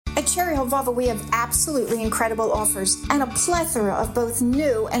Cherry Hill Volvo, we have absolutely incredible offers and a plethora of both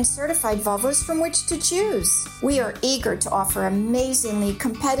new and certified Volvos from which to choose. We are eager to offer amazingly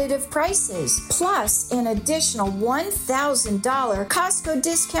competitive prices, plus an additional $1,000 Costco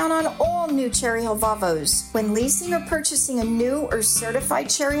discount on all new Cherry Hill Volvos. When leasing or purchasing a new or certified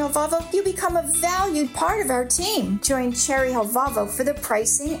Cherry Hill Volvo, you become a valued part of our team. Join Cherry Hill Volvo for the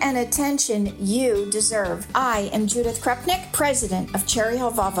pricing and attention you deserve. I am Judith Krupnick, president of Cherry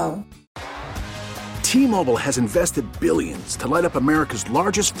Hill Volvo. T-Mobile has invested billions to light up America's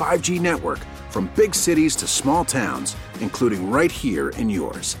largest 5G network, from big cities to small towns, including right here in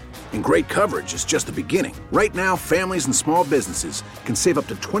yours. And great coverage is just the beginning. Right now, families and small businesses can save up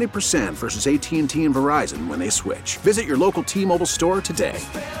to 20% versus AT&T and Verizon when they switch. Visit your local T-Mobile store today.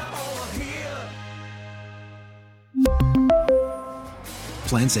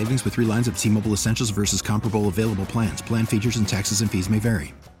 Plan savings with 3 lines of T-Mobile Essentials versus comparable available plans. Plan features and taxes and fees may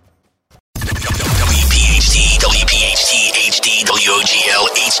vary. WPHT HD WOGL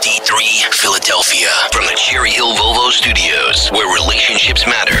HD3 Philadelphia, from the Cherry Hill Volvo Studios, where relationships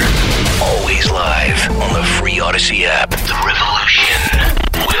matter. Always live on the free Odyssey app. The revolution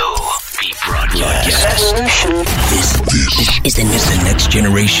will be broadcast. This is the next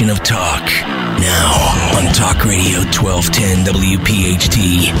generation of talk. Now on Talk Radio 1210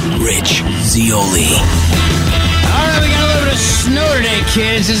 WPHT, Rich Zeoli. All right, we got a little bit of snow today,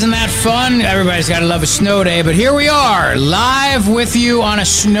 kids. Isn't that fun? Everybody's got to love a snow day. But here we are, live with you on a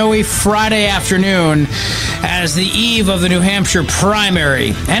snowy Friday afternoon as the eve of the New Hampshire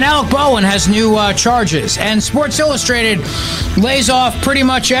primary. And Alec Bowen has new charges. And Sports Illustrated lays off pretty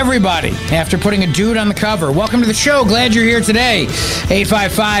much everybody after putting a dude on the cover. Welcome to the show. Glad you're here today.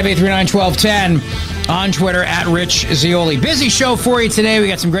 855-839-1210. On Twitter, at Rich Zeoli. Busy show for you today. We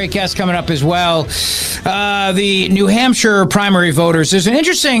got some great guests coming up as well. The New Hampshire primary voters. There's an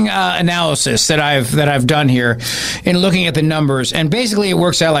interesting analysis that I've done here in looking at the numbers, and basically it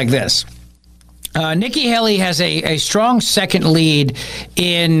works out like this. Nikki Haley has a strong second lead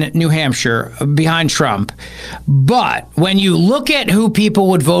in New Hampshire behind Trump, but when you look at who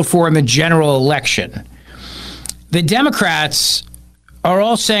people would vote for in the general election, the Democrats are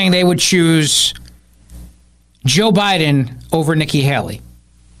all saying they would choose Joe Biden over Nikki Haley.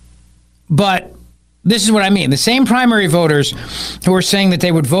 But this is what I mean. The same primary voters who are saying that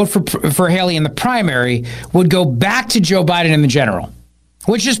they would vote for Haley in the primary would go back to Joe Biden in the general,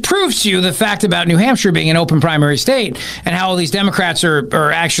 which just proves to you the fact about New Hampshire being an open primary state and how all these Democrats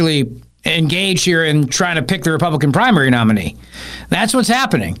are actually engaged here in trying to pick the Republican primary nominee. That's what's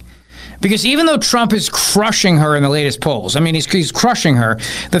happening. Because even though Trump is crushing her in the latest polls, I mean, he's crushing her,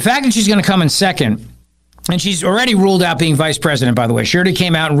 the fact that she's going to come in second. And she's already ruled out being vice president, by the way. She already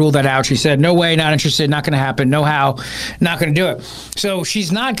came out and ruled that out. She said, no way, not interested, not going to happen, no how, not going to do it. So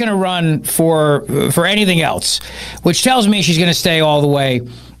she's not going to run for anything else, which tells me she's going to stay all the way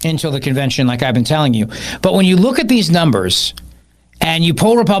until the convention, like I've been telling you. But when you look at these numbers and you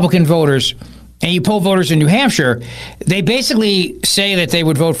poll Republican voters and you poll voters in New Hampshire, they basically say that they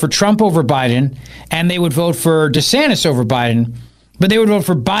would vote for Trump over Biden and they would vote for DeSantis over Biden, but they would vote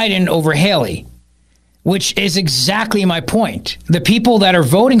for Biden over Haley. Which is exactly my point. The people that are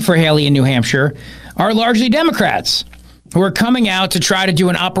voting for Haley in New Hampshire are largely Democrats who are coming out to try to do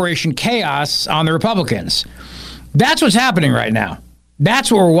an Operation Chaos on the Republicans. That's what's happening right now.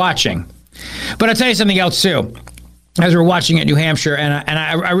 That's what we're watching. But I'll tell you something else, too, as we're watching it in New Hampshire, and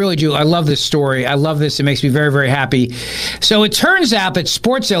I really do. I love this story. I love this. It makes me very, very happy. So it turns out that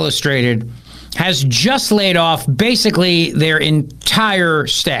Sports Illustrated has just laid off basically their entire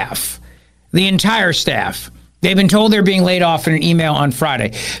staff. The entire staff. They've been told they're being laid off in an email on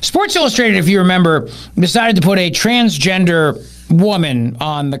Friday. Sports Illustrated, if you remember, decided to put a transgender woman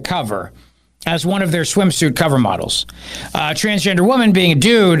on the cover as one of their swimsuit cover models. A transgender woman being a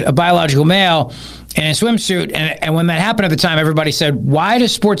dude, a biological male, in a swimsuit. And when that happened at the time, everybody said, why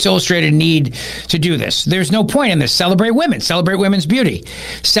does Sports Illustrated need to do this? There's no point in this. Celebrate women. Celebrate women's beauty.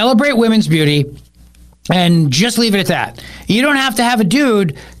 Celebrate women's beauty and just leave it at that. You don't have to have a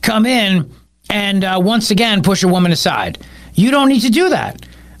dude come in and once again push a woman aside. You don't need to do that.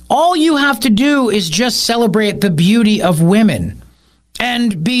 All you have to do is just celebrate the beauty of women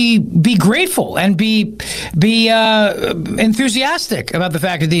and be grateful and be enthusiastic about the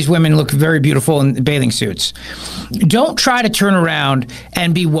fact that these women look very beautiful in bathing suits. Don't try to turn around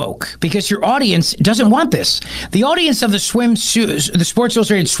and be woke, because your audience doesn't want this. The audience of the swimsuit, the Sports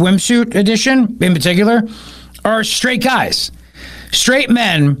Illustrated swimsuit edition in particular, are straight guys. Straight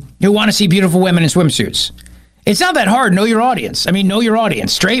men who want to see beautiful women in swimsuits. It's not that hard. Know your audience. I mean, know your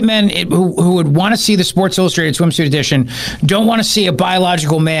audience. Straight men who would want to see the Sports Illustrated swimsuit edition don't want to see a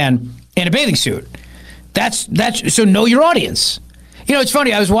biological man in a bathing suit. That's so know your audience. You know, it's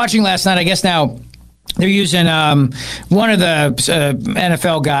funny. I was watching last night. I guess now they're using one of the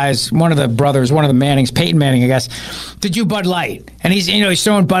NFL guys, one of the brothers, one of the Mannings, Peyton Manning, I guess, to do Bud Light. And he's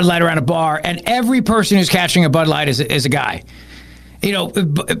throwing Bud Light around a bar, and every person who's catching a Bud Light is a guy. You know,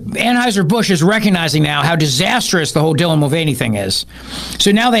 Anheuser-Busch is recognizing now how disastrous the whole Dylan Mulvaney thing is.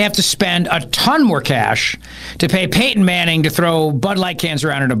 So now they have to spend a ton more cash to pay Peyton Manning to throw Bud Light cans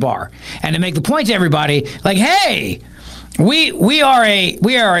around in a bar and to make the point to everybody, like, hey, we are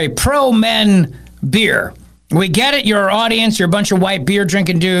a pro-men beer. We get it. You're our audience. You're a bunch of white beer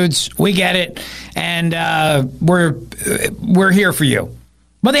drinking dudes. We get it, and we're here for you.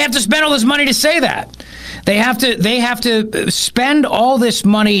 But they have to spend all this money to say that. They have to spend all this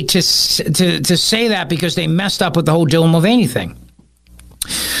money to say that because they messed up with the whole Dylan Mulvaney thing.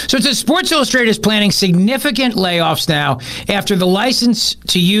 So it says Sports Illustrated is planning significant layoffs now after the license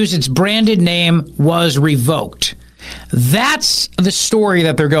to use its branded name was revoked. That's the story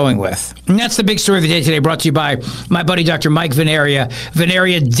that they're going with. And that's the big story of the day today, brought to you by my buddy Dr. Mike Veneria,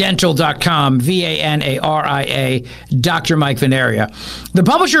 VeneriaDental.com, VANARIA, Dr. Mike Veneria. The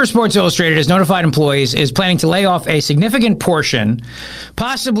publisher of Sports Illustrated has notified employees is planning to lay off a significant portion,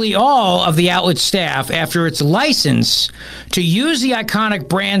 possibly all of the outlet's staff, after its license to use the iconic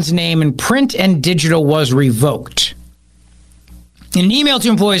brand's name in print and digital was revoked. In an email to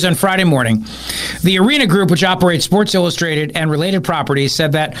employees on Friday morning, the Arena Group, which operates Sports Illustrated and related properties,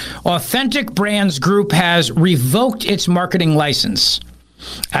 said that Authentic Brands Group has revoked its marketing license.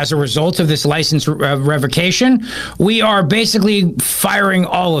 As a result of this license revocation, we are basically firing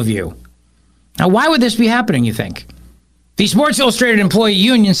all of you. Now, why would this be happening, you think? The Sports Illustrated employee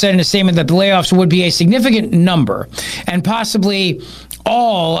union said in a statement that the layoffs would be a significant number and possibly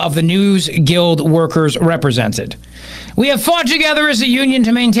all of the News Guild workers represented. We have fought together as a union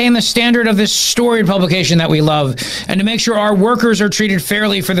to maintain the standard of this storied publication that we love and to make sure our workers are treated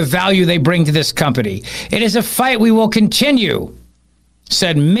fairly for the value they bring to this company. It is a fight we will continue,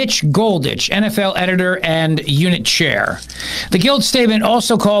 said Mitch Goldich, NFL editor and unit chair. The Guild statement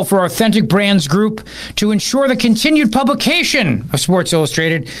also called for Authentic Brands Group to ensure the continued publication of Sports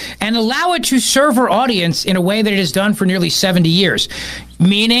Illustrated and allow it to serve our audience in a way that it has done for nearly 70 years,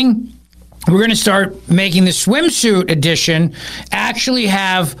 meaning we're going to start making the swimsuit edition actually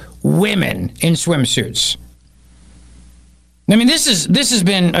have women in swimsuits. I mean, this has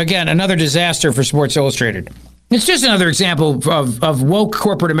been, again, another disaster for Sports Illustrated. It's just another example of woke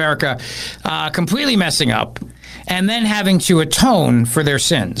corporate America completely messing up and then having to atone for their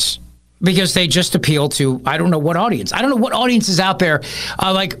sins because they just appeal to, I don't know what audience. I don't know what audience is out there.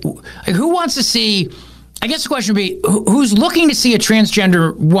 Like, who wants to see... I guess the question would be, who's looking to see a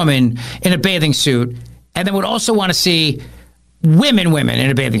transgender woman in a bathing suit and then would also want to see women in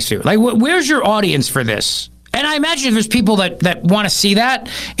a bathing suit? Like, where's your audience for this? And I imagine if there's people that want to see that,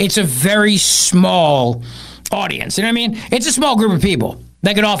 it's a very small audience. You know what I mean? It's a small group of people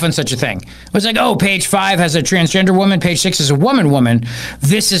that could often such a thing. It's like, oh, page 5 has a transgender woman, page 6 is a woman.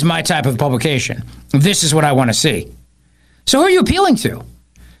 This is my type of publication. This is what I want to see. So who are you appealing to?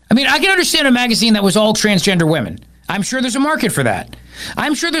 I mean, I can understand a magazine that was all transgender women. I'm sure there's a market for that.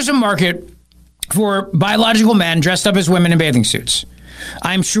 I'm sure there's a market for biological men dressed up as women in bathing suits.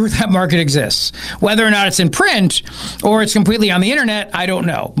 I'm sure that market exists. Whether or not it's in print or it's completely on the internet, I don't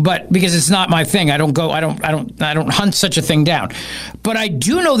know. But because it's not my thing, I don't hunt such a thing down. But I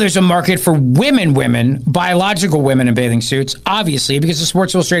do know there's a market for women, biological women in bathing suits, obviously, because the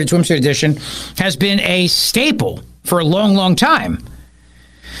Sports Illustrated swimsuit edition has been a staple for a long, long time.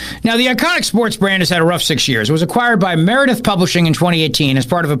 Now, the iconic sports brand has had a rough 6 years. It was acquired by Meredith Publishing in 2018 as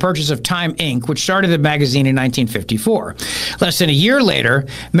part of a purchase of Time Inc., which started the magazine in 1954. Less than a year later,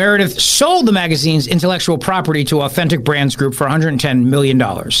 Meredith sold the magazine's intellectual property to Authentic Brands Group for $110 million.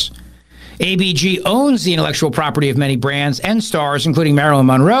 ABG owns the intellectual property of many brands and stars, including Marilyn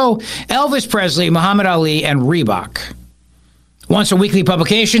Monroe, Elvis Presley, Muhammad Ali, and Reebok. Once a weekly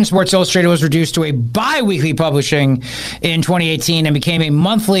publication, Sports Illustrated was reduced to a bi-weekly publishing in 2018 and became a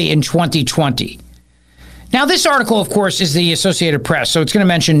monthly in 2020. Now, this article, of course, is the Associated Press, so it's going to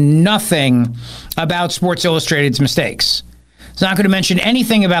mention nothing about Sports Illustrated's mistakes. It's not going to mention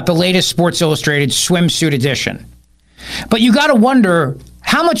anything about the latest Sports Illustrated swimsuit edition. But you got to wonder,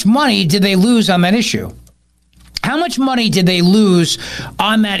 how much money did they lose on that issue? How much money did they lose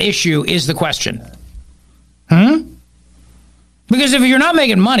on that issue is the question. Because if you're not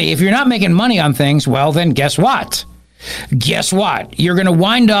making money on things, well, then guess what? guess what? You're going to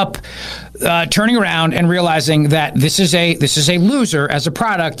wind up turning around and realizing that this is a loser as a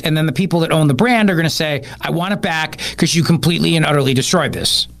product, and then the people that own the brand are going to say, I want it back because you completely and utterly destroyed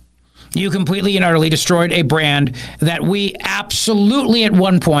this. You completely and utterly destroyed a brand that we absolutely at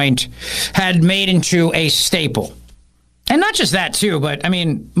one point had made into a staple. And not just that, too, but, I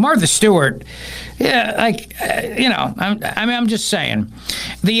mean, Martha Stewart, I'm just saying.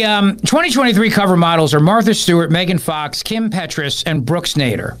 The 2023 cover models are Martha Stewart, Megan Fox, Kim Petras, and Brooks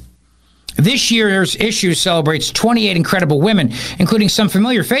Nader. This year's issue celebrates 28 incredible women, including some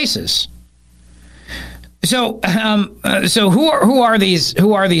familiar faces. So who are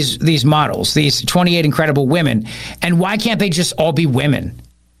these models, these 28 incredible women, and why can't they just all be women?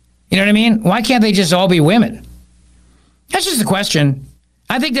 You know what I mean? Why can't they just all be women? That's just the question.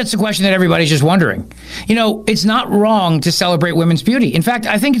 I think that's the question that everybody's just wondering. You know, it's not wrong to celebrate women's beauty. In fact,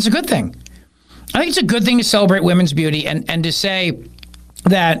 I think it's a good thing. I think it's a good thing to celebrate women's beauty and to say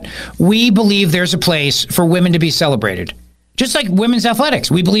that we believe there's a place for women to be celebrated. Just like women's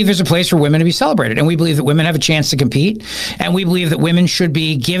athletics, we believe there's a place for women to be celebrated, and we believe that women have a chance to compete, and we believe that women should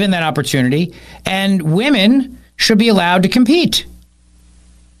be given that opportunity, and women should be allowed to compete.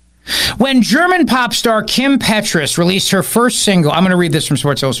 When German pop star Kim Petras released her first single, I'm going to read this from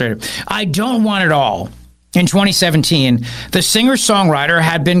Sports Illustrated, I Don't Want It All, in 2017, the singer-songwriter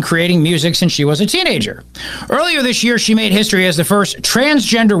had been creating music since she was a teenager. Earlier this year, she made history as the first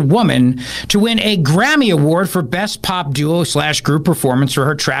transgender woman to win a Grammy Award for Best Pop Duo/Group Performance for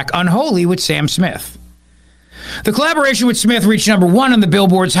her track Unholy with Sam Smith. The collaboration with Smith reached #1 on the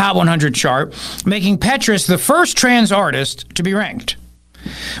Billboard's Hot 100 chart, making Petras the first trans artist to be ranked.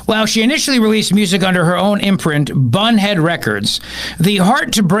 While she initially released music under her own imprint, Bunhead Records, the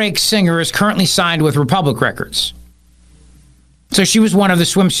Heart to Break singer is currently signed with Republic Records. So she was one of the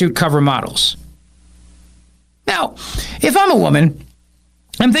swimsuit cover models. Now, if I'm a woman,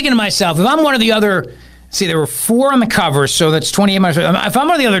 I'm thinking to myself, if I'm one of the other, see, there were 4 on the cover, so that's 28 minus. If I'm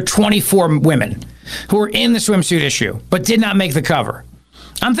one of the other 24 women who were in the swimsuit issue but did not make the cover,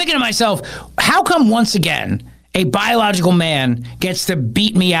 I'm thinking to myself, how come once again a biological man gets to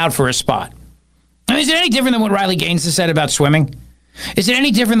beat me out for a spot? I mean, is it any different than what Riley Gaines has said about swimming? Is it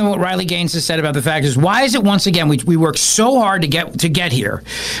any different than what Riley Gaines has said about the fact is, why is it once again we work so hard to get here?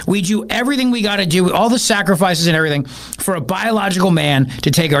 We do everything we got to do, all the sacrifices and everything, for a biological man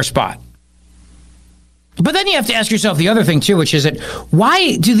to take our spot. But then you have to ask yourself the other thing, too, which is that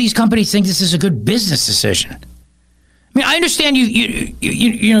why do these companies think this is a good business decision? I mean, I understand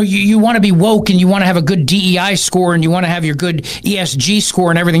you want to be woke and you want to have a good DEI score and you want to have your good ESG score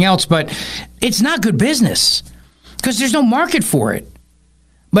and everything else, but it's not good business because there's no market for it.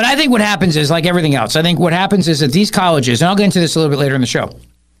 But I think what happens is, like everything else, I think what happens is that these colleges, and I'll get into this a little bit later in the show,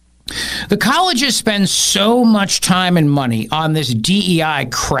 the colleges spend so much time and money on this DEI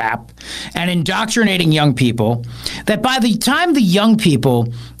crap and indoctrinating young people that by the time the young people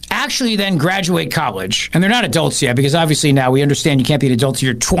actually then graduate college, and they're not adults yet, because obviously now we understand you can't be an adult till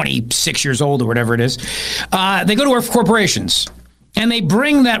you're 26 years old or whatever it is. They go to work for corporations, and they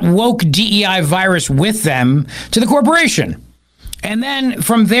bring that woke DEI virus with them to the corporation. And then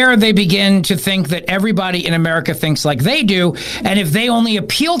from there, they begin to think that everybody in America thinks like they do, and if they only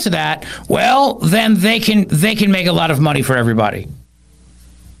appeal to that, well, then they can make a lot of money for everybody.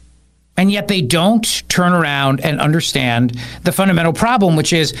 And yet they don't turn around and understand the fundamental problem,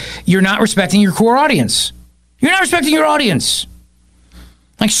 which is you're not respecting your core audience. You're not respecting your audience.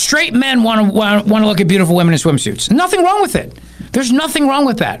 Like, straight men want to look at beautiful women in swimsuits. Nothing wrong with it. There's nothing wrong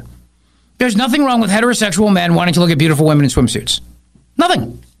with that. There's nothing wrong with heterosexual men wanting to look at beautiful women in swimsuits.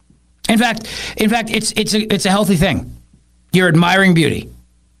 Nothing. In fact, it's a healthy thing. You're admiring beauty.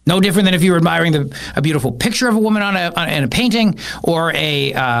 No different than if you were admiring a beautiful picture of a woman in a painting or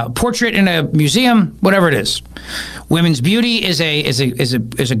a portrait in a museum, whatever it is. Women's beauty is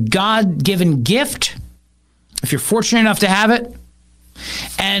a God-given gift, if you're fortunate enough to have it.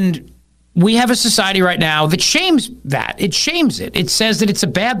 And we have a society right now that shames that. It shames it. It says that it's a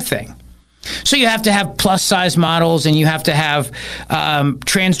bad thing. So you have to have plus-size models, and you have to have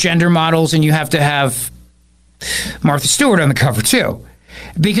transgender models, and you have to have Martha Stewart on the cover, too.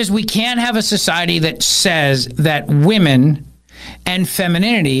 Because we can't have a society that says that women and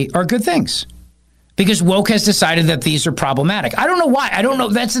femininity are good things. Because woke has decided that these are problematic. I don't know why. I don't know.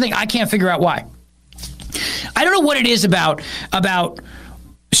 That's the thing. I can't figure out why. I don't know what it is about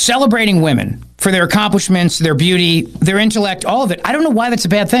celebrating women for their accomplishments, their beauty, their intellect, all of it. I don't know why that's a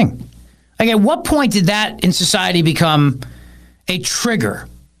bad thing. Like, at what point did that in society become a trigger?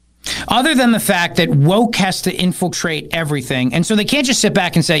 Other than the fact that woke has to infiltrate everything. And so they can't just sit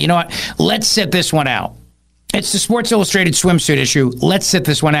back and say, you know what, let's sit this one out. It's the Sports Illustrated swimsuit issue. Let's sit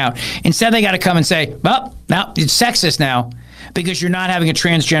this one out. Instead, they got to come and say, well, now it's sexist now because you're not having a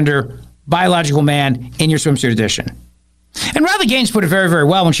transgender biological man in your swimsuit edition. And Riley Gaines put it very, very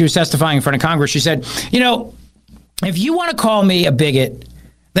well when she was testifying in front of Congress. She said, if you want to call me a bigot,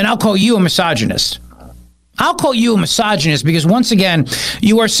 then I'll call you a misogynist. I'll call you a misogynist because, once again,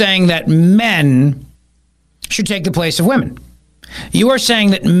 you are saying that men should take the place of women. You are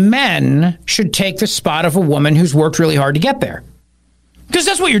saying that men should take the spot of a woman who's worked really hard to get there. Because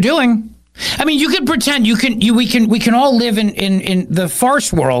that's what you're doing. I mean, you can pretend we can all live in the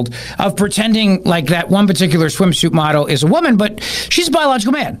farce world of pretending like that one particular swimsuit model is a woman, but she's a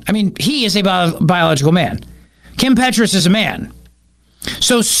biological man. I mean, he is a biological man. Kim Petras is a man.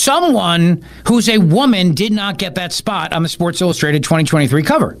 So someone who's a woman did not get that spot on the Sports Illustrated 2023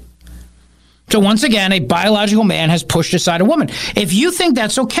 cover. So once again, a biological man has pushed aside a woman. If you think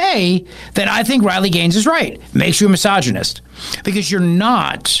that's okay, then I think Riley Gaines is right. Makes you a misogynist because you're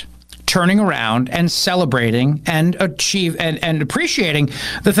not turning around and celebrating and appreciating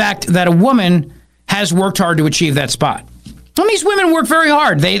the fact that a woman has worked hard to achieve that spot. And these women work very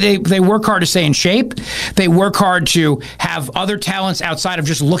hard. They work hard to stay in shape. They work hard to have other talents outside of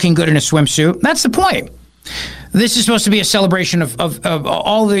just looking good in a swimsuit. That's the point. This is supposed to be a celebration of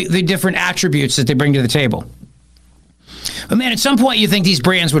all the different attributes that they bring to the table. But man, at some point you think these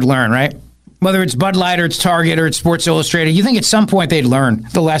brands would learn, right? Whether it's Bud Light or it's Target or it's Sports Illustrated, you think at some point they'd learn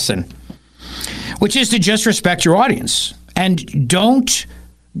the lesson, which is to just respect your audience and don't.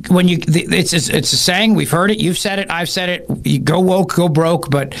 It's a saying, we've heard it, you've said it, I've said it, you go woke, go broke,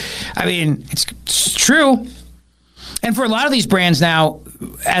 but I mean, it's true. And for a lot of these brands now,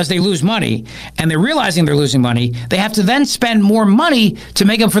 as they lose money and they're realizing they're losing money, they have to then spend more money to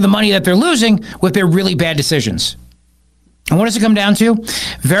make up for the money that they're losing with their really bad decisions. And what does it come down to?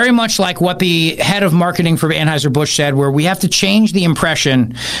 Very much like what the head of marketing for Anheuser-Busch said, where we have to change the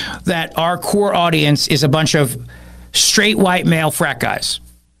impression that our core audience is a bunch of straight white male frat guys.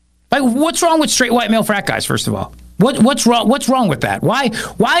 Like, what's wrong with straight white male frat guys, first of all? What's wrong with that?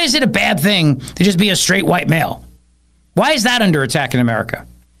 Why is it a bad thing to just be a straight white male? Why is that under attack in America?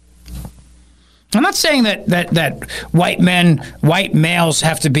 I'm not saying that white males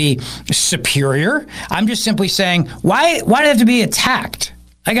have to be superior. I'm just simply saying, why do they have to be attacked?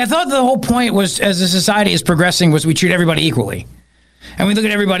 Like, I thought the whole point was, as a society is progressing, was we treat everybody equally. And we look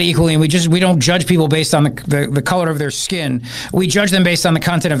at everybody equally, and we don't judge people based on the color of their skin. We judge them based on the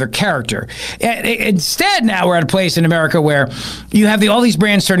content of their character. Instead, now we're at a place in America where you have all these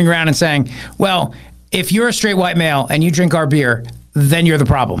brands turning around and saying, well, if you're a straight white male and you drink our beer, then you're the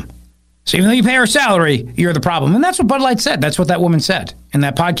problem. So even though you pay our salary, you're the problem. And that's what Bud Light said. That's what that woman said in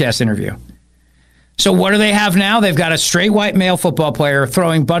that podcast interview. So what do they have now? They've got a straight white male football player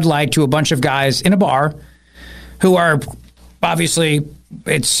throwing Bud Light to a bunch of guys in a bar who are obviously,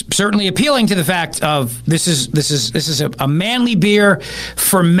 it's certainly appealing to the fact of this is a manly beer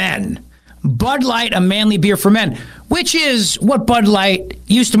for men. Bud Light, a manly beer for men, which is what Bud Light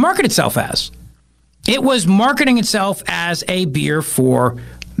used to market itself as. It was marketing itself as a beer for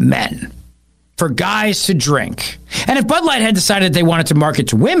men, for guys to drink. And if Bud Light had decided they wanted to market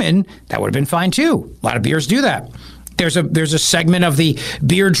to women, that would have been fine too. A lot of beers do that. There's a segment of the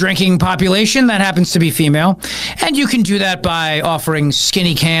beer drinking population that happens to be female, and you can do that by offering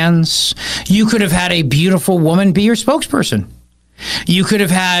skinny cans. You could have had a beautiful woman be your spokesperson. You could have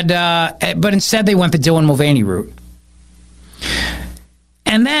had, but instead they went the Dylan Mulvaney route.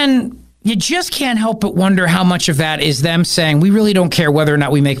 And then you just can't help but wonder how much of that is them saying, we really don't care whether or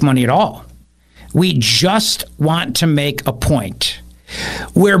not we make money at all. We just want to make a point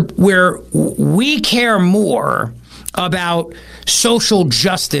where we care more about social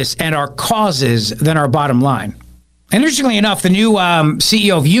justice and our causes than our bottom line. And interestingly enough, the new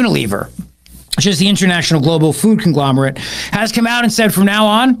CEO of Unilever, which is the international global food conglomerate, has come out and said from now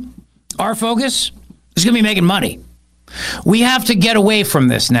on, our focus is going to be making money. We have to get away from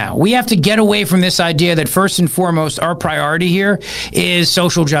this now. We have to get away from this idea that first and foremost, our priority here is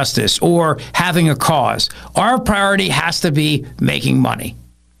social justice or having a cause. Our priority has to be making money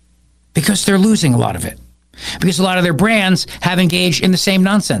because they're losing a lot of it, because a lot of their brands have engaged in the same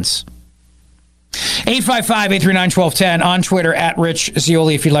nonsense. 855-839-1210 on Twitter at Rich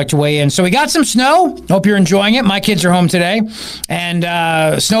Zeoli if you'd like to weigh in. So we got some snow. Hope you're enjoying it. My kids are home today.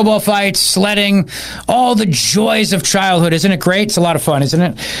 And snowball fights, sledding, all the joys of childhood. Isn't it great? It's a lot of fun, isn't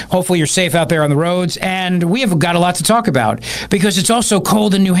it? Hopefully you're safe out there on the roads. And we have got a lot to talk about because it's also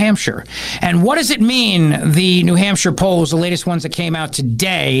cold in New Hampshire. And what does it mean, the New Hampshire polls, the latest ones that came out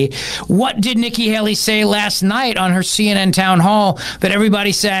today? What did Nikki Haley say last night on her CNN town hall that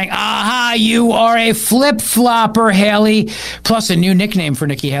everybody's saying, aha, you are a a flip-flopper, Haley, plus a new nickname for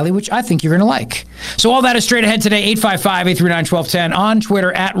Nikki Haley, which I think you're going to like. So all that is straight ahead today, 855-839-1210, on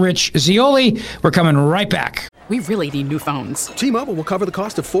Twitter, at Rich Zeoli. We're coming right back. We really need new phones. T-Mobile will cover the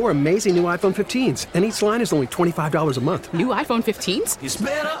cost of 4 amazing new iPhone 15s, and each line is only $25 a month. New iPhone 15s? It's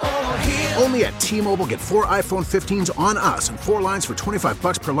better over here. Only at T-Mobile, get 4 iPhone 15s on us and 4 lines for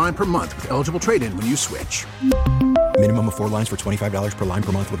 $25 per line per month with eligible trade-in when you switch. Minimum of 4 lines for $25 per line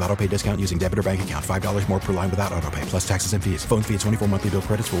per month with autopay discount using debit or bank account. $5 more per line without autopay, plus taxes and fees. Phone fee at 24 monthly bill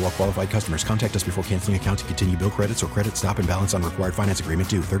credits for well-qualified customers. Contact us before canceling account to continue bill credits or credit stop and balance on required finance agreement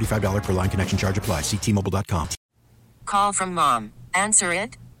due. $35 per line connection charge applies. See T-Mobile.com. Call from mom. Answer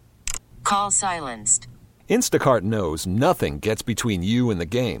it. Call silenced. Instacart knows nothing gets between you and the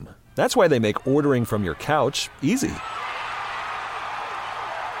game. That's why they make ordering from your couch easy.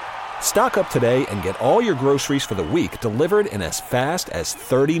 Stock up today and get all your groceries for the week delivered in as fast as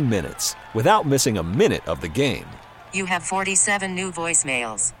 30 minutes without missing a minute of the game. You have 47 new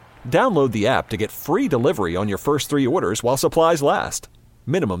voicemails. Download the app to get free delivery on your first 3 orders while supplies last.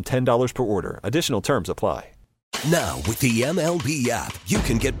 Minimum $10 per order. Additional terms apply. Now, with the MLB app, you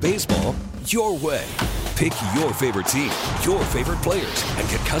can get baseball your way. Pick your favorite team, your favorite players, and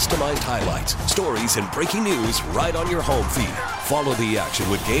get customized highlights, stories, and breaking news right on your home feed. Follow the action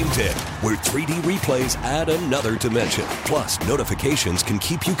with Game 10, where 3D replays add another dimension. Plus, notifications can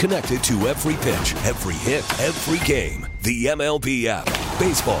keep you connected to every pitch, every hit, every game. The MLB app.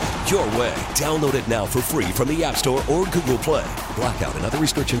 Baseball your way. Download it now for free from the App Store or Google Play. Blackout and other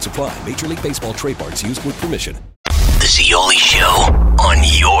restrictions apply. Major League Baseball trademarks used with permission. The Zeoli Show on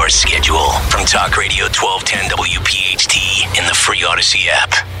your schedule from Talk Radio 1210 WPHT in the free Odyssey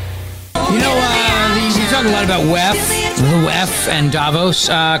app. You know, we talk a lot about WEF and Davos.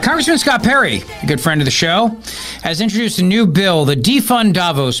 Congressman Scott Perry, a good friend of the show, has introduced a new bill, the defund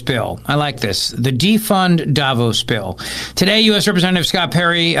Davos bill. I like this, the defund Davos bill. Today, U.S. Representative Scott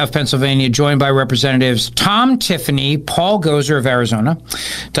Perry of Pennsylvania, joined by Representatives Tom Tiffany, Paul Gozer of Arizona,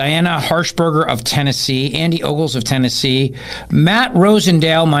 Diana Harshberger of Tennessee, Andy Ogles of Tennessee, Matt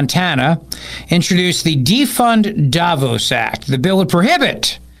Rosendale, Montana, introduced the Defund Davos Act. The bill would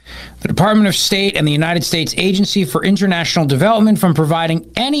prohibit the Department of State and the United States Agency for International Development from providing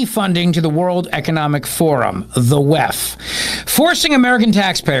any funding to the World Economic Forum, the WEF, forcing American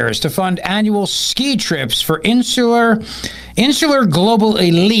taxpayers to fund annual ski trips for insular global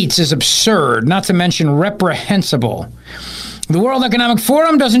elites is absurd, not to mention reprehensible. The World Economic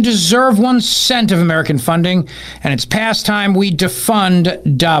Forum doesn't deserve 1 cent of American funding, and it's past time we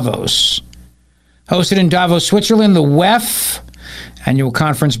defund Davos. Hosted in Davos, Switzerland, the WEF annual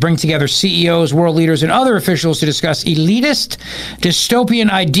conference bring together CEOs, world leaders, and other officials to discuss elitist,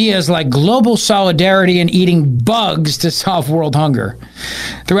 dystopian ideas like global solidarity and eating bugs to solve world hunger.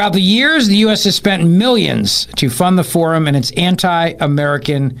 Throughout the years, the U.S. has spent millions to fund the forum and its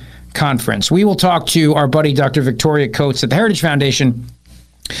anti-American conference. We will talk to our buddy Dr. Victoria Coates at the Heritage Foundation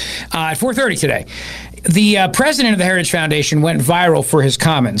at 4:30 today. The president of the Heritage Foundation went viral for his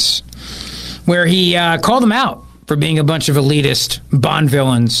comments, where he called them out for being a bunch of elitist Bond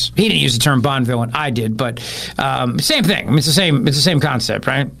villains. He didn't use the term Bond villain. I did, but same thing. I mean, it's the same concept,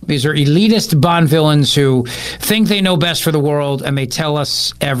 right? These are elitist Bond villains who think they know best for the world, and they tell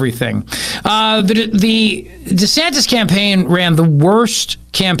us everything. The DeSantis campaign ran the worst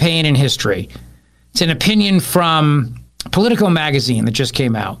campaign in history. It's an opinion from Politico magazine that just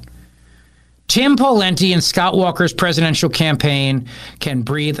came out. Tim Pawlenty and Scott Walker's presidential campaign can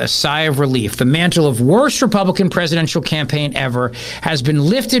breathe a sigh of relief. The mantle of worst Republican presidential campaign ever has been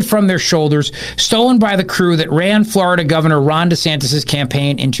lifted from their shoulders, stolen by the crew that ran Florida Governor Ron DeSantis'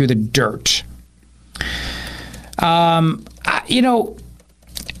 campaign into the dirt. I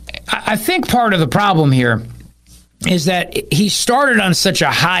think part of the problem here is that he started on such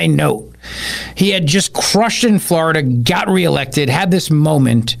a high note. He had just crushed in Florida, got reelected, had this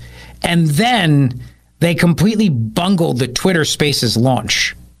moment, and then they completely bungled the Twitter Spaces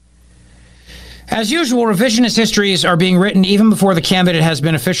launch. As usual, revisionist histories are being written even before the candidate has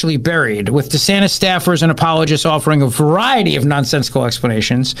been officially buried, with DeSantis staffers and apologists offering a variety of nonsensical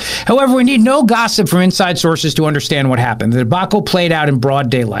explanations. However, we need no gossip from inside sources to understand what happened. The debacle played out in broad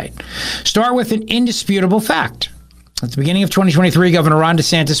daylight. Start with an indisputable fact. At the beginning of 2023, Governor Ron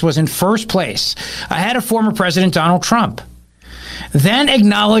DeSantis was in first place, ahead of former President Donald Trump. Then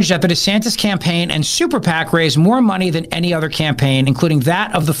acknowledged that the DeSantis campaign and Super PAC raised more money than any other campaign, including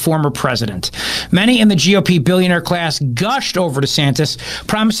that of the former president. Many in the GOP billionaire class gushed over DeSantis,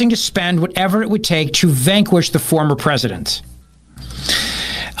 promising to spend whatever it would take to vanquish the former president.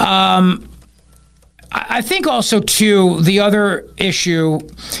 I think also, too, the other issue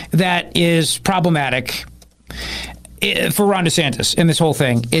that is problematic for Ron DeSantis in this whole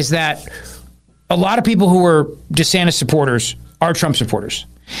thing is that a lot of people who are DeSantis supporters are Trump supporters.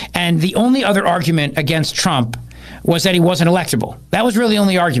 And the only other argument against Trump was that he wasn't electable. That was really the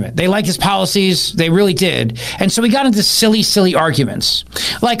only argument. They liked his policies. They really did. And so we got into silly arguments.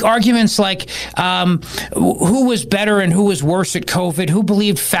 Like arguments like who was better and who was worse at COVID, who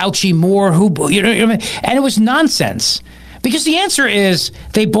believed Fauci more, and it was nonsense. Because the answer is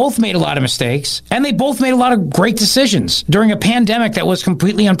they both made a lot of mistakes and they both made a lot of great decisions during a pandemic that was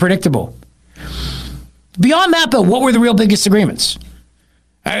completely unpredictable. Beyond that, Bill, what were the real big disagreements?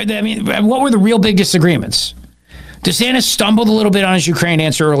 What were the real big disagreements? DeSantis stumbled a little bit on his Ukraine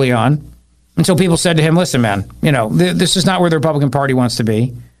answer early on until people said to him, listen, man, this is not where the Republican Party wants to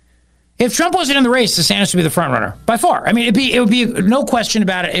be. If Trump wasn't in the race, DeSantis would be the front runner by far. I mean, it would be no question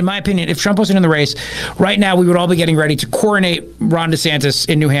about it. In my opinion, if Trump wasn't in the race right now, we would all be getting ready to coronate Ron DeSantis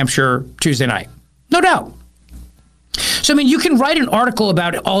in New Hampshire Tuesday night. No doubt. So, you can write an article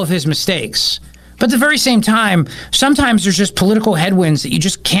about all of his mistakes, but at the very same time, sometimes there's just political headwinds that you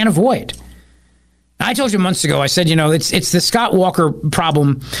just can't avoid. I told you months ago, I said, it's the Scott Walker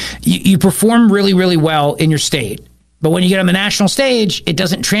problem. You perform really, really well in your state. But when you get on the national stage, it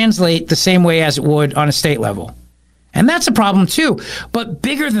doesn't translate the same way as it would on a state level. And that's a problem, too. But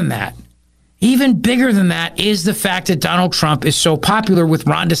bigger than that, even bigger than that, is the fact that Donald Trump is so popular with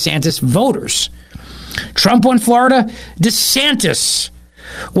Ron DeSantis voters. Trump won Florida. DeSantis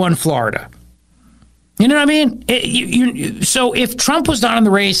won Florida. You know what I mean? So if Trump was not in the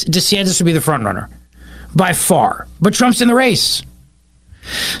race, DeSantis would be the front runner by far. But Trump's in the race.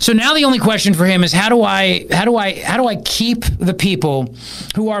 So now the only question for him is how do I keep the people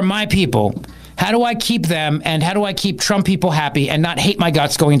who are my people? How do I keep them, and how do I keep Trump people happy and not hate my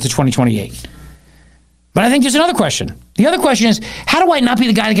guts going into 2028? But I think there's another question. The other question is, how do I not be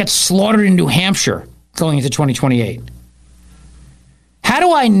the guy that gets slaughtered in New Hampshire going into 2028? How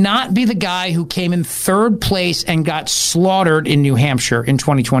do I not be the guy who came in third place and got slaughtered in New Hampshire in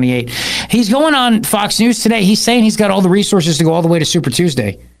 2028? He's going on Fox News today. He's saying he's got all the resources to go all the way to Super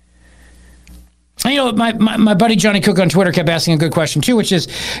Tuesday. And, my buddy Johnny Cook on Twitter kept asking a good question, too, which is,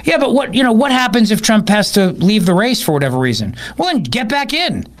 yeah, but what happens if Trump has to leave the race for whatever reason? Well, then get back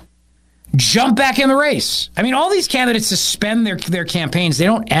in. Jump back in the race. All these candidates suspend their campaigns. They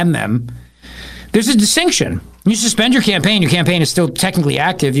don't end them. There's a distinction. You suspend your campaign is still technically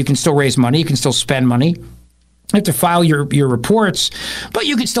active. You can still raise money. You can still spend money. You have to file your reports, but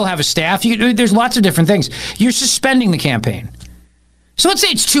you can still have a staff. There's lots of different things. You're suspending the campaign. So let's say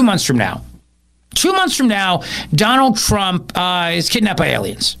it's 2 months from now. 2 months from now, Donald Trump is kidnapped by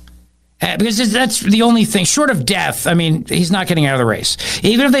aliens. Because that's the only thing. Short of death, he's not getting out of the race.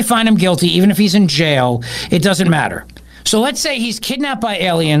 Even if they find him guilty, even if he's in jail, it doesn't matter. So let's say he's kidnapped by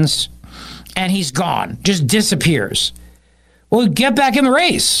aliens and he's gone, just disappears. Well, get back in the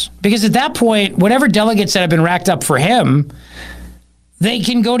race. Because at that point, whatever delegates that have been racked up for him, they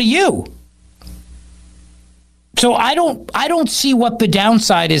can go to you. So I don't see what the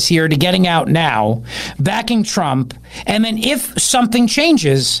downside is here to getting out now, backing Trump, and then if something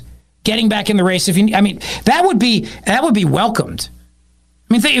changes, getting back in the race. That would be welcomed.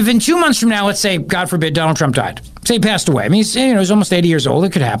 If in 2 months from now, let's say, God forbid, Donald Trump died. Say he passed away. He's almost 80 years old.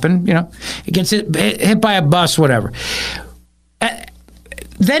 It could happen. He gets hit by a bus, whatever.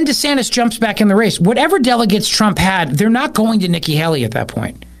 Then DeSantis jumps back in the race. Whatever delegates Trump had, they're not going to Nikki Haley at that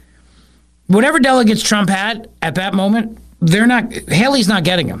point. Whatever delegates Trump had at that moment, Haley's not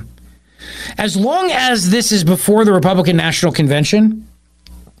getting them. As long as this is before the Republican National Convention,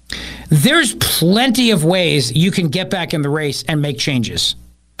 there's plenty of ways you can get back in the race and make changes.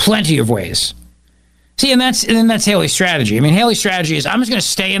 Plenty of ways. See, and that's Haley's strategy. Haley's strategy is, I'm just going to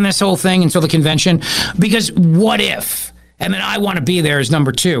stay in this whole thing until the convention because what if? And then I want to be there as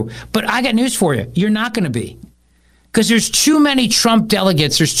number two. But I got news for you. You're not going to be. Because there's too many Trump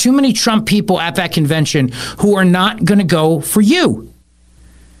delegates, there's too many Trump people at that convention who are not going to go for you.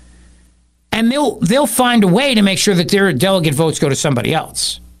 And they'll find a way to make sure that their delegate votes go to somebody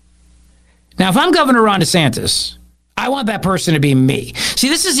else. Now, if I'm Governor Ron DeSantis, I want that person to be me. See,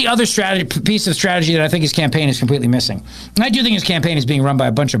 this is the other piece of strategy that I think his campaign is completely missing. And I do think his campaign is being run by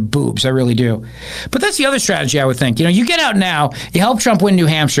a bunch of boobs. I really do. But that's the other strategy I would think. You get out now, you help Trump win New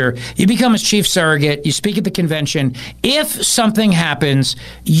Hampshire, you become his chief surrogate, you speak at the convention. If something happens,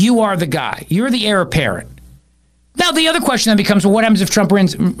 you are the guy. You're the heir apparent. Now, the other question then becomes, well, what happens if Trump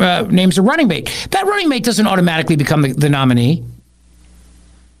names a running mate? That running mate doesn't automatically become the nominee.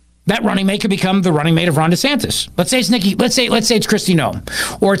 That running mate could become the running mate of Ron DeSantis. Let's say it's Nikki. Let's say it's Kristi Noem,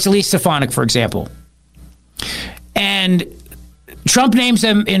 or it's Elise Stefanik, for example. And Trump names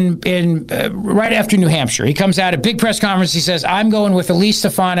them in right after New Hampshire. He comes out at big press conference. He says, "I'm going with Elise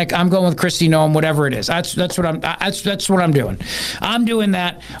Stefanik. I'm going with Kristi Noem. Whatever it is. That's what I'm doing. I'm doing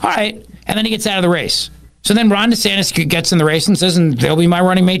that. All right." And then he gets out of the race. So then Ron DeSantis gets in the race and says, "And they'll be my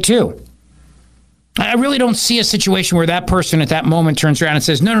running mate too." I really don't see a situation where that person at that moment turns around and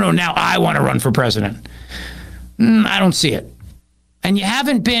says, "No, now I want to run for president." I don't see it. And you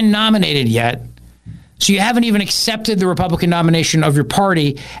haven't been nominated yet. So you haven't even accepted the Republican nomination of your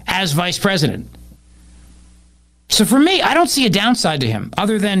party as vice president. So for me, I don't see a downside to him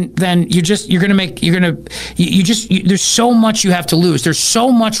other than there's so much you have to lose. There's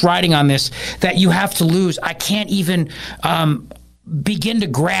so much riding on this that you have to lose. I can't even begin to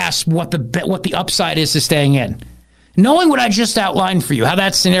grasp what the upside is to staying in. Knowing what I just outlined for you, how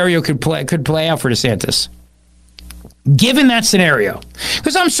that scenario could play out for DeSantis. Given that scenario,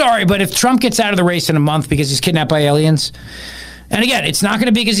 because I'm sorry, but if Trump gets out of the race in a month because he's kidnapped by aliens, and again, it's not going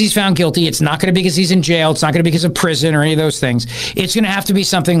to be because he's found guilty. It's not going to be because he's in jail. It's not going to be because of prison or any of those things. It's going to have to be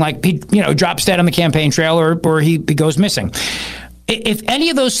something like he, drops dead on the campaign trail or he goes missing. If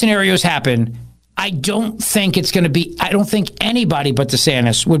any of those scenarios happen, I don't think anybody but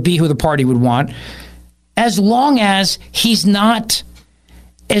DeSantis would be who the party would want, as long as he's on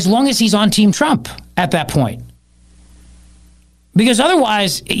Team Trump at that point. Because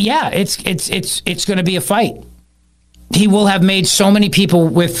otherwise, it's going to be a fight. He will have made so many people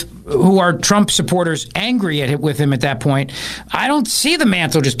who are Trump supporters angry with him at that point. I don't see the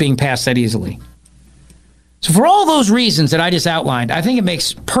mantle just being passed that easily. So for all those reasons that I just outlined, I think it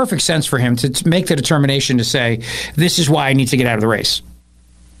makes perfect sense for him to make the determination to say, this is why I need to get out of the race.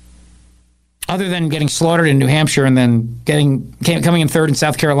 Other than getting slaughtered in New Hampshire and then coming in third in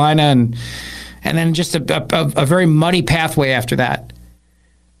South Carolina and then just a very muddy pathway after that.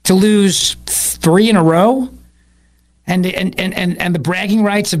 To lose 3 in a row and the bragging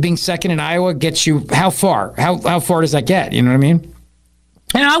rights of being second in Iowa gets you how far? How far does that get? You know what I mean?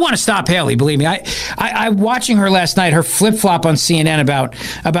 And I want to stop Haley, believe me. I watching her last night, her flip-flop on CNN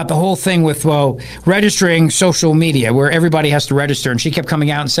about the whole thing with registering social media, where everybody has to register. And she kept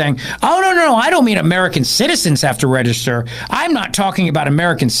coming out and saying, "Oh, no, I don't mean American citizens have to register. I'm not talking about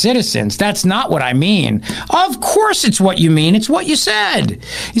American citizens. That's not what I mean." Of course it's what you mean. It's what you said.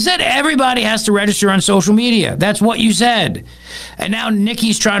 You said everybody has to register on social media. That's what you said. And now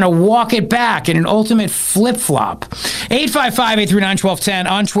Nikki's trying to walk it back in an ultimate flip-flop. 855-839-1210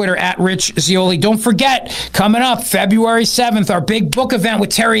 on Twitter at Rich Zeoli. Don't forget, coming up February 7th, our big book event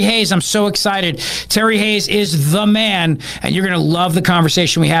with Terry Hayes. I'm so excited. Terry Hayes is the man, and you're going to love the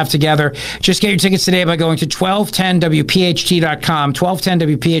conversation we have together. Just get your tickets today by going to 1210WPHT.com,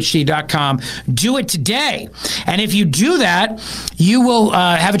 1210WPHT.com. Do it today. And if you do that, you will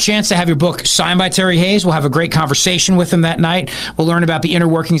have a chance to have your book signed by Terry Hayes. We'll have a great conversation with him that night. We'll learn about the inner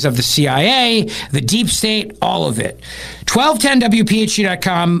workings of the CIA, the deep state, all of it.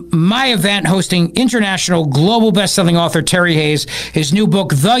 1210WPHT.com, my event hosting international global best-selling author Terry Hayes. His new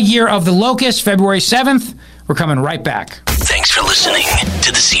book, The Year of the Locust, February 7th. We're coming right back. Thanks for listening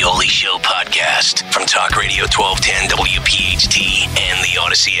to the Zeoli Show podcast from Talk Radio 1210 WPHT and the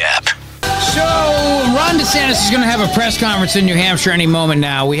Odyssey app. So Ron DeSantis is going to have a press conference in New Hampshire any moment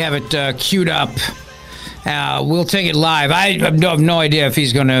now. We have it queued up. We'll take it live. I have no idea if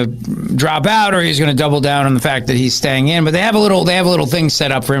he's going to drop out or he's going to double down on the fact that he's staying in. But they have a little thing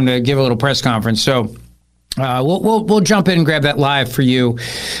set up for him to give a little press conference. So we'll jump in and grab that live for you,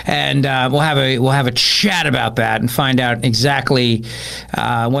 and we'll have a chat about that and find out exactly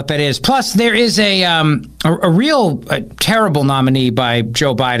what that is. Plus, there is a real terrible nominee by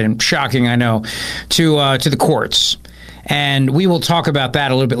Joe Biden. Shocking, I know, to the courts. And we will talk about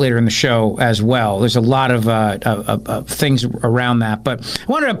that a little bit later in the show as well. There's a lot of things around that. But I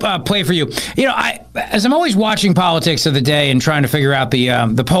wanted to play for you. As I'm always watching politics of the day and trying to figure out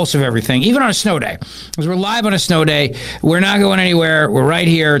the pulse of everything, even on a snow day. Because we're live on a snow day. We're not going anywhere. We're right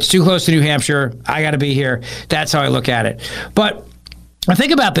here. It's too close to New Hampshire. I got to be here. That's how I look at it. But I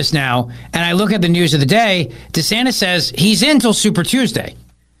think about this now, and I look at the news of the day. DeSantis says he's in till Super Tuesday.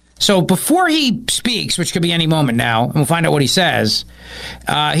 So before he speaks, which could be any moment now, and we'll find out what he says,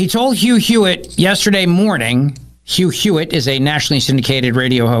 he told Hugh Hewitt yesterday morning. Hugh Hewitt is a nationally syndicated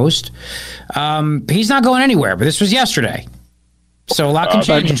radio host. He's not going anywhere, but this was yesterday. So a lot can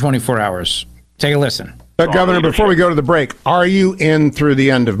change in 24 hours. Take a listen. But Governor, before we go to the break, are you in through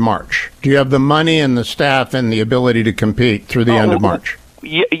the end of March? Do you have the money and the staff and the ability to compete through the end of March?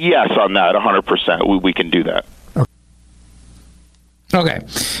 Yes, on that, 100%. We can do that. Okay.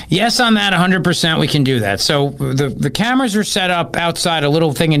 Yes, on that, 100%, we can do that. So the cameras are set up outside a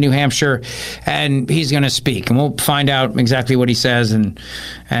little thing in New Hampshire, and he's going to speak, and we'll find out exactly what he says and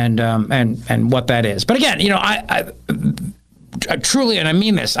what that is. But again, I truly, and I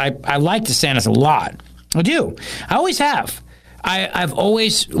mean this, I like DeSantis a lot. I do. I always have. I've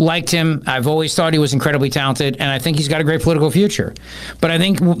always liked him. I've always thought he was incredibly talented, and I think he's got a great political future. But I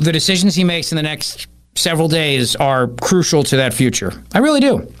think the decisions he makes in the next several days are crucial to that future. I really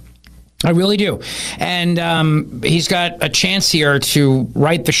do. I really do. And he's got a chance here to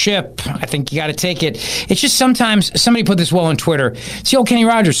right the ship. I think you got to take it. It's just sometimes, somebody put this well on Twitter. It's the old Kenny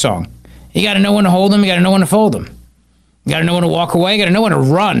Rogers song. You got to know when to hold them. You got to know when to fold them. You got to know when to walk away. You got to know when to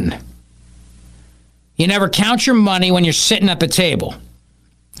run. You never count your money when you're sitting at the table.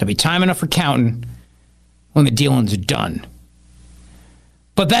 There'll be time enough for counting when the dealings are done.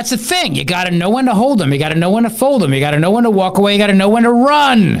 But that's the thing. You got to know when to hold them. You got to know when to fold them. You got to know when to walk away. You got to know when to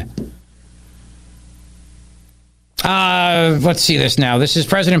run. Let's see this now. This is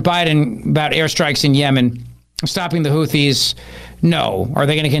President Biden about airstrikes in Yemen. Stopping the Houthis. No. Are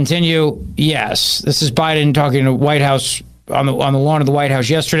they going to continue? Yes. This is Biden talking to White House on the lawn of the White House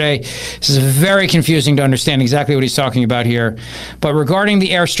yesterday. This is very confusing to understand exactly what he's talking about here. But regarding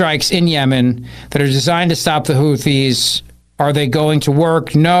the airstrikes in Yemen that are designed to stop the Houthis, are they going to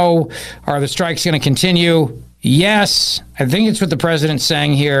work? No. Are the strikes going to continue? Yes. I think it's what the president's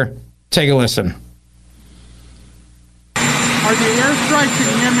saying here. Take a listen. Are the airstrikes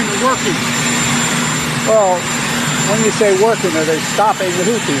in Yemen working? Well, when you say working, are they stopping the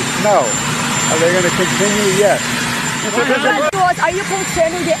Houthis? No. Are they going to continue? Yes. Are you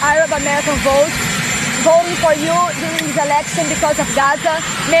concerned with the Arab American votes voting for you during this election because of Gaza?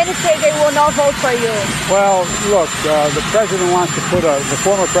 Many say they will not vote for you. Well, look, the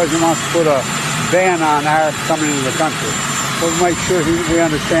former president wants to put a ban on Arabs coming into the country. We'll make sure we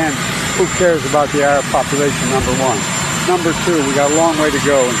understand who cares about the Arab population, number one. Number two, we got a long way to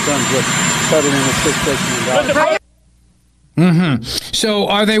go in terms of settling the situation in Gaza. Mm-hmm. So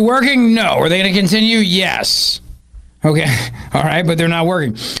are they working? No. Are they going to continue? Yes. Okay. All right. But they're not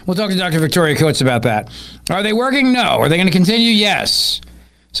working. We'll talk to Dr. Victoria Coates about that. Are they working? No. Are they going to continue? Yes.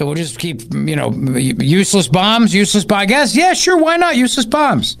 So we'll just keep, useless bombs, I guess. Yeah, sure. Why not? Useless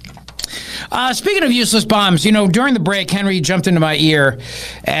bombs. Speaking of useless bombs, during the break, Henry jumped into my ear,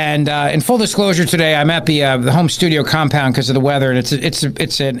 and in full disclosure today, I'm at the home studio compound because of the weather, and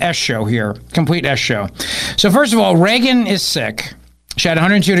it's an S show here, complete S show. So first of all, Reagan is sick. She had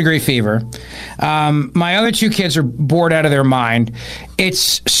 102-degree fever. My other two kids are bored out of their mind.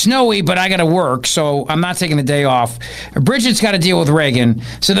 It's snowy, but I got to work, so I'm not taking the day off. Bridget's got to deal with Reagan.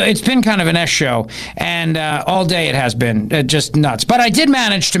 So it's been kind of an S show, and all day it has been just nuts. But I did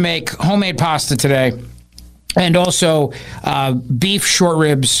manage to make homemade pasta today, and also beef short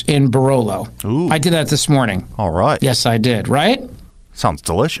ribs in Barolo. Ooh. I did that this morning. All right. Yes, I did. Right? Sounds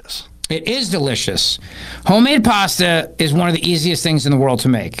delicious. It is delicious. Homemade pasta is one of the easiest things in the world to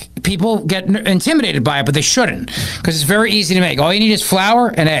make. People get intimidated by it, but they shouldn't, because it's very easy to make. All you need is flour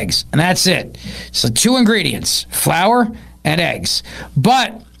and eggs, and that's it. So 2 ingredients, flour and eggs.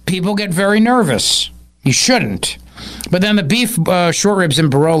 But people get very nervous. You shouldn't. But then the beef short ribs in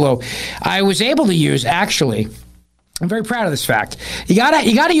Barolo, I was able to use, actually, I'm very proud of this fact. You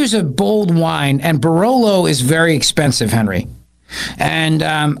gotta use a bold wine, and Barolo is very expensive, Henry. And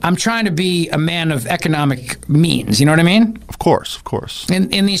I'm trying to be a man of economic means. You know what I mean? Of course.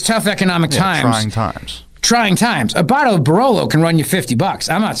 In these tough economic times. Trying times. A bottle of Barolo can run you $50.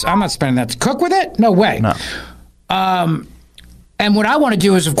 I'm not spending that to cook with it. No way. No. And what I want to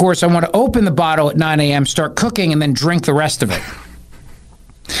do is, of course, I want to open the bottle at 9 a.m., start cooking, and then drink the rest of it.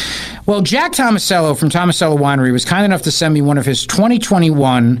 Well, Jack Tomasello from Tomasello Winery was kind enough to send me one of his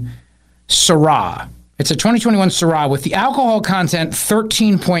 2021 Syrah. It's a 2021 Syrah with the alcohol content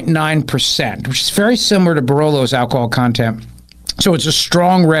 13.9%, which is very similar to Barolo's alcohol content. So it's a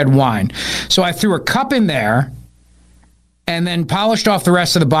strong red wine. So I threw a cup in there and then polished off the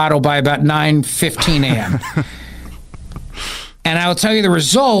rest of the bottle by about 9:15 a.m. And I'll tell you the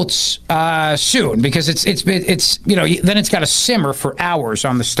results soon, because it's then it's got to simmer for hours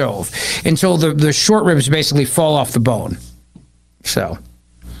on the stove until the short ribs basically fall off the bone. So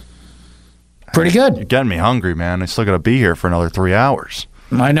pretty good. You're getting me hungry, man. I still got to be here for another 3 hours.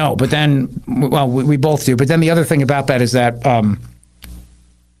 I know, but then, well, we both do. But then the other thing about that is that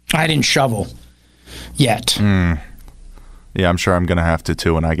I didn't shovel yet. Yeah, I'm sure I'm going to have to,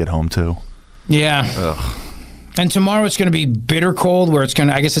 too, when I get home, too. Yeah. Ugh. And tomorrow it's going to be bitter cold, where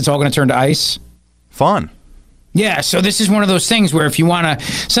I guess it's all going to turn to ice. Fun. Yeah, so this is one of those things where if you want to,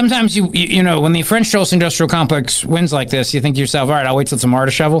 sometimes you know, when the French Tulsa Industrial Complex wins like this, you think to yourself, all right, I'll wait till tomorrow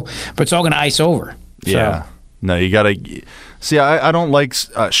to shovel, but it's all going to ice over. So. Yeah. No, you got to see. I don't like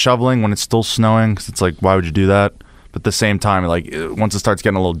shoveling when it's still snowing because it's like, why would you do that? But at the same time, like once it starts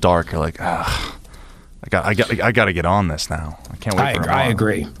getting a little dark, you're like, I got to get on this now. I can't wait for tomorrow.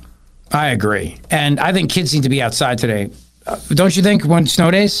 I agree. And I think kids need to be outside today. Don't you think, when snow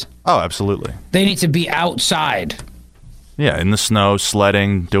days? Oh, absolutely. They need to be outside. Yeah, in the snow,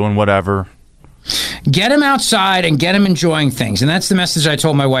 sledding, doing whatever. Get them outside and get them enjoying things. And that's the message I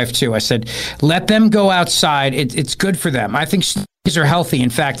told my wife, too. I said, let them go outside. It's good for them. I think snow days are healthy.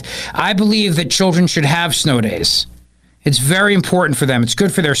 In fact, I believe that children should have snow days. It's very important for them. It's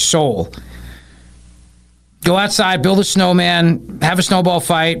good for their soul. Go outside, build a snowman, have a snowball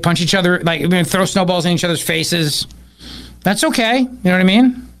fight, punch each other, throw snowballs in each other's faces. That's okay. You know what I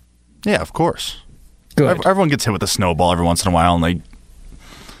mean? Yeah, of course. Good. Everyone gets hit with a snowball every once in a while, and they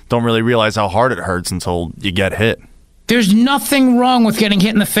don't really realize how hard it hurts until you get hit. There's nothing wrong with getting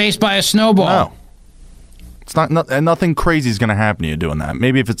hit in the face by a snowball. No. It's nothing crazy is going to happen to you doing that.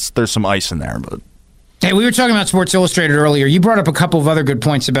 Maybe if there's some ice in there, but... Hey, we were talking about Sports Illustrated earlier. You brought up a couple of other good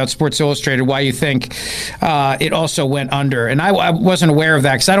points about Sports Illustrated, why you think it also went under. And I wasn't aware of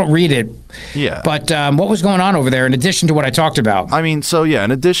that because I don't read it. Yeah. But what was going on over there in addition to what I talked about? I mean, so yeah, in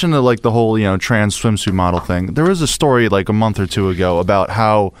addition to like the whole, trans swimsuit model thing, there was a story like a month or two ago about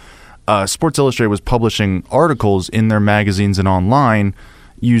how Sports Illustrated was publishing articles in their magazines and online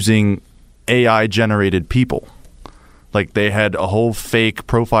using AI-generated people. Like they had a whole fake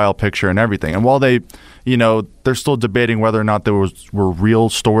profile picture and everything. And while they're still debating whether or not there were real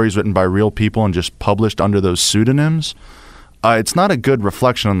stories written by real people and just published under those pseudonyms, it's not a good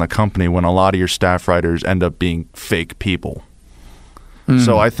reflection on the company when a lot of your staff writers end up being fake people.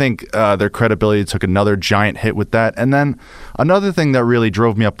 So I think their credibility took another giant hit with that. And then another thing that really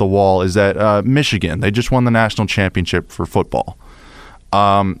drove me up the wall is that Michigan, they just won the national championship for football.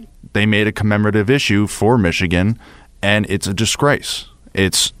 They made a commemorative issue for Michigan, and it's a disgrace.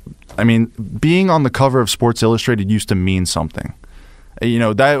 Being on the cover of Sports Illustrated used to mean something.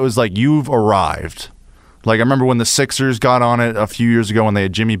 That was like, you've arrived. Like, I remember when the Sixers got on it a few years ago when they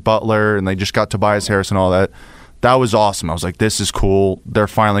had Jimmy Butler and they just got Tobias Harris and all that. That was awesome. I was like, this is cool. They're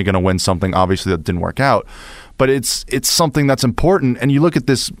finally going to win something. Obviously, that didn't work out. But it's something that's important. And you look at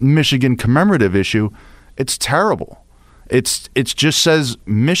this Michigan commemorative issue, it's terrible. It just says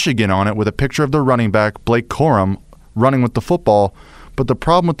Michigan on it with a picture of their running back, Blake Corum, running with the football. But the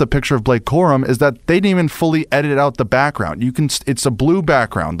problem with the picture of Blake Corum is that they didn't even fully edit out the background. It's a blue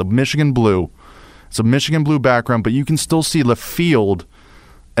background, the Michigan blue. It's a Michigan blue background, but you can still see the field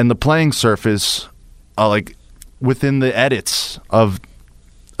and the playing surface like within the edits of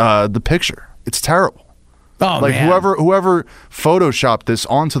the picture. It's terrible. Oh, like man. Whoever photoshopped this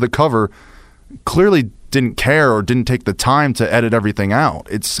onto the cover clearly didn't care or didn't take the time to edit everything out.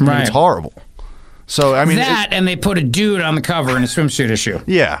 It's horrible. So and they put a dude on the cover in a swimsuit issue.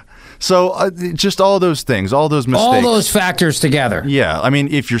 Yeah. So just all those things, all those mistakes. All those factors together. Yeah.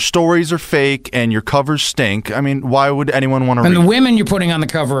 If your stories are fake and your covers stink, why would anyone want to read? And the women you're putting on the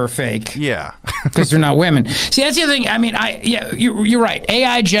cover are fake. Yeah. Because they're not women. See, that's the other thing. You're right.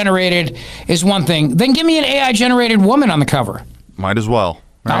 AI generated is one thing. Then give me an AI generated woman on the cover. Might as well.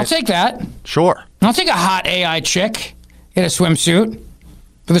 Right? I'll take that. Sure. I'll take a hot AI chick in a swimsuit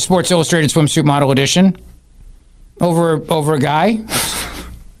for the Sports Illustrated swimsuit model edition over a guy.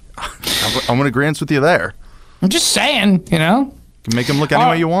 I'm in agreement with you there. I'm just saying, You can make him look any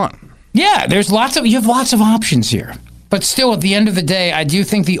way you want. Yeah, you have lots of options here. But still, at the end of the day, I do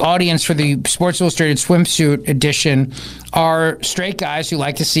think the audience for the Sports Illustrated swimsuit edition are straight guys who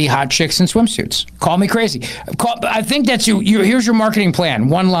like to see hot chicks in swimsuits. Call me crazy. I think that's here's your marketing plan.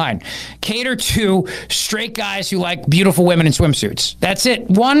 One line. Cater to straight guys who like beautiful women in swimsuits. That's it.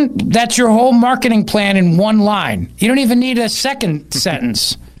 That's your whole marketing plan in one line. You don't even need a second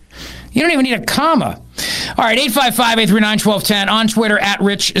sentence. You don't even need a comma. All right, 855-839-1210 on Twitter at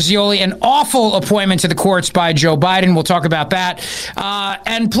Rich Zeoli. An awful appointment to the courts by Joe Biden. We'll talk about that.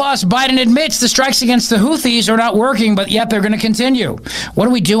 And plus, Biden admits the strikes against the Houthis are not working, but yet they're going to continue. What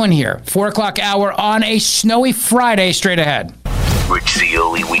are we doing here? 4 o'clock hour on a snowy Friday straight ahead. Rich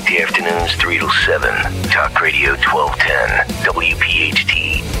Zeoli, weekday afternoons 3 to 7. Talk Radio 1210,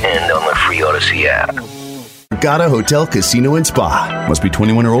 WPHT, and on the free Odyssey app. Borgata Hotel, Casino, and Spa. Must be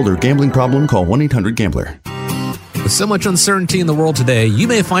 21 or older. Gambling problem? Call 1-800-GAMBLER. With so much uncertainty in the world today, you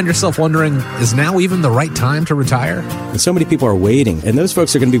may find yourself wondering, is now even the right time to retire? And so many people are waiting, and those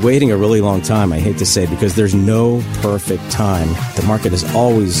folks are going to be waiting a really long time, I hate to say, because there's no perfect time. The market is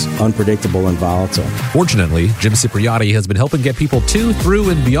always unpredictable and volatile. Fortunately, Jim Cipriotti has been helping get people to, through,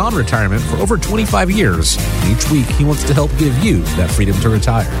 and beyond retirement for over 25 years. And each week, he wants to help give you that freedom to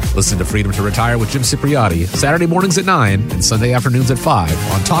retire. Listen to Freedom to Retire with Jim Cipriotti, Saturday mornings at 9 and Sunday afternoons at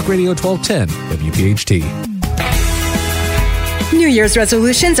 5 on Talk Radio 1210 WPHT. New Year's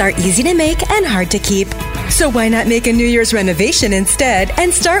resolutions are easy to make and hard to keep. So why not make a New Year's renovation instead and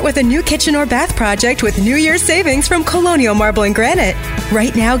start with a new kitchen or bath project with New Year's savings from Colonial Marble and Granite.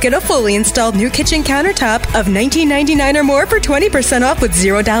 Right now, get a fully installed new kitchen countertop of $19.99 or more for 20% off with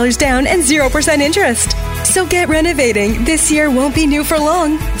 $0 down and 0% interest. So get renovating. This year won't be new for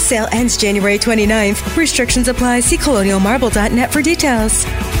long. Sale ends January 29th. Restrictions apply. See colonialmarble.net for details.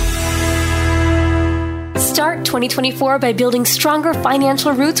 Start 2024 by building stronger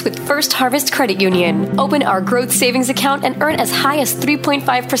financial roots with First Harvest Credit Union. Open our growth savings account and earn as high as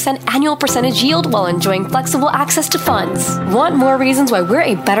 3.5% annual percentage yield while enjoying flexible access to funds. Want more reasons why we're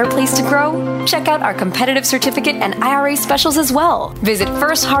a better place to grow? Check out our competitive certificate and IRA specials as well. Visit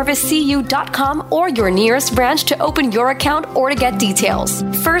firstharvestcu.com or your nearest branch to open your account or to get details.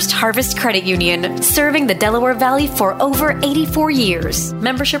 First Harvest Credit Union, serving the Delaware Valley for over 84 years.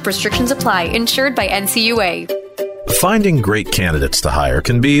 Membership restrictions apply. Insured by NCUA. Finding great candidates to hire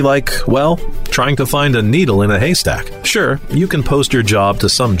can be like, well, trying to find a needle in a haystack. Sure, you can post your job to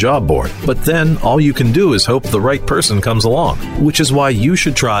some job board, but then all you can do is hope the right person comes along, which is why you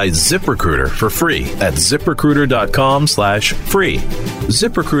should try ZipRecruiter for free at ZipRecruiter.com/free.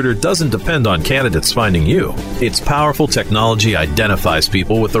 ZipRecruiter doesn't depend on candidates finding you. Its powerful technology identifies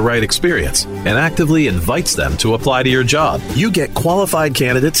people with the right experience and actively invites them to apply to your job. You get qualified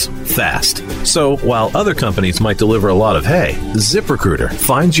candidates fast. So while other companies might deliver a lot of hay, ZipRecruiter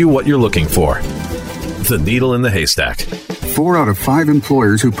finds you what you're looking for. The needle in the haystack. 4 out of 5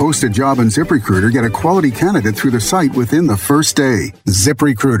 employers who post a job on ZipRecruiter get a quality candidate through the site within the first day.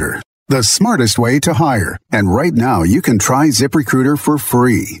 ZipRecruiter, the smartest way to hire. And right now, you can try ZipRecruiter for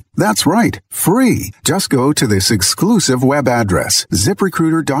free. That's right, free. Just go to this exclusive web address,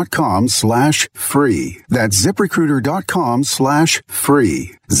 ZipRecruiter.com/free. That's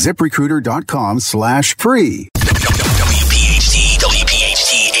ZipRecruiter.com/free. ZipRecruiter.com/free.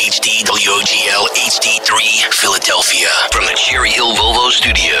 WPHT HD WOGL HD3 Philadelphia from the Cherry Hill Volvo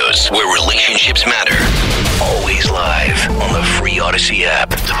Studios, where relationships matter. Always live on the free Odyssey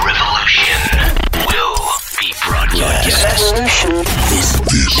app. The revolution will be broadcast. This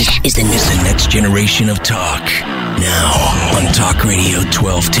is the next generation of talk. Now on Talk Radio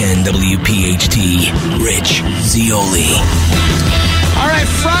 1210 WPHT, Rich Zeoli. All right,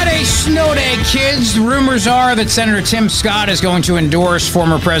 Friday snow day, kids. Rumors are that Senator Tim Scott is going to endorse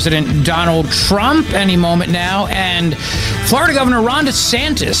former President Donald Trump any moment now, and Florida Governor Ron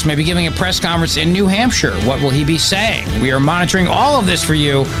DeSantis may be giving a press conference in New Hampshire. What will he be saying? We are monitoring all of this for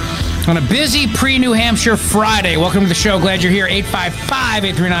you on a busy pre-New Hampshire Friday. Welcome to the show. Glad you're here.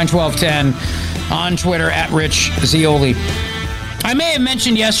 855-839-1210 on Twitter at Rich Zeoli. I may have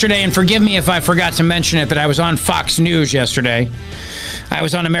mentioned yesterday, and forgive me if I forgot to mention it, that I was on Fox News yesterday. I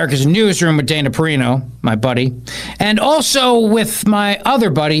was on America's Newsroom with Dana Perino, my buddy, and also with my other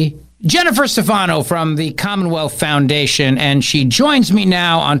buddy, Jennifer Stefano from the Commonwealth Foundation, and she joins me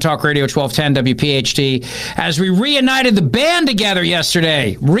now on Talk Radio 1210 WPHT as we reunited the band together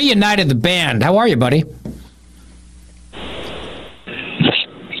yesterday. Reunited the band. How are you, buddy?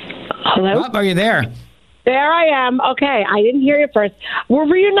 Hello? Oh, are you there? There I am. Okay, I didn't hear you first. We're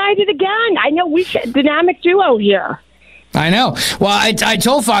reunited again. I know we dynamic duo here. I know. Well, I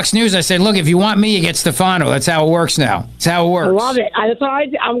told Fox News, I said, look, if you want me, you get Stefano. That's how it works now. That's how it works. I love it. That's what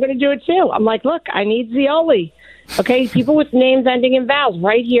I'm going to do it, too. I'm like, look, I need Zeoli. Okay, people with names ending in vowels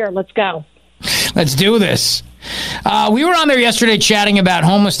right here. Let's go. Let's do this. We were on there yesterday chatting about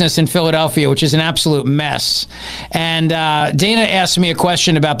homelessness in Philadelphia, which is an absolute mess. And Dana asked me a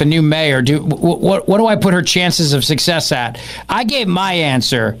question about the new mayor. What do I put her chances of success at? I gave my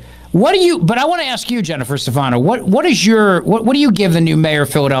answer. But I want to ask you, Jennifer Stefano, what do you give the new mayor of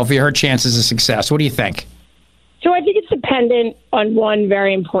Philadelphia her chances of success? What do you think? So I think it's dependent on one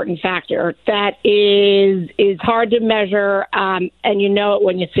very important factor that is hard to measure, and you know it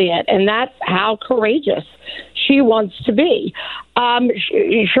when you see it, and that's how courageous she wants to be.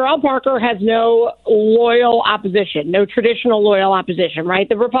 Sherelle Parker has no loyal opposition, no traditional loyal opposition, right?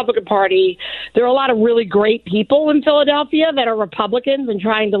 The Republican Party, there are a lot of really great people in Philadelphia that are Republicans and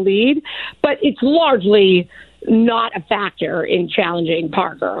trying to lead, but it's largely not a factor in challenging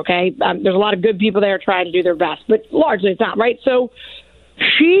Parker, okay? There's a lot of good people there trying to do their best, but largely it's not, right? So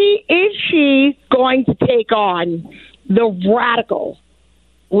is she going to take on the radical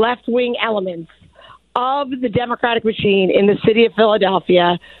left-wing elements of the Democratic machine in the city of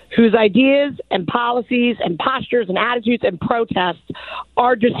Philadelphia, whose ideas and policies and postures and attitudes and protests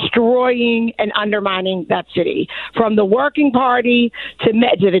are destroying and undermining that city, from the Working Party to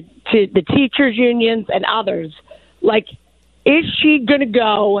the teachers' unions and others? Like, is she going to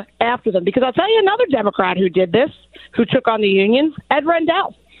go after them? Because I'll tell you another Democrat who did this, who took on the unions, Ed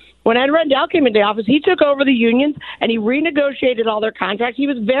Rendell. When Ed Rendell came into office, he took over the unions and he renegotiated all their contracts. He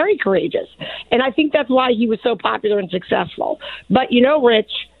was very courageous. And I think that's why he was so popular and successful. But,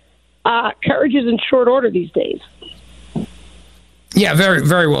 Rich, courage is in short order these days. Yeah, very,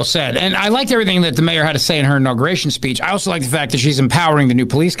 very well said. And I liked everything that the mayor had to say in her inauguration speech. I also like the fact that she's empowering the new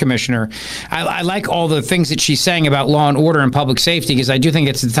police commissioner. I like all the things that she's saying about law and order and public safety, because I do think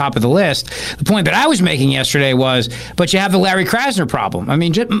it's at the top of the list. The point that I was making yesterday was, but you have the Larry Krasner problem. I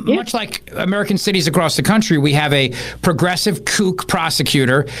mean, much like American cities across the country, we have a progressive kook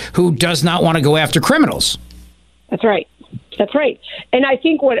prosecutor who does not want to go after criminals. That's right. That's right. And I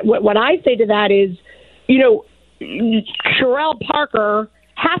think what I say to that is, Sherelle Parker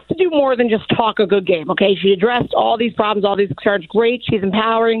has to do more than just talk a good game, okay? She addressed all these problems, all these concerns. Great. She's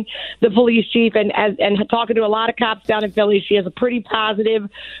empowering the police chief and talking to a lot of cops down in Philly. She has a pretty positive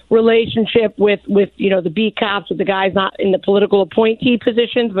relationship with the beat cops, with the guys not in the political appointee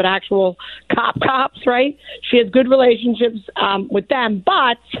positions, but actual cops, right? She has good relationships with them,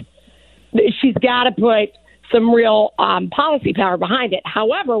 but she's got to put some real policy power behind it.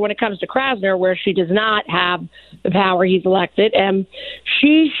 However, when it comes to Krasner, where she does not have the power he's elected,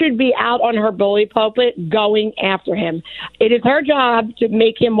 she should be out on her bully pulpit going after him. It is her job to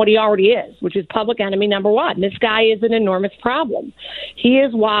make him what he already is, which is public enemy number one. This guy is an enormous problem. He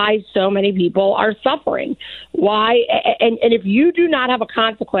is why so many people are suffering. Why? And if you do not have a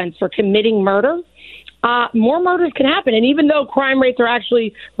consequence for committing murder, more murders can happen. And even though crime rates are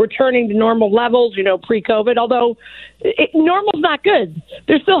actually returning to normal levels, pre-COVID, although normal's not good,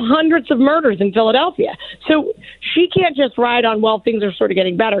 there's still hundreds of murders in Philadelphia. So she can't just ride on, well, things are sort of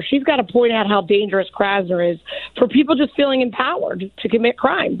getting better. She's got to point out how dangerous Krasner is for people just feeling empowered to commit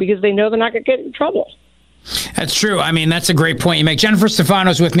crime because they know they're not going to get in trouble. That's true. I mean, that's a great point you make. Jennifer Stefano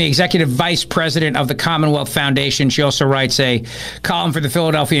is with me, Executive Vice President of the Commonwealth Foundation. She also writes a column for the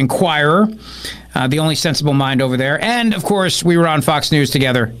Philadelphia Inquirer, the only sensible mind over there. And, of course, we were on Fox News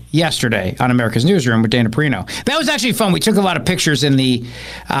together yesterday on America's Newsroom with Dana Perino. That was actually fun. We took a lot of pictures in the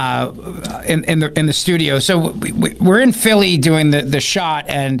in the studio. So we're in Philly doing the shot,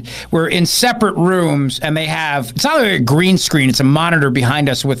 and we're in separate rooms, and they have, it's not like a green screen, it's a monitor behind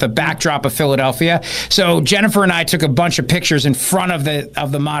us with a backdrop of Philadelphia. So Jennifer and I took a bunch of pictures in front of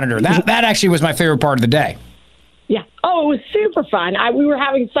the monitor. That actually was my favorite part of the day. Yeah. Oh, it was super fun. We were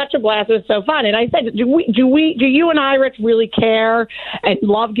having such a blast. It was so fun. And I said, do you and I, Rich, really care and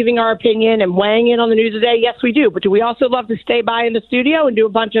love giving our opinion and weighing in on the news today? Yes, we do. But do we also love to stay by in the studio and do a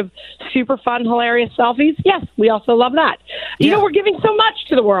bunch of super fun, hilarious selfies? Yes, we also love that. You know, we're giving so much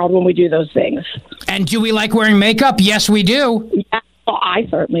to the world when we do those things. And do we like wearing makeup? Yes, we do. Yeah. Oh, I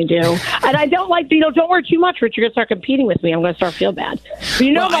certainly do. And I don't like, don't wear too much, Rich. You're going to start competing with me. I'm going to start feel bad. But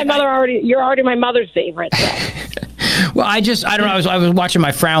you're already my mother's favorite. So. Well, I don't know. I was watching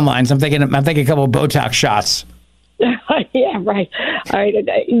my frown lines. I'm thinking a couple of Botox shots. Yeah, right. All right.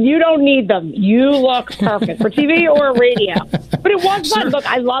 You don't need them. You look perfect for TV or radio. But it was fun. Look,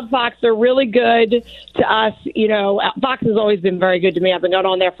 I love Fox. They're really good to us. Fox has always been very good to me. I've been going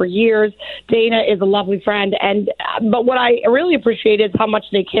on there for years. Dana is a lovely friend. But what I really appreciate is how much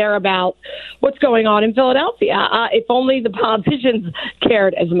they care about what's going on in Philadelphia. If only the politicians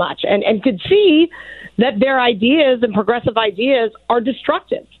cared as much and could see that their ideas and progressive ideas are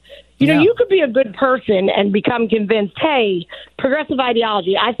destructive. You could be a good person and become convinced, hey, progressive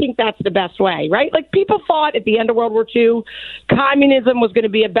ideology, I think that's the best way, right? Like people thought at the end of World War II, communism was going to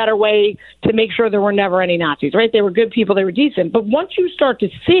be a better way to make sure there were never any Nazis, right? They were good people. They were decent. But once you start to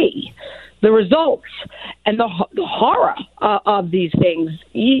see the results and the horror of these things,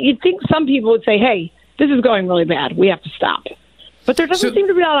 you'd think some people would say, hey, this is going really bad. We have to stop. But there doesn't seem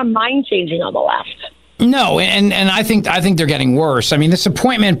to be a lot of mind changing on the left. No, and I think they're getting worse. I mean, this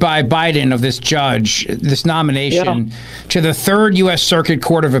appointment by Biden of this judge, this nomination to the Third U.S. Circuit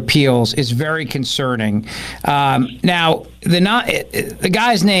Court of Appeals is very concerning. Now, the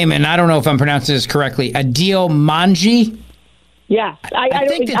guy's name, and I don't know if I'm pronouncing this correctly, Adeel Mangi. Yeah, I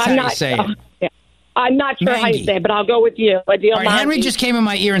think that's how you say it. Yeah. I'm not sure how you say it, but I'll go with you. Adeel Mangi. Henry just came in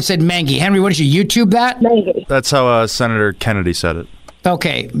my ear and said Mangi. Henry, what did you YouTube that? Mangi. That's how Senator Kennedy said it.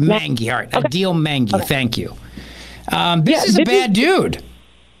 Okay, Mangi. All right, Okay. Adeel Mangi. Okay. Thank you. This is a bad dude.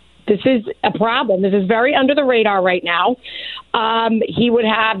 This is a problem. This is very under the radar right now.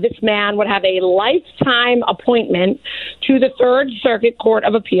 This man would have a lifetime appointment to the Third Circuit Court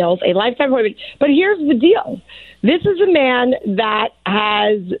of Appeals, a lifetime appointment. But here's the deal. This is a man that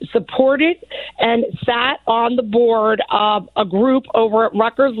has supported and sat on the board of a group over at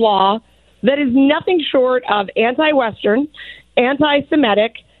Rutgers Law that is nothing short of anti-Western,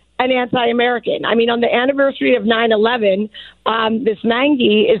 anti-Semitic, and anti-American. I mean, on the anniversary of 9/11, this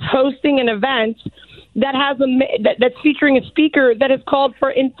Mangi is hosting an event that has that's featuring a speaker that has called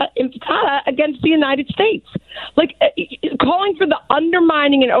for intifada against the United States, like calling for the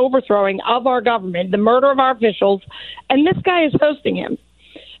undermining and overthrowing of our government, the murder of our officials, and this guy is hosting him.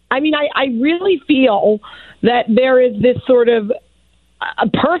 I mean, I really feel that there is this sort of a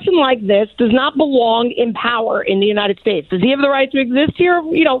person like this does not belong in power in the United States. Does he have the right to exist here?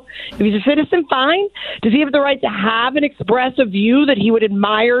 You know, if he's a citizen, fine. Does he have the right to have and express a view that he would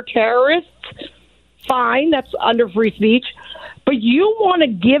admire terrorists? Fine, that's under free speech. But you want to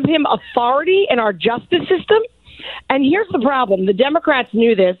give him authority in our justice system? And here's the problem. The Democrats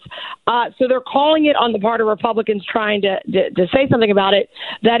knew this, so they're calling it on the part of Republicans trying to say something about it,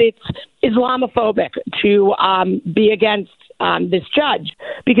 that it's Islamophobic to be against this judge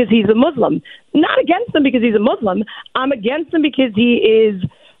because he's a Muslim. Not against him because he's a Muslim. I'm against him because he is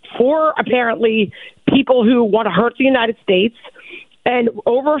for, apparently, people who want to hurt the United States and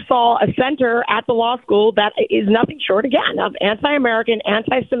oversaw a center at the law school that is nothing short, again, of anti-American,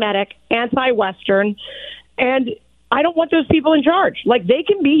 anti-Semitic, anti-Western. And I don't want those people in charge. Like, they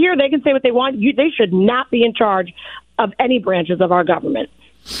can be here. They can say what they want. They should not be in charge of any branches of our government.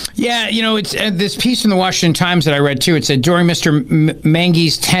 Yeah, you know, it's this piece in the Washington Times that I read, too. It said, during Mr.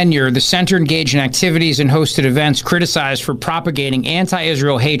 Mangi's tenure, the center engaged in activities and hosted events criticized for propagating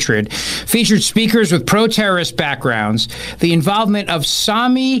anti-Israel hatred, featured speakers with pro-terrorist backgrounds, the involvement of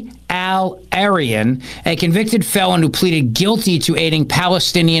Sami al-Arian, a convicted felon who pleaded guilty to aiding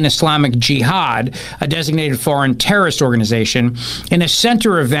Palestinian Islamic Jihad, a designated foreign terrorist organization, in a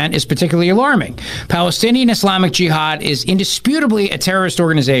center event is particularly alarming. Palestinian Islamic Jihad is indisputably a terrorist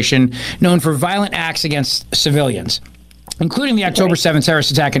organization known for violent acts against civilians, including the October 7th terrorist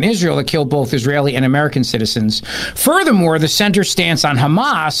attack in Israel that killed both Israeli and American citizens. Furthermore, the center's stance on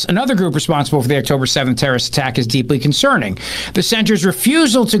Hamas, another group responsible for the October 7th terrorist attack, is deeply concerning. The center's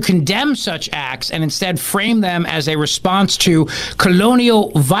refusal to condemn such acts and instead frame them as a response to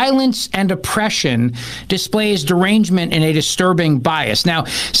colonial violence and oppression displays derangement and a disturbing bias. Now,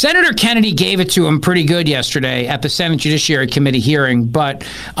 Senator Kennedy gave it to him pretty good yesterday at the Senate Judiciary Committee hearing, but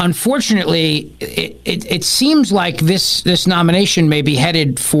unfortunately, it seems like this nomination may be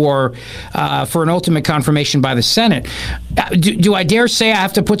headed for an ultimate confirmation by the Senate. Do I dare say I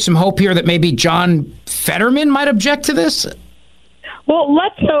have to put some hope here that maybe John Fetterman might object to this? Well,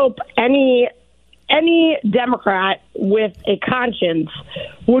 let's hope any Democrat with a conscience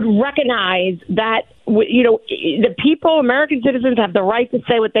would recognize that, you know, the people, American citizens, have the right to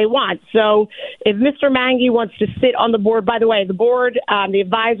say what they want. So if Mr. Mangi wants to sit on the board, by the way, the board, the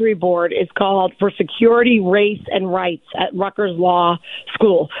advisory board is called for Security, Race, and Rights at Rutgers Law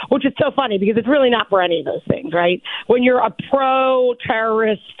School, which is so funny because it's really not for any of those things, right? When you're a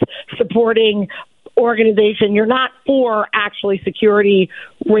pro-terrorist supporting organization, you're not for actually security,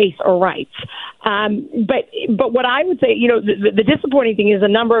 race, or rights. But what I would say, you know, the disappointing thing is a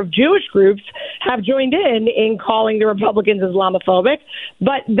number of Jewish groups have joined in calling the Republicans Islamophobic.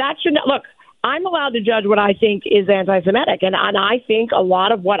 But that should not, look, I'm allowed to judge what I think is anti-Semitic. And I think a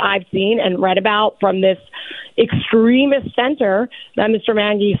lot of what I've seen and read about from this extremist center that Mr.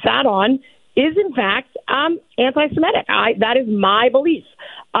 Mangi sat on is, in fact, anti-Semitic. That is my belief.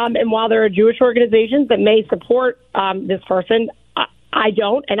 And while there are Jewish organizations that may support this person, I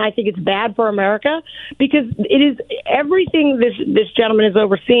don't, and I think it's bad for America because it is everything this gentleman has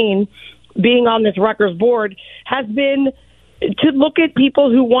overseen being on this Rutgers board has been to look at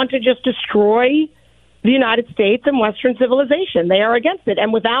people who want to just destroy the United States and Western civilization. They are against it.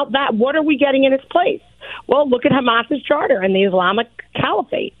 And without that, what are we getting in its place? Well, look at Hamas's charter and the Islamic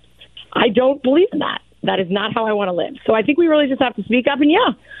Caliphate. I don't believe in that. That is not how I want to live. So I think we really just have to speak up. And,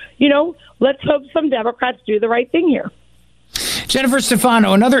 yeah, you know, let's hope some Democrats do the right thing here. Jennifer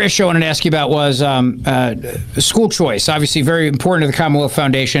Stefano, another issue I wanted to ask you about was school choice. Obviously, very important to the Commonwealth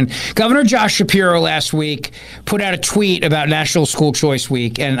Foundation. Governor Josh Shapiro last week put out a tweet about National School Choice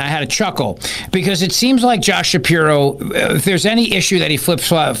Week, and I had a chuckle because it seems like Josh Shapiro, if there's any issue that he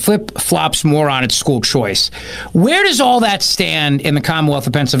flip-flops more on, it's school choice. Where does all that stand in the Commonwealth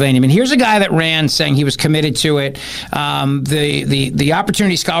of Pennsylvania? I mean, here's a guy that ran saying he was committed to it. The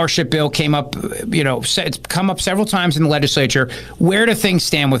Opportunity Scholarship Bill came up, it's come up several times in the legislature. Where do things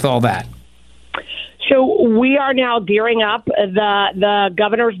stand with all that? So we are now gearing up. The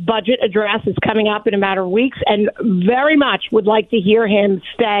governor's budget address is coming up in a matter of weeks, and very much would like to hear him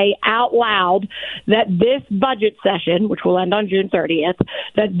say out loud that this budget session, which will end on June 30th,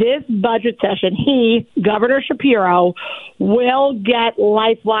 that this budget session, he, Governor Shapiro, will get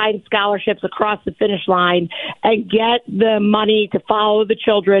lifeline scholarships across the finish line and get the money to follow the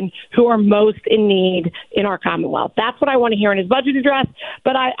children who are most in need in our Commonwealth. That's what I want to hear in his budget address.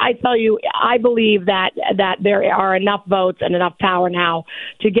 But I tell you, I believe that there are enough votes and enough power now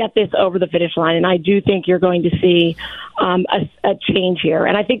to get this over the finish line. And I do think you're going to see a change here.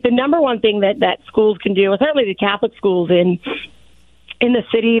 And I think the number one thing that schools can do, and certainly the Catholic schools in the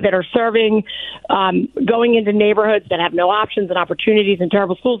city that are serving, going into neighborhoods that have no options and opportunities in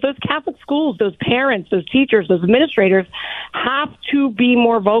terrible schools, those Catholic schools, those parents, those teachers, those administrators have to be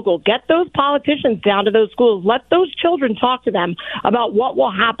more vocal. Get those politicians down to those schools. Let those children talk to them about what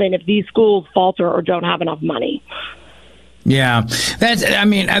will happen if these schools falter or don't have enough money. Yeah,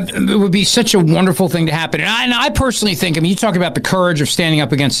 it would be such a wonderful thing to happen. And I personally think, you talk about the courage of standing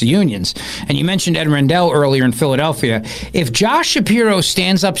up against the unions, and you mentioned Ed Rendell earlier in Philadelphia. If Josh Shapiro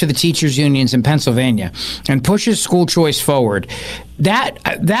stands up to the teachers' unions in Pennsylvania and pushes school choice forward, that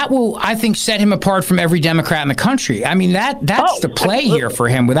will, I think, set him apart from every Democrat in the country. I mean, that's the play here for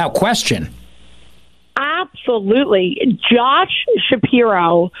him, without question. Absolutely. Josh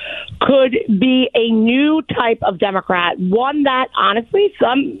Shapiro could be a new type of Democrat, one that, honestly,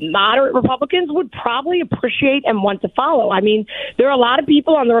 some moderate Republicans would probably appreciate and want to follow. I mean, there are a lot of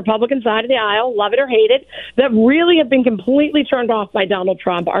people on the Republican side of the aisle, love it or hate it, that really have been completely turned off by Donald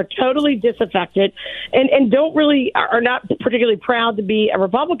Trump, are totally disaffected, and are not particularly proud to be a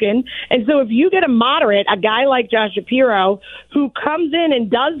Republican. And so if you get a moderate, a guy like Josh Shapiro, who comes in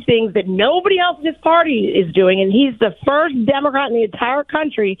and does things that nobody else in his party is doing, and he's the first Democrat in the entire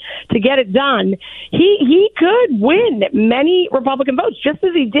country to get it done, he could win many Republican votes, just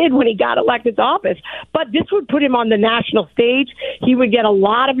as he did when he got elected to office. But this would put him on the national stage. He would get a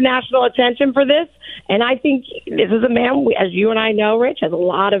lot of national attention for this. And I think this is a man, as you and I know, Rich, has a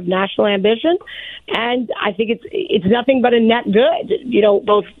lot of national ambition. And I think it's nothing but a net good,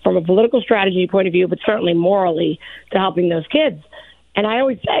 both from a political strategy point of view, but certainly morally to helping those kids. And I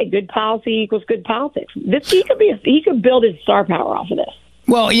always say, good policy equals good politics. He could build his star power off of this.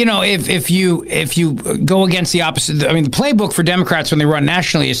 Well, if you go against the opposite, the playbook for Democrats when they run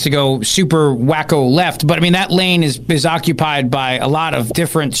nationally is to go super wacko left. But that lane is occupied by a lot of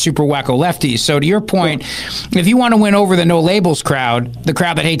different super wacko lefties. So to your point, if you want to win over the no labels crowd, the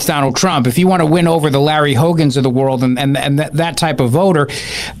crowd that hates Donald Trump, if you want to win over the Larry Hogans of the world and that type of voter,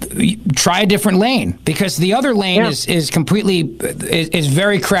 try a different lane, because the other lane is completely is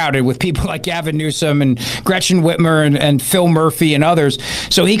very crowded with people like Gavin Newsom and Gretchen Whitmer and Phil Murphy and others.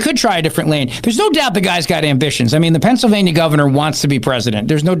 So he could try a different lane. There's no doubt the guy's got ambitions. The Pennsylvania governor wants to be president.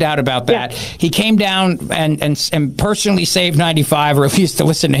 There's no doubt about that. Yeah. He came down and personally saved 95, or at least to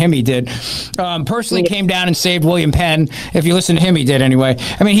listen to him, he did. Personally came down and saved William Penn. If you listen to him, he did anyway.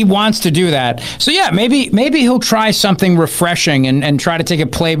 He wants to do that. So yeah, maybe he'll try something refreshing and try to take a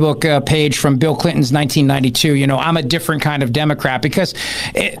playbook page from Bill Clinton's 1992. I'm a different kind of Democrat, because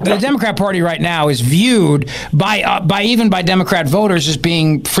the Democrat Party right now is viewed by Democrat voters as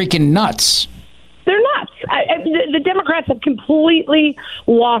being freaking nuts. They're nuts. The Democrats have completely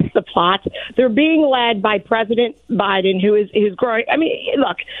lost the plot. They're being led by President Biden, who is growing.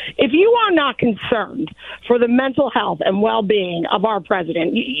 Look, if you are not concerned for the mental health and well-being of our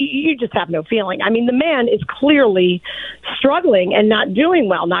president, you just have no feeling. The man is clearly struggling and not doing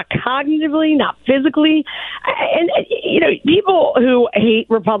well, not cognitively, not physically. And people who hate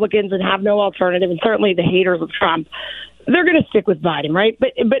Republicans and have no alternative, and certainly the haters of Trump, they're going to stick with Biden, right?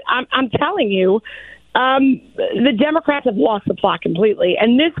 But I'm telling you, the Democrats have lost the plot completely,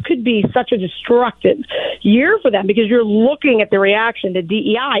 and this could be such a destructive year for them, because you're looking at the reaction to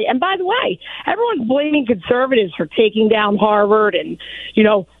DEI. And by the way, everyone's blaming conservatives for taking down Harvard and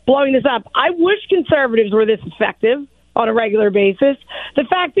blowing this up. I wish conservatives were this effective on a regular basis. The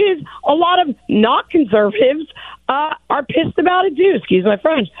fact is, a lot of not conservatives are pissed about it too. Excuse my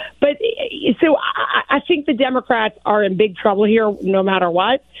French. But so I think the Democrats are in big trouble here, no matter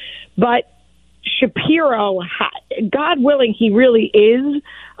what. But Shapiro, God willing, he really is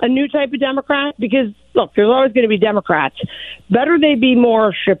a new type of Democrat, because, look, there's always going to be Democrats. Better they be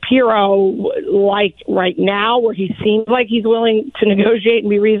more Shapiro-like right now, where he seems like he's willing to negotiate and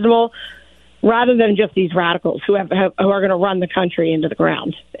be reasonable, rather than just these radicals who are going to run the country into the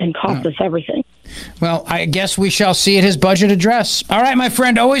ground and cost us everything. Well, I guess we shall see at his budget address. All right, my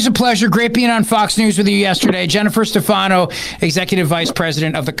friend, always a pleasure. Great being on Fox News with you yesterday. Jennifer Stefano, Executive Vice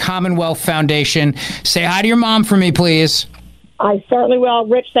President of the Commonwealth Foundation. Say hi to your mom for me, please. I certainly will.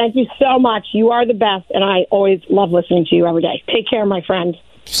 Rich, thank you so much. You are the best, and I always love listening to you every day. Take care, my friend.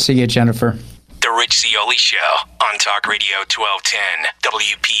 See you, Jennifer. The Rich Zeoli Show on Talk Radio 1210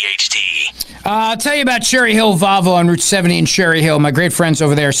 WPHT. I'll tell you about Cherry Hill Volvo on Route 70 in Cherry Hill, my great friends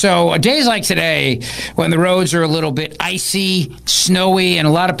over there. So days like today, when the roads are a little bit icy, snowy, and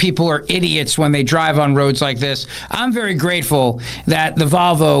a lot of people are idiots when they drive on roads like this, I'm very grateful that the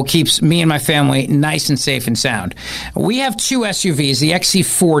Volvo keeps me and my family nice and safe and sound. We have two SUVs, the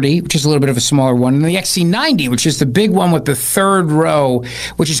XC40, which is a little bit of a smaller one, and the XC90, which is the big one with the third row,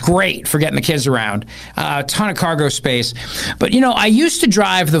 which is great for getting the kids around. A ton of cargo space. But, I used to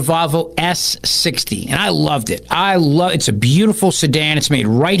drive the Volvo S60, and I loved it. It's a beautiful sedan. It's made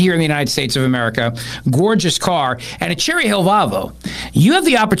right here in the United States of America. Gorgeous car. And at Cherry Hill Volvo, you have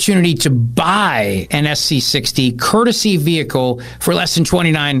the opportunity to buy an SC60 courtesy vehicle for less than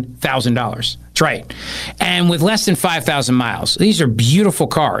 $29,000. That's right. And with less than 5,000 miles. These are beautiful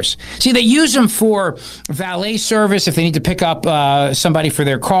cars. See, they use them for valet service if they need to pick up somebody for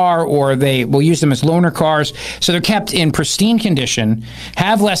their car, or they will use them as loaner cars. So they're kept in pristine condition,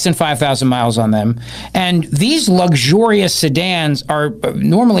 have less than 5,000 miles on them. And these luxurious sedans are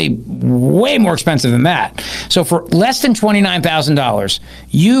normally way more expensive than that. So for less than $29,000,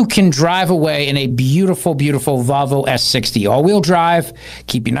 you can drive away in a beautiful, beautiful Volvo S60. All-wheel drive,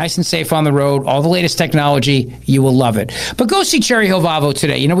 keep you nice and safe on the road. All the latest technology, you will love it. But go see Cherry Hill Volvo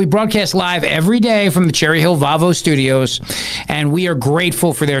today. We broadcast live every day from the Cherry Hill Volvo studios, and we are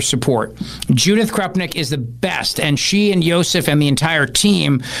grateful for their support. Judith Krupnik is the best, and she and Yosef and the entire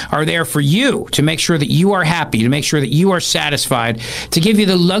team are there for you to make sure that you are happy, to make sure that you are satisfied, to give you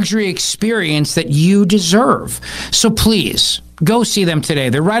the luxury experience that you deserve. So please, go see them today.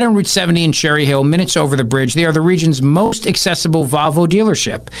 They're right on Route 70 in Cherry Hill, minutes over the bridge. They are the region's most accessible Volvo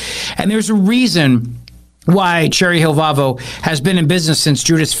dealership. And there's a reason why Cherry Hill Volvo has been in business since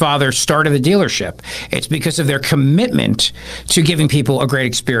Judith's father started the dealership. It's because of their commitment to giving people a great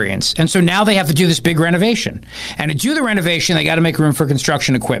experience. And so now they have to do this big renovation. And to do the renovation, they got to make room for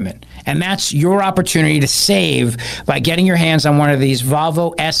construction equipment. And that's your opportunity to save by getting your hands on one of these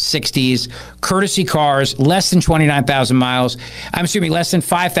Volvo S60s, courtesy cars, less than 29,000 miles. Less than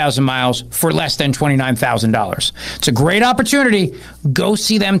 5,000 miles for less than $29,000. It's a great opportunity. Go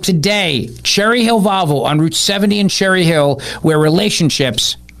see them today. Cherry Hill Volvo on Route 70 in Cherry Hill, where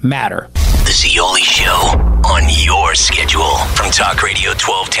relationships matter. The Zeoli Show on your schedule from Talk Radio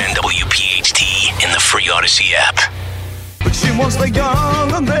 1210 WPHT in the free Odyssey app. But she wants the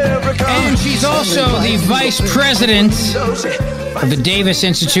young America. And she's also the vice president of the Davis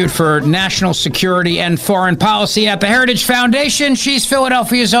Institute for National Security and Foreign Policy at the Heritage Foundation. She's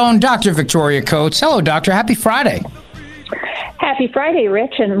Philadelphia's own Dr. Victoria Coates. Hello, Doctor. Happy Friday. Happy Friday,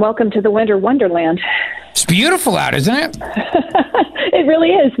 Rich, and welcome to the Winter Wonderland. It's beautiful out, isn't it? It really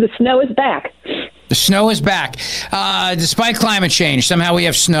is. The snow is back. The snow is back. Despite climate change, somehow we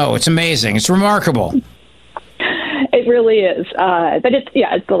have snow. It's amazing. It's remarkable. It really is. But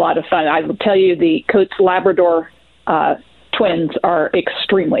it's a lot of fun. I will tell you, the Coates Labrador twins are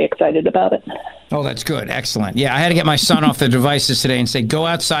extremely excited about it. Oh, that's good. Excellent. Yeah, I had to get my son off the devices today and say, go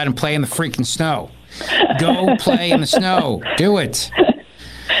outside and play in the freaking snow. Go play in the snow. Do it.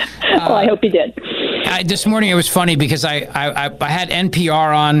 Well, I hope you did. This morning it was funny because I had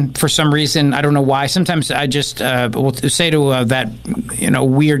NPR on for some reason. I don't know why. Sometimes I just will say to that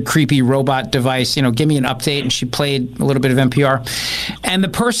weird, creepy robot device, give me an update, and she played a little bit of NPR. And the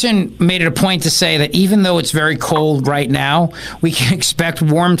person made it a point to say that even though it's very cold right now, we can expect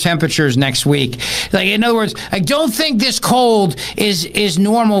warm temperatures next week. Like, in other words, I don't think this cold is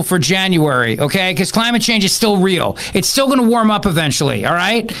normal for January, okay? Because climate change is still real. It's still going to warm up eventually, all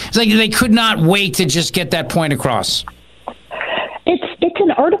right? It's like they could not wait to just get that point across. It's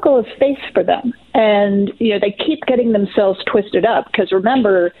an article of faith for them, and they keep getting themselves twisted up because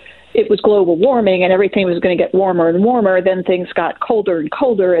remember, it was global warming and everything was going to get warmer and warmer. Then things got colder and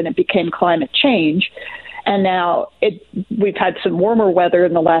colder, and it became climate change. And now we've had some warmer weather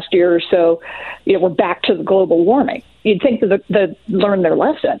in the last year or so. We're back to the global warming. You'd think that they'd learn their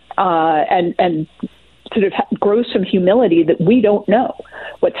lesson and sort of grow some humility that we don't know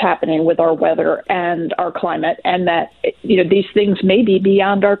what's happening with our weather and our climate, and that these things may be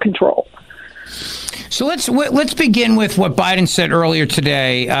beyond our control. So let's begin with what Biden said earlier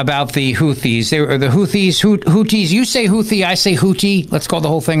today about the Houthis. They were the Houthis. You say Houthi, I say Houthi. Let's call the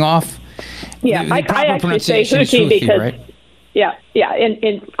whole thing off. Yeah, I actually say Houthi because right? yeah,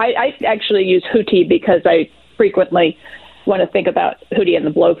 and I actually use Houthi because I frequently want to think about Hootie and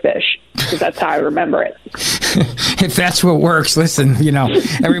the Blowfish, because that's how I remember it. If that's what works, listen,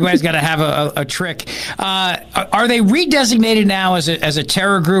 everybody's got to have a trick. Are they redesignated now as a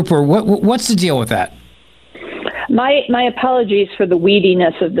terror group, or what's the deal with that? My apologies for the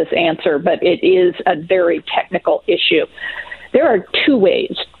weediness of this answer, but it is a very technical issue. There are two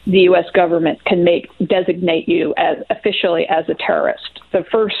ways the U.S. government can designate you officially as a terrorist. The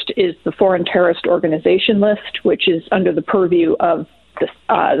first is the Foreign Terrorist Organization List, which is under the purview of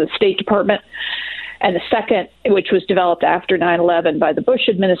the State Department. And the second, which was developed after 9/11 by the Bush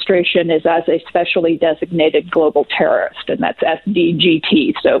administration, is as a specially designated global terrorist, and that's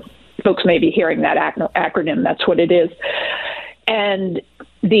SDGT. So folks may be hearing that acronym. That's what it is. And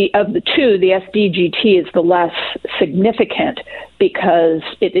of the two, the SDGT is the less significant because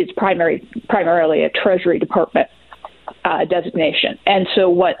it is primarily a Treasury Department designation. And so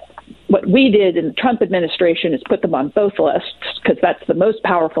what we did in the Trump administration is put them on both lists, because that's the most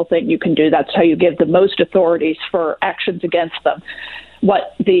powerful thing you can do. That's how you give the most authorities for actions against them.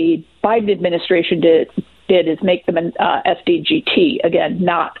 What the Biden administration did is make them an SDGT, again,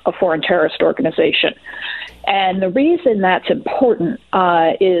 not a foreign terrorist organization. And the reason that's important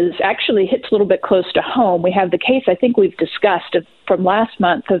is actually hits a little bit close to home. We have the case I think we've discussed from last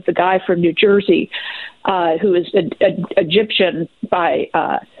month of the guy from New Jersey who is Egyptian by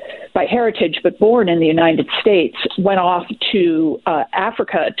heritage but born in the United States, went off to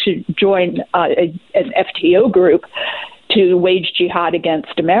Africa to join an FTO group to wage jihad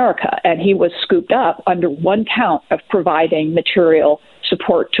against America. And he was scooped up under one count of providing material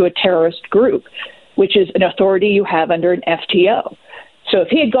support to a terrorist group, which is an authority you have under an FTO. So if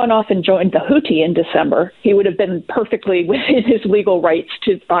he had gone off and joined the Houthi in December, he would have been perfectly within his legal rights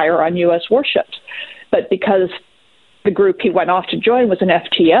to fire on U.S. warships. But because the group he went off to join was an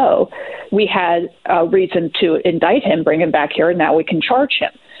FTO, we had a reason to indict him, bring him back here, and now we can charge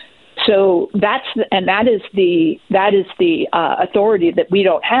him. So that is the authority that we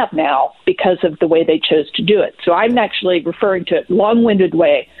don't have now because of the way they chose to do it. So I'm actually referring to a long-winded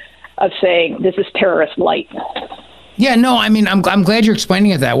way of saying this is terrorist light. Yeah, no, I mean, I'm glad you're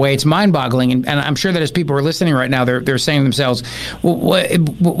explaining it that way. It's mind-boggling, and I'm sure that as people are listening right now, they're saying to themselves,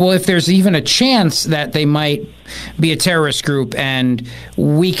 well, if there's even a chance that they might be a terrorist group and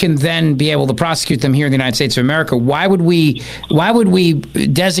we can then be able to prosecute them here in the United States of America, why would we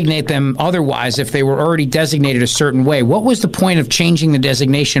designate them otherwise if they were already designated a certain way? What was the point of changing the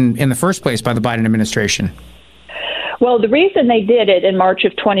designation in the first place by the Biden administration? Well, the reason they did it in March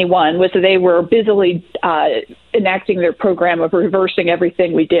of 21 was that they were busily enacting their program of reversing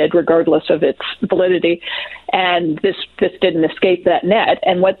everything we did, regardless of its validity. And this didn't escape that net.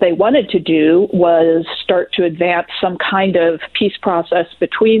 And what they wanted to do was start to advance some kind of peace process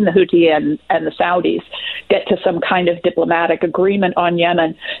between the Houthi and the Saudis, get to some kind of diplomatic agreement on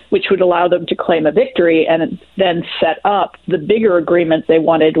Yemen, which would allow them to claim a victory, and then set up the bigger agreement they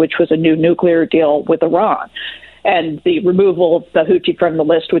wanted, which was a new nuclear deal with Iran. And the removal of the Houthi from the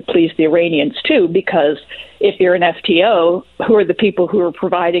list would please the Iranians, too, because if you're an FTO, who are the people who are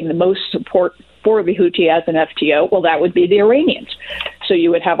providing the most support for the Houthi as an FTO? Well, that would be the Iranians. So you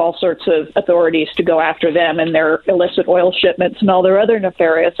would have all sorts of authorities to go after them and their illicit oil shipments and all their other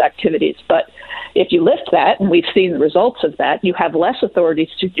nefarious activities. But if you lift that, and we've seen the results of that, you have less authorities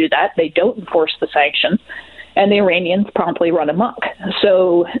to do that. They don't enforce the sanctions. And the Iranians promptly run amok.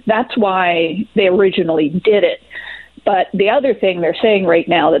 So that's why they originally did it. But the other thing they're saying right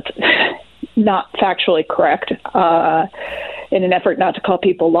now that's not factually correct, in an effort not to call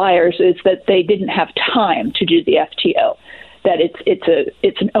people liars, is that they didn't have time to do the FTO, that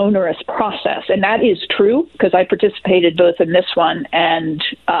it's an onerous process. And that is true, because I participated both in this one and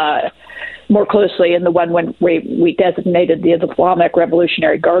more closely in the one when we designated the Islamic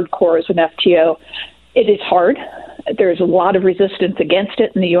Revolutionary Guard Corps as an FTO. It is hard. There's a lot of resistance against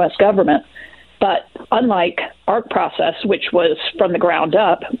it in the U.S. government. But unlike our process, which was from the ground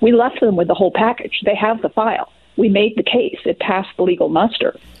up, we left them with the whole package. They have the file. We made the case. It passed the legal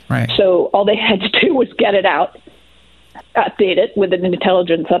muster. Right. So all they had to do was get it out, update it with an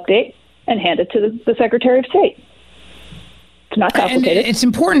intelligence update, and hand it to the Secretary of State. It's not complicated. And it's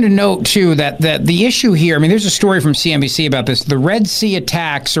important to note, too, that the issue here, I mean, there's a story from CNBC about this. The Red Sea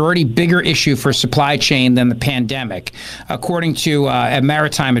attacks are already a bigger issue for supply chain than the pandemic, according to a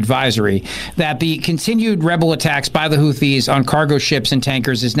maritime advisory, that the continued rebel attacks by the Houthis on cargo ships and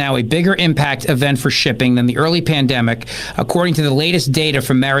tankers is now a bigger impact event for shipping than the early pandemic, according to the latest data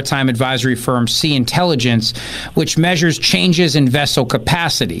from maritime advisory firm Sea Intelligence, which measures changes in vessel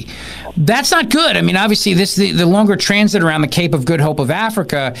capacity. That's not good. I mean, obviously, the longer transit around the Cape of Good Hope of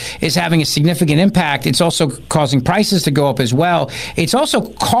Africa is having a significant impact. It's also causing prices to go up as well. It's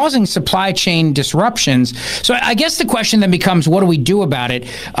also causing supply chain disruptions. So I guess the question then becomes, what do we do about it?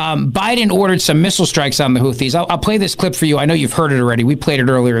 Biden ordered some missile strikes on the Houthis. I'll play this clip for you. I know you've heard it already. We played it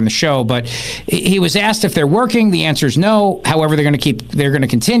earlier in the show, but he was asked if they're working. The answer is no. However, they're going to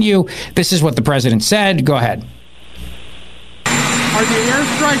continue. This is what the president said. Go ahead. Are the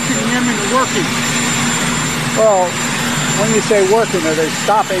airstrikes in Yemen working? Well, when you say working, are they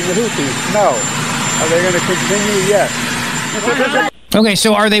stopping the Houthis? No. Are they going to continue? Yes. Okay,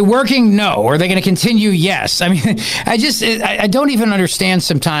 so are they working? No. Are they going to continue? Yes. I mean, I don't even understand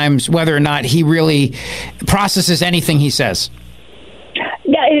sometimes whether or not he really processes anything he says.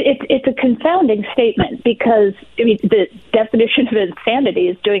 Yeah, it's a confounding statement because, I mean, the definition of insanity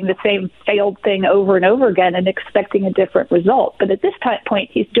is doing the same failed thing over and over again and expecting a different result. But at this point,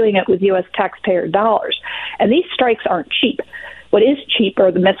 he's doing it with U.S. taxpayer dollars. And these strikes aren't cheap. What is cheap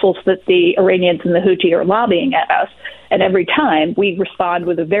are the missiles that the Iranians and the Houthi are lobbying at us. And every time we respond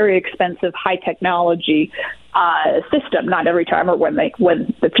with a very expensive, high technology system. Not every time, or when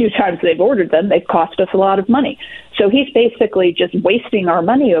the few times they've ordered them, they've cost us a lot of money. So he's basically just wasting our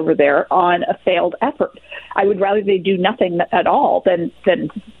money over there on a failed effort. I would rather they do nothing at all than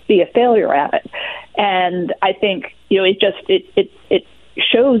be a failure at it. And I think, it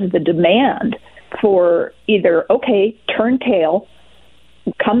shows the demand for either, okay, turn tail,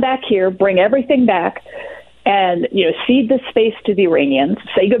 come back here, bring everything back, and cede the space to the Iranians,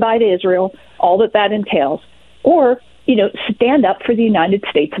 say goodbye to Israel, all that entails, or stand up for the United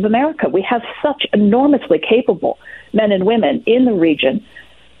States of America. We have such enormously capable men and women in the region.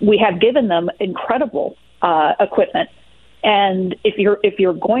 We have given them incredible equipment. And if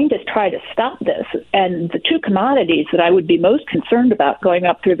you're going to try to stop this, and the two commodities that I would be most concerned about going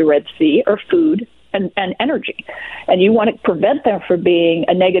up through the Red Sea are food and energy, and you want to prevent them from being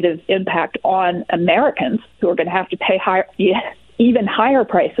a negative impact on Americans who are going to have to pay even higher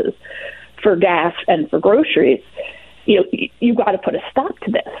prices for gas and for groceries, you got to put a stop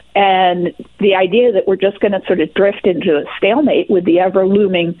to this. And the idea that we're just going to sort of drift into a stalemate with the ever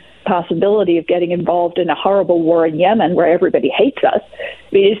looming possibility of getting involved in a horrible war in Yemen where everybody hates us,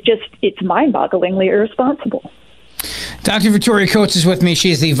 it's mind-bogglingly irresponsible. Dr. Victoria Coates is with me.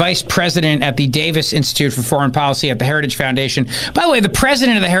 She is the vice president at the Davis Institute for Foreign Policy at the Heritage Foundation. By the way, the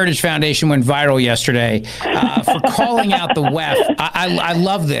president of the Heritage Foundation went viral yesterday for calling out the WEF. I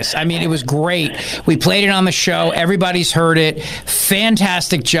love this. I mean, it was great. We played it on the show. Everybody's heard it.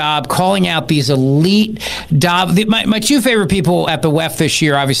 Fantastic job calling out these elite my two favorite people at the WEF this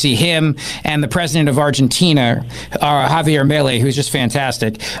year, obviously him and the president of Argentina, Javier Milei, who's just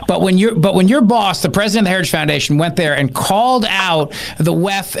fantastic. But when your boss, the president of the Heritage Foundation, went there and called out the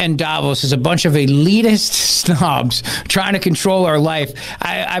WEF and Davos as a bunch of elitist snobs trying to control our life,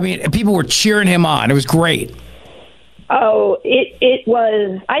 I mean, people were cheering him on. It was great. Oh, it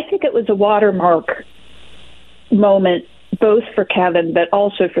was. I think it was a watermark moment, both for Kevin, but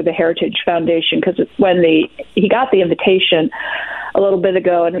also for the Heritage Foundation, because when he got the invitation a little bit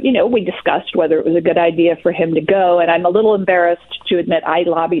ago, and we discussed whether it was a good idea for him to go, and I'm a little embarrassed to admit I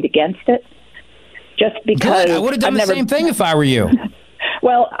lobbied against it. Just because I would have done the same thing if I were you.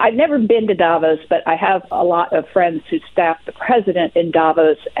 Well, I've never been to Davos, but I have a lot of friends who staff the president in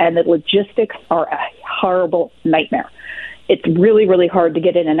Davos, and the logistics are a horrible nightmare. It's really, really hard to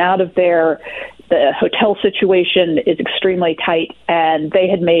get in and out of there. The hotel situation is extremely tight, and they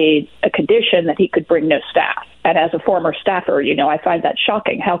had made a condition that he could bring no staff. And as a former staffer, I find that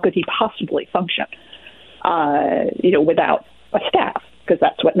shocking. How could he possibly function, without a staff? Because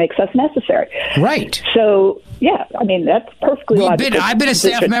that's what makes us necessary. Right. So, yeah, I mean, that's perfectly logical. I've been a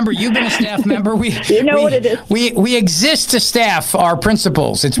staff member. You've been a staff member. What it is. We exist to staff our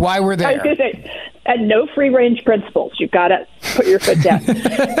principles. It's why we're there. I was going to say, and no free-range principles. You've got to put your foot down.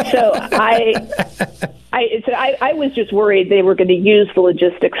 So I was just worried they were going to use the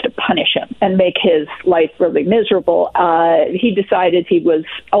logistics to punish him and make his life really miserable. He decided he was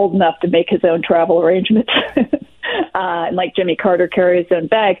old enough to make his own travel arrangements. and like Jimmy Carter carries his own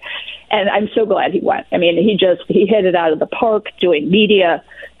bag. And I'm so glad he went. I mean, he hit it out of the park doing media.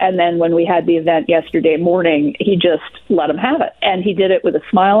 And then when we had the event yesterday morning, he just let him have it. And he did it with a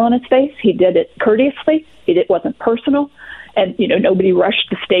smile on his face. He did it courteously. It wasn't personal. And, nobody rushed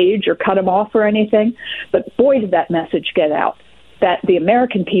the stage or cut him off or anything. But boy, did that message get out that the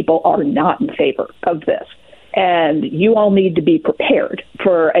American people are not in favor of this. And you all need to be prepared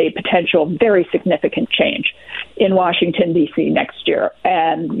for a potential very significant change in Washington, D.C. next year.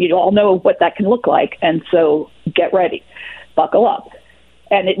 And you all know what that can look like. And so get ready, buckle up.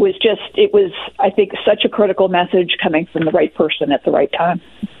 And it was, I think, such a critical message coming from the right person at the right time.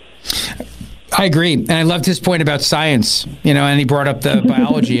 I agree. And I loved his point about science, and he brought up the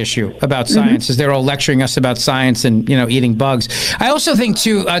biology issue about science as they're all lecturing us about science and, eating bugs. I also think,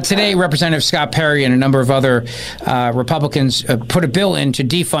 too, today Representative Scott Perry and a number of other Republicans put a bill in to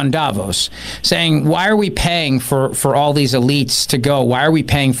defund Davos, saying, why are we paying for all these elites to go? Why are we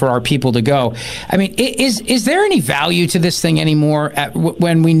paying for our people to go? I mean, is there any value to this thing anymore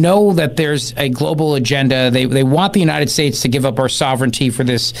when we know that there's a global agenda? They want the United States to give up our sovereignty for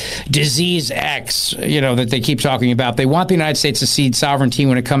this disease X, that they keep talking about. They want the United States to cede sovereignty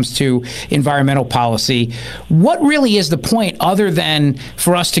when it comes to environmental policy. What really is the point other than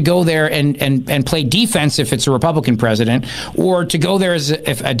for us to go there and play defense if it's a Republican president, or to go there as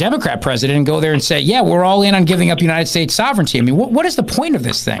a Democrat president and go there and say, yeah, we're all in on giving up United States sovereignty? I mean, what is the point of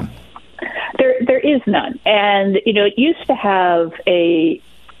this thing? There is none. And, it used to have a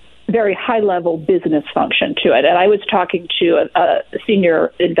very high-level business function to it. And I was talking to a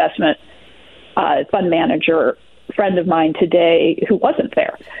senior investment fund manager friend of mine today who wasn't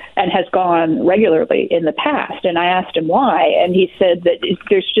there and has gone regularly in the past. And I asked him why, and he said that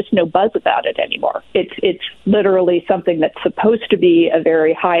there's just no buzz about it anymore. It's literally something that's supposed to be a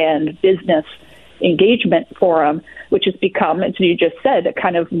very high-end business engagement forum, which has become, as you just said, a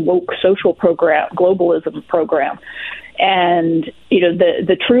kind of woke social program, globalism program. And,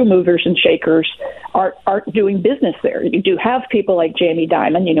 the true movers and shakers aren't doing business there. You do have people like Jamie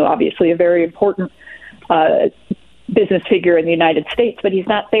Dimon, obviously a very important business figure in the United States, but he's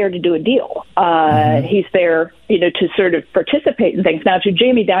not there to do a deal. He's there, to sort of participate in things. Now, to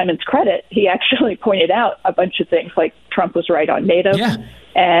Jamie Dimon's credit, he actually pointed out a bunch of things like Trump was right on NATO. Yeah.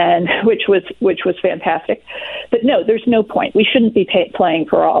 And which was fantastic. But no, there's no point. We shouldn't be paying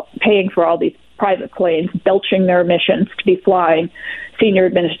for all these private planes belching their emissions to be flying senior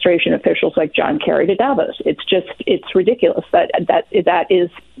administration officials like John Kerry to Davos. It's ridiculous that is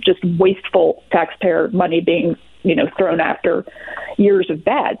just wasteful taxpayer money being thrown after years of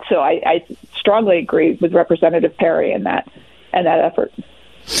bad. So I strongly agree with Representative Perry in that effort.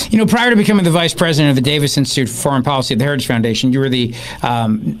 Prior to becoming the vice president of the Davis Institute for Foreign Policy at the Heritage Foundation, you were the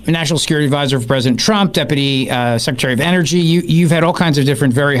national security advisor for President Trump, deputy secretary of energy. You've had all kinds of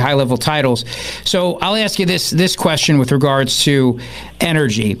different very high-level titles. So I'll ask you this question with regards to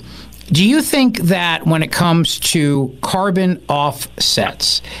energy. Do you think that when it comes to carbon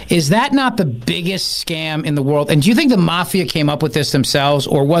offsets, is that not the biggest scam in the world? And do you think the mafia came up with this themselves,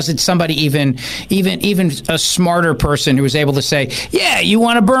 or was it somebody even a smarter person who was able to say, yeah, you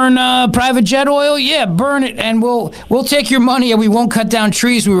want to burn private jet oil? Yeah, burn it, and we'll take your money, and we won't cut down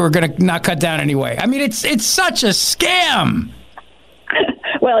trees we were going to not cut down anyway. I mean, it's such a scam.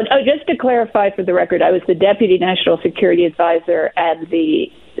 Well, just to clarify for the record, I was the deputy national security advisor and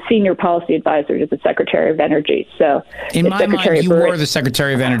the senior policy advisor to the Secretary of Energy. So in my mind, you were the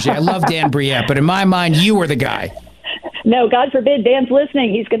Secretary of Energy. I love Dan Briette, but in my mind, you were the guy. No, God forbid Dan's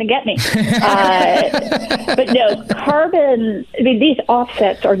listening. He's going to get me. But no, carbon, these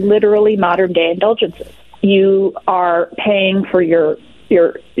offsets are literally modern day indulgences. You are paying for your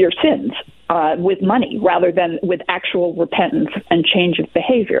sins with money rather than with actual repentance and change of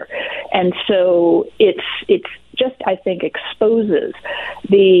behavior. And so it's just, I think, exposes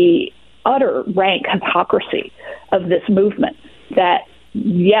the utter rank hypocrisy of this movement that,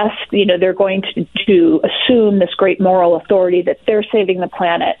 yes, they're going to assume this great moral authority that they're saving the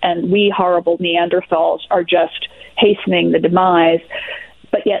planet and we horrible Neanderthals are just hastening the demise,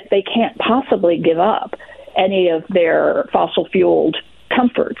 but yet they can't possibly give up any of their fossil-fueled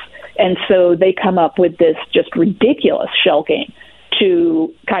comforts. And so they come up with this just ridiculous shell game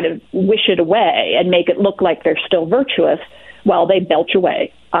to kind of wish it away and make it look like they're still virtuous while they belch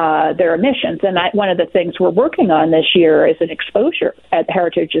away their emissions. And one of the things we're working on this year is an exposure at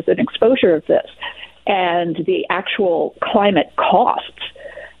Heritage, is an exposure of this and the actual climate costs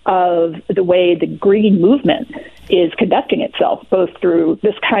of the way the green movement is conducting itself, both through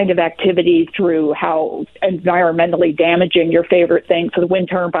this kind of activity, through how environmentally damaging your favorite thing for the wind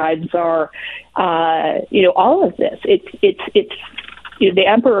turbines are, all of this. It's the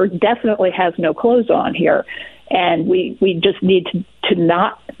emperor definitely has no clothes on here, and we just need to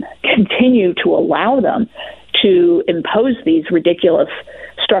not continue to allow them to impose these ridiculous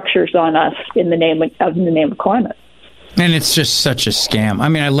structures on us in the name of climate. And it's just such a scam. I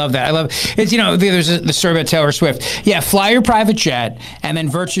mean, I love that. I love it's, there's the story about Taylor Swift. Yeah, fly your private jet and then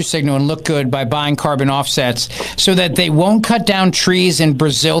virtue signal and look good by buying carbon offsets so that they won't cut down trees in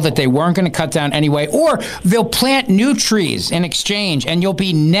Brazil that they weren't going to cut down anyway, or they'll plant new trees in exchange and you'll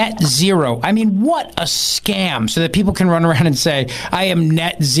be net zero. I mean, what a scam, so that people can run around and say, I am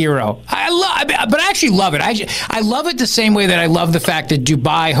net zero. But I actually love it. I love it the same way that I love the fact that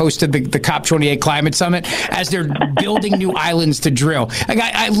Dubai hosted the COP28 climate summit as they're building new islands to drill. Like,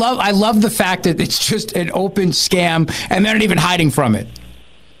 I love the fact that it's just an open scam and they're not even hiding from it.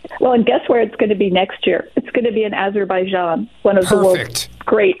 Well, and guess where it's going to be next year? It's going to be in Azerbaijan, one of the world's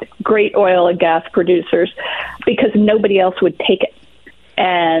great oil and gas producers, because nobody else would take it.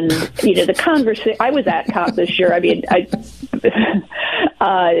 And, the conversation, I was at COP this year. I mean,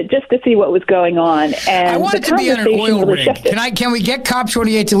 just to see what was going on. And I wanted to be on an oil rig. Can we get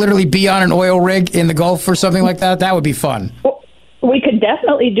COP28 to literally be on an oil rig in the Gulf or something like that? That would be fun. Well, we could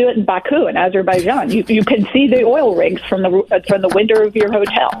definitely do it in Baku in Azerbaijan. You can see the oil rigs from the window of your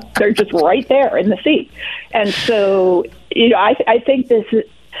hotel. They're just right there in the sea. And so, I think this is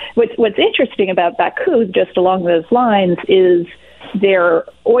what's interesting about Baku, just along those lines, is their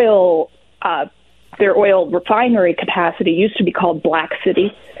oil refinery capacity used to be called Black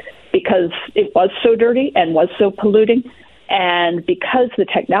City because it was so dirty and was so polluting. And because the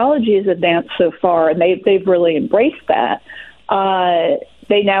technology has advanced so far, and they've really embraced that,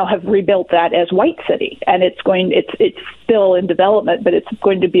 they now have rebuilt that as White City, and it's still in development, but it's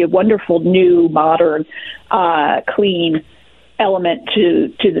going to be a wonderful new, modern, clean element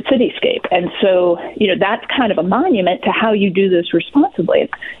to the cityscape. And so, that's kind of a monument to how you do this responsibly.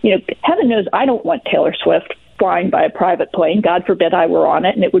 Heaven knows I don't want Taylor Swift flying by a private plane. God forbid I were on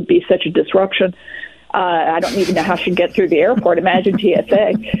it, and it would be such a disruption. I don't even know how she'd get through the airport. Imagine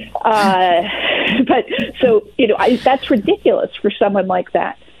TSA. But so, that's ridiculous for someone like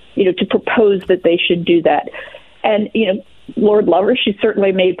that, to propose that they should do that. And, Lord love her, she's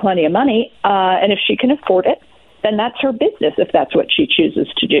certainly made plenty of money. And if she can afford it, then that's her business if that's what she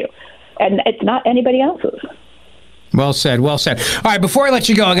chooses to do. And it's not anybody else's. Well said. Well said. All right, before I let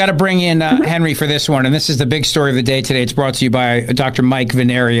you go, I got to bring in Henry for this one. And this is the big story of the day today. It's brought to you by Dr. Mike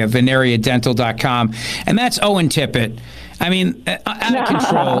Veneria, veneriadental.com. And that's Owen Tippett. I mean, out of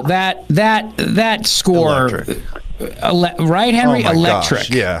control. That score, right, Henry? Oh my electric. Gosh,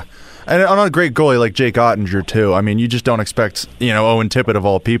 yeah. And on a great goalie like Jake Ottinger, too. I mean, you just don't expect, Owen Tippett, of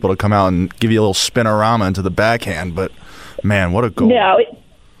all people, to come out and give you a little spinorama into the backhand. But, man, what a goal. No,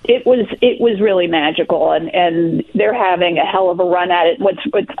 it was really magical, and they're having a hell of a run at it. What's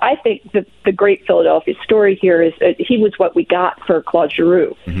I think the great Philadelphia story here is that he was what we got for Claude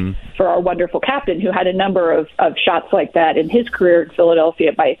Giroux, for our wonderful captain, who had a number of shots like that in his career in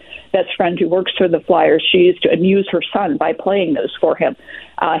Philadelphia. My best friend who works for the Flyers, she used to amuse her son by playing those for him.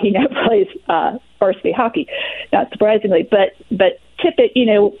 He now plays varsity hockey, not surprisingly. But Tippett,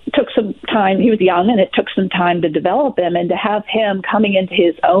 took some time. He was young, and it took some time to develop him. And to have him coming into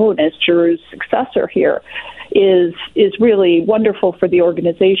his own as Giroux's successor here is really wonderful for the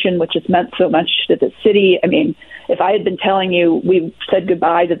organization, which has meant so much to the city. I mean, if I had been telling you we said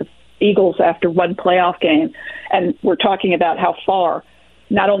goodbye to the Eagles after one playoff game, and we're talking about how far,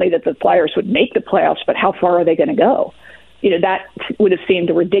 not only that the Flyers would make the playoffs, but how far are they going to go? That would have seemed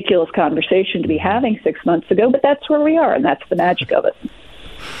a ridiculous conversation to be having 6 months ago, but that's where we are, and that's the magic of it.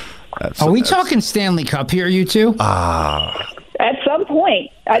 Are we talking Stanley Cup here, you two? At some point.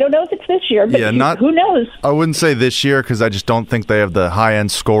 I don't know if it's this year, but who knows? I wouldn't say this year because I just don't think they have the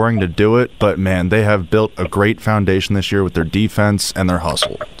high-end scoring to do it, but, man, they have built a great foundation this year with their defense and their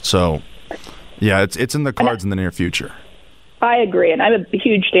hustle. So, yeah, it's in the cards in the near future. I agree, and I'm a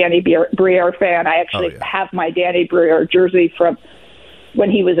huge Danny Briere fan. I actually have my Danny Briere jersey from when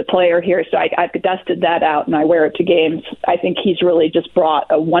he was a player here, so I've dusted that out, and I wear it to games. I think he's really just brought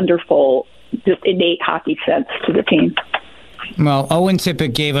a wonderful, just innate hockey sense to the team. Well, Owen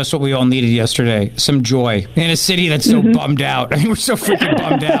Tippett gave us what we all needed yesterday, some joy in a city that's so bummed out. I mean, we're so freaking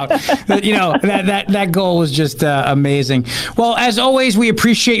bummed out. That goal was just amazing. Well, as always, we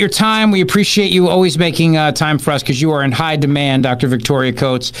appreciate your time. We appreciate you always making time for us because you are in high demand, Dr. Victoria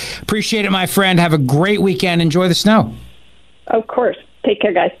Coates. Appreciate it, my friend. Have a great weekend. Enjoy the snow. Of course. Take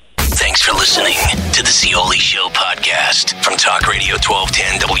care, guys. Thanks for listening to the Zeoli Show podcast from Talk Radio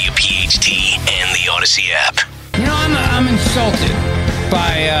 1210 WPHT and the Odyssey app. You know, I'm insulted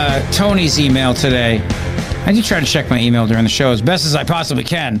by Tony's email today. I do try to check my email during the show as best as I possibly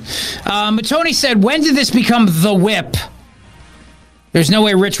can. But Tony said, when did this become the whip? There's no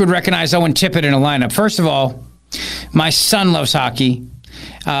way Rich would recognize Owen Tippett in a lineup. First of all, my son loves hockey.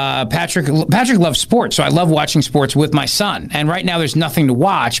 Patrick loves sports, so I love watching sports with my son. And right now there's nothing to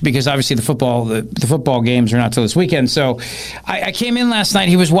watch because obviously the football games are not till this weekend. So I came in last night.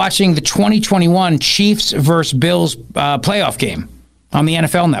 He was watching the 2021 Chiefs versus Bills playoff game on the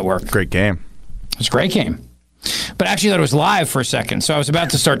NFL Network. Great game. It was a great game. But I actually thought it was live for a second. So I was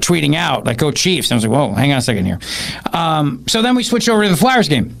about to start tweeting out, like, go Chiefs. And I was like, whoa, hang on a second here. So then we switched over to the Flyers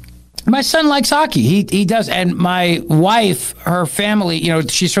game. My son likes hockey. He does. And my wife, her family, you know,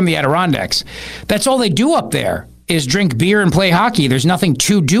 she's from the Adirondacks. That's all they do up there is drink beer and play hockey. There's nothing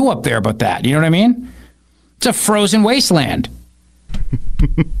to do up there but that. You know what I mean? It's a frozen wasteland.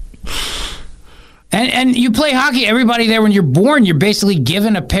 And you play hockey, everybody there, when you're born, you're basically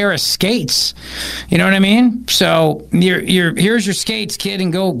given a pair of skates. You know what I mean? So here's your skates, kid,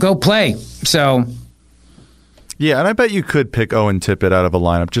 and go play. So... Yeah, and I bet you could pick Owen Tippett out of a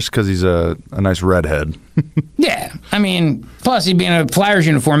lineup just because he's a nice redhead. Yeah, I mean, plus he'd be in a Flyers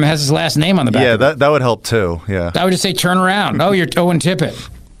uniform that has his last name on the back. Yeah, that would help too, yeah. I would just say turn around. Oh, you're Owen Tippett.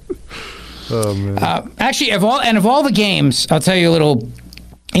 Oh, man. Actually, of all the games, I'll tell you a little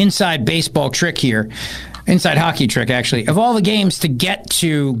inside baseball trick here. Inside hockey trick, actually. Of all the games to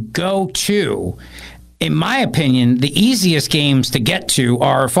go to, in my opinion, the easiest games to get to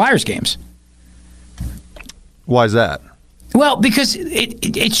are Flyers games. Why is that? Well, because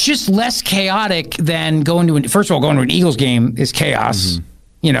it's just less chaotic than going to an Eagles game is chaos,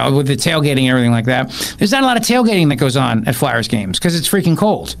 you know, with the tailgating and everything like that. There's not a lot of tailgating that goes on at Flyers games because it's freaking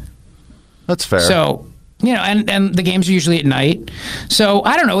cold. That's fair. So, you know, and the games are usually at night. So,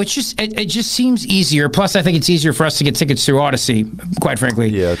 I don't know. It's just it just seems easier. Plus, I think it's easier for us to get tickets through Odyssey, quite frankly.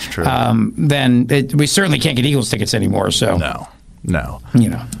 Yeah, that's true. We certainly can't get Eagles tickets anymore. So No. You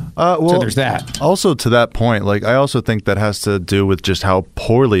know. Well, so there's that. Also, to that point, like I also think that has to do with just how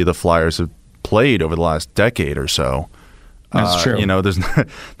poorly the Flyers have played over the last decade or so. That's true. You know,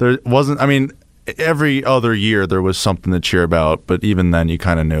 there wasn't. I mean, every other year there was something to cheer about, but even then you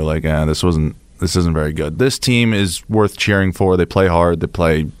kind of knew, like, this isn't very good. This team is worth cheering for. They play hard. They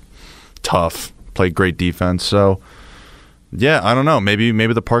play tough. Play great defense. So, yeah, I don't know. Maybe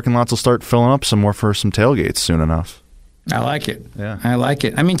the parking lots will start filling up some more for some tailgates soon enough. I like it. Yeah. I like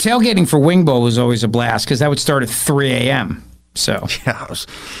it. I mean, tailgating for Wing Bowl was always a blast because that would start at 3 a.m. So yeah,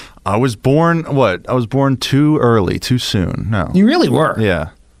 I was born too early, too soon. No, you really were.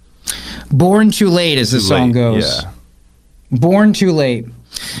 Yeah, born too late, as the song goes. Yeah, born too late.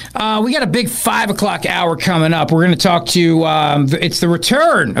 We got a big 5 o'clock hour coming up. We're going to talk to, it's the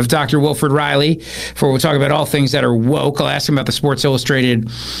return of Dr. Wilfred Reilly, we'll talk about all things that are woke. I'll ask him about the Sports Illustrated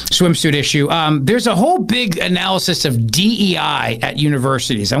swimsuit issue. There's a whole big analysis of DEI at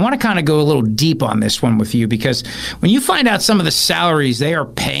universities. I want to kind of go a little deep on this one with you because when you find out some of the salaries they are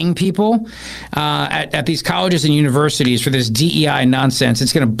paying people at these colleges and universities for this DEI nonsense,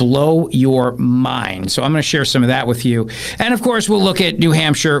 it's going to blow your mind. So I'm going to share some of that with you. And of course, we'll look at New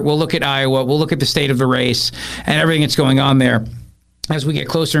Hampshire, we'll look at Iowa, we'll look at the state of the race and everything that's going on there as we get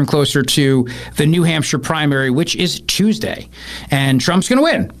closer and closer to the New Hampshire primary, which is Tuesday. And Trump's going to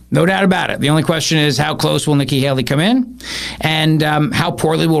win, no doubt about it. The only question is how close will Nikki Haley come in and how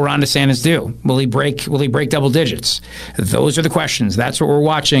poorly will Ron DeSantis do? Will he break double digits? Those are the questions. That's what we're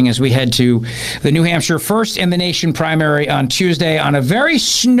watching as we head to the New Hampshire first in the nation primary on Tuesday on a very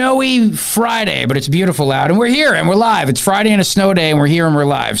snowy Friday, but it's beautiful out. And we're here and we're live. It's Friday and a snow day and we're here and we're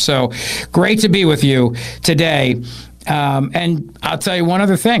live. So great to be with you today. And I'll tell you one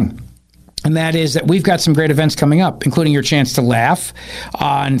other thing, and that is that we've got some great events coming up, including your chance to laugh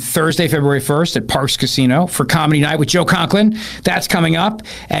on Thursday, February 1st at Parks Casino for Comedy Night with Joe Conklin. That's coming up,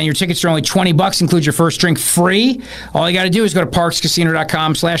 and your tickets are only $20, include your first drink free. All you got to do is go to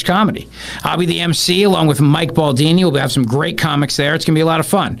parkscasino.com/comedy. I'll be the MC along with Mike Baldini. We'll have some great comics there. It's going to be a lot of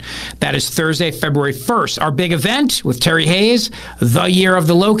fun. That is Thursday, February 1st. Our big event with Terry Hayes, The Year of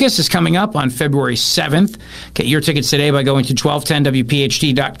the Locust, is coming up on February 7th. Get your tickets today by going to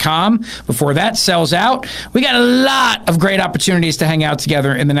 1210wpht.com. Before that sells out, we got a lot of great opportunities to hang out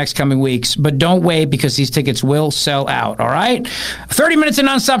together in the next coming weeks. But don't wait because these tickets will sell out, all right? 30 minutes of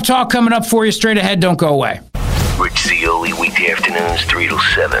nonstop talk coming up for you straight ahead. Don't go away. Rich Zeoli, weekday afternoons 3 to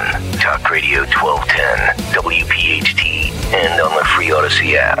 7. Talk Radio 1210, WPHT, and on the free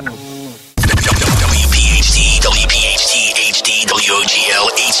Odyssey app. WPHT, HD,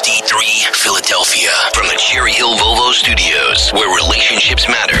 WOGL HD3 Philadelphia. From the Cherry Hill Volvo Studios, where relationships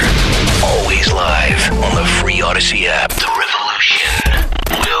matter. Always live on the free Odyssey app. The revolution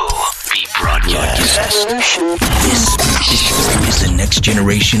will be broadcast. This is the next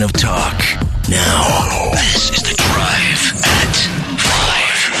generation of talk. Now, this is The Drive at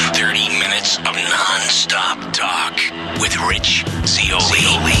 5. 30 minutes of non-stop talk with Rich Zeoli.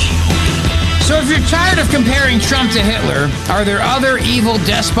 So if you're tired of comparing Trump to Hitler, are there other evil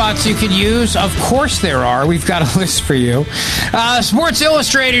despots you could use? Of course there are. We've got a list for you. Sports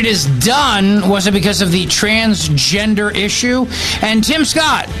Illustrated is done. Was it because of the transgender issue? And Tim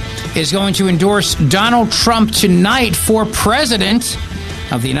Scott is going to endorse Donald Trump tonight for president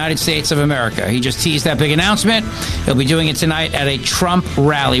of the United States of America. He just teased that big announcement. He'll be doing it tonight at a Trump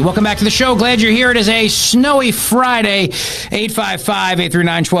rally. Welcome back to the show. Glad you're here. It is a snowy Friday.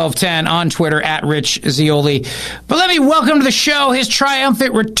 855-839-1210 on Twitter at Rich Zeoli. But let me welcome to the show his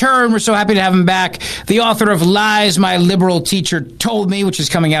triumphant return. We're so happy to have him back. The author of Lies My Liberal Teacher Told Me, which is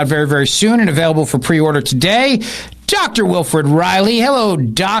coming out very, very soon and available for pre-order today. Dr. Wilfred Reilly. Hello,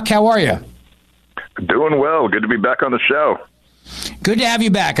 Doc. How are you? Doing well. Good to be back on the show. Good to have you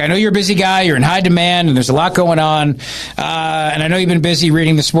back. I know you're a busy guy. You're in high demand, and there's a lot going on. And I know you've been busy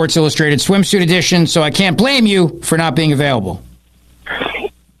reading the Sports Illustrated swimsuit edition, so I can't blame you for not being available.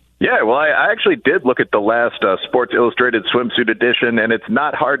 Yeah, well, I actually did look at the last Sports Illustrated swimsuit edition, and it's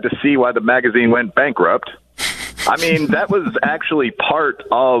not hard to see why the magazine went bankrupt. I mean, that was actually part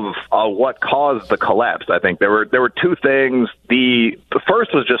of what caused the collapse. I think there were two things. The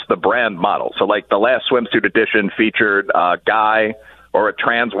first was just the brand model. So, like, the last swimsuit edition featured a guy or a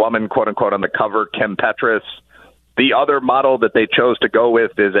trans woman, quote unquote, on the cover, Kim Petras. The other model that they chose to go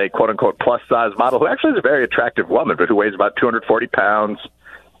with is a quote unquote plus size model who actually is a very attractive woman, but who weighs about 240 pounds.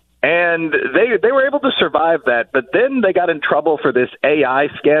 And they were able to survive that, but then they got in trouble for this AI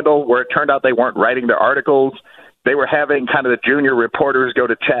scandal where it turned out they weren't writing their articles. They were having kind of the junior reporters go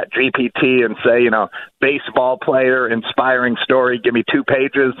to Chat GPT and say, baseball player, inspiring story, give me 2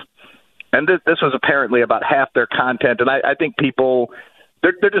 pages. And this was apparently about half their content. And I think people,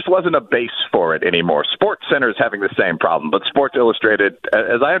 there just wasn't a base for it anymore. Sports Center is having the same problem, but Sports Illustrated,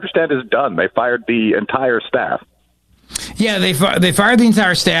 as I understand, is done. They fired the entire staff. Yeah, they fired the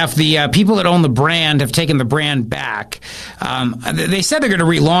entire staff. The people that own the brand have taken the brand back. They said they're going to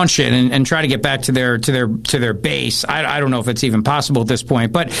relaunch it and try to get back to their base. I don't know if it's even possible at this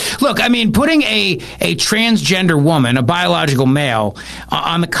point. But look, I mean, putting a transgender woman, a biological male,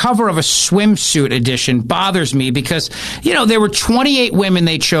 on the cover of a swimsuit edition bothers me because there were 28 women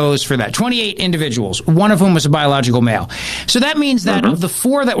they chose for that, 28 individuals. One of whom was a biological male. So that means that of the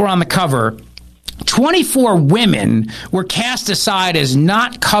 4 that were on the cover, 24 women were cast aside as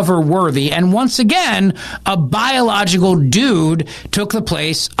not cover worthy, and once again, a biological dude took the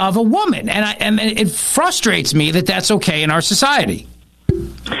place of a woman, and it frustrates me that that's okay in our society.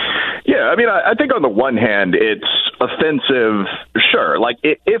 Yeah, I mean, I think on the one hand, it's offensive. Sure, like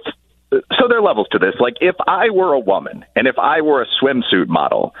if so, there are levels to this. Like if I were a woman and if I were a swimsuit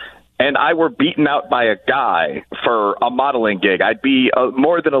model, and I were beaten out by a guy for a modeling gig, I'd be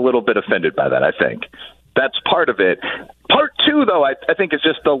more than a little bit offended by that, I think. That's part of it. Part 2, though, I think is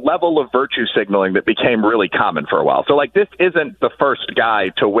just the level of virtue signaling that became really common for a while. So, like, this isn't the first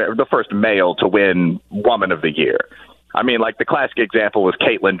the first male to win Woman of the Year. I mean, like, the classic example was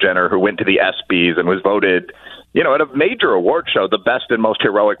Caitlyn Jenner, who went to the ESPYs and was voted, at a major award show, the best and most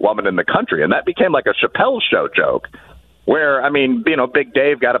heroic woman in the country. And that became like a Chappelle Show joke. Where, I mean, Big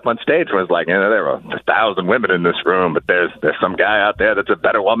Dave got up on stage and was like, there were 1,000 women in this room, but there's some guy out there that's a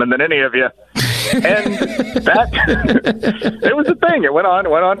better woman than any of you. And it was a thing. It went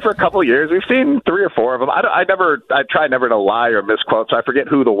on for a couple of years. We've seen 3 or 4 of them. I try never to lie or misquote, so I forget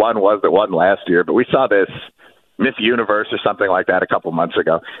who the one was that won last year, but we saw this Miss Universe or something like that a couple months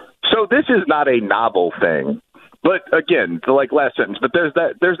ago. So this is not a novel thing. But again, the last sentence, but there's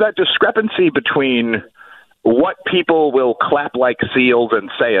that discrepancy between what people will clap like seals and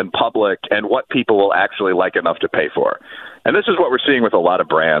say in public and what people will actually like enough to pay for. And this is what we're seeing with a lot of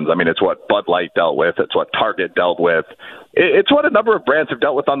brands. I mean, it's what Bud Light dealt with. It's what Target dealt with. It's what a number of brands have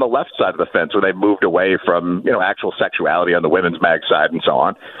dealt with on the left side of the fence where they've moved away from, actual sexuality on the women's mag side and so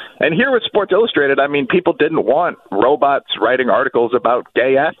on. And here with Sports Illustrated, I mean, people didn't want robots writing articles about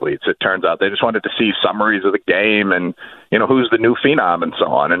gay athletes, it turns out. They just wanted to see summaries of the game and, who's the new phenom and so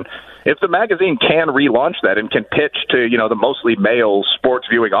on. And if the magazine can relaunch that and can pitch to, the mostly male sports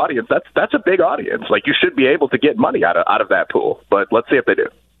viewing audience, that's a big audience. Like, you should be able to get money out of that pool. But let's see if they do.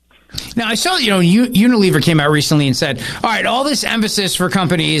 Now, I saw, Unilever came out recently and said, all right, all this emphasis for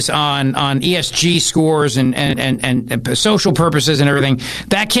companies on ESG scores and social purposes and everything,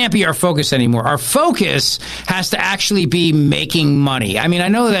 that can't be our focus anymore. Our focus has to actually be making money. I mean, I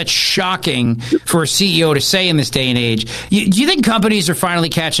know that's shocking for a CEO to say in this day and age. Do you think companies are finally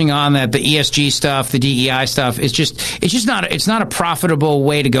catching on that the ESG stuff, the DEI stuff, it's not a profitable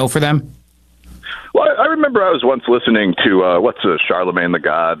way to go for them? Well, I remember I was once listening to Charlemagne the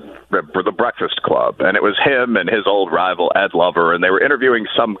God for the Breakfast Club, and it was him and his old rival Ed Lover, and they were interviewing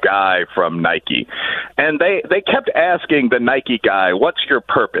some guy from Nike, and they kept asking the Nike guy, "What's your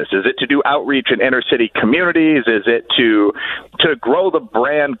purpose? Is it to do outreach in inner city communities? Is it to grow the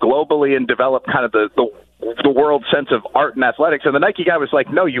brand globally and develop kind of the world sense of art and athletics?" And the Nike guy was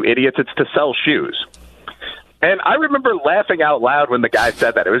like, "No, you idiots! It's to sell shoes." And I remember laughing out loud when the guy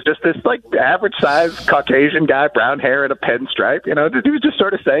said that. It was just this like average sized Caucasian guy, brown hair and a pinstripe. The dude was just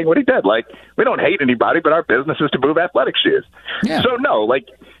sort of saying what he did. Like, we don't hate anybody, but our business is to move athletic shoes. Yeah. So no, like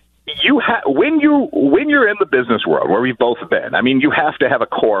when you're in the business world where we've both been, I mean, you have to have a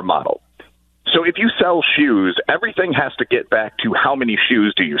core model. So if you sell shoes, everything has to get back to how many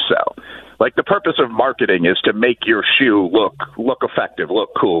shoes do you sell? Like, the purpose of marketing is to make your shoe look effective,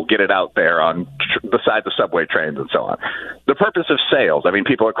 look cool, get it out there on beside the subway trains and so on. The purpose of sales, I mean,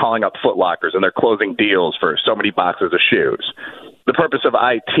 people are calling up Foot Lockers and they're closing deals for so many boxes of shoes. The purpose of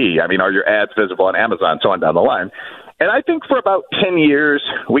IT, I mean, are your ads visible on Amazon, so on down the line. And I think for about 10 years,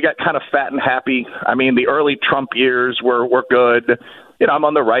 we got kind of fat and happy. I mean, the early Trump years were good. I'm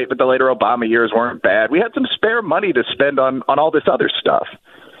on the right, but the later Obama years weren't bad. We had some spare money to spend on all this other stuff.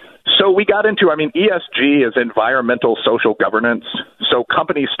 So we got into, ESG is environmental social governance. So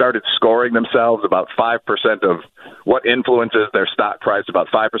companies started scoring themselves about 5% of what influences their stock price, about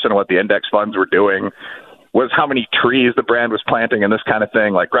 5% of what the index funds were doing, was how many trees the brand was planting and this kind of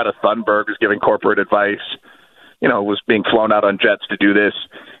thing. Like Greta Thunberg was giving corporate advice, was being flown out on jets to do this.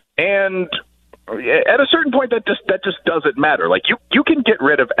 And at a certain point, that just doesn't matter. Like, you can get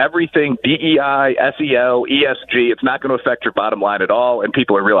rid of everything, DEI, SEL, ESG. It's not going to affect your bottom line at all, and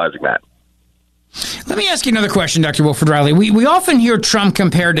people are realizing that. Let me ask you another question, Dr. Wilfred Reilly. We often hear Trump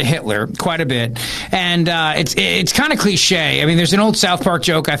compared to Hitler quite a bit, and it's kind of cliche. I mean, there's an old South Park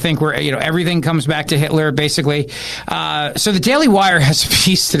joke, I think, where everything comes back to Hitler, basically. So the Daily Wire has a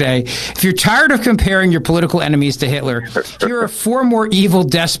piece today. If you're tired of comparing your political enemies to Hitler, here are 4 more evil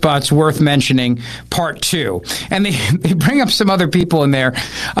despots worth mentioning, part 2. And they bring up some other people in there.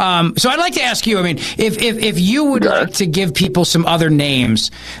 So I'd like to ask you, I mean, if you would like to give people some other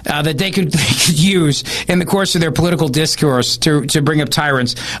names that they could use in the course of their political discourse to bring up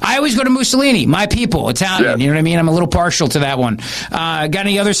tyrants. I always go to Mussolini, my people, Italian. Yeah. You know what I mean? I'm a little partial to that one. Got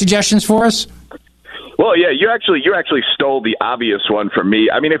any other suggestions for us? Well, yeah, you actually stole the obvious one from me.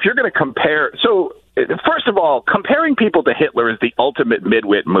 I mean, if you're going to compare, so first of all, comparing people to Hitler is the ultimate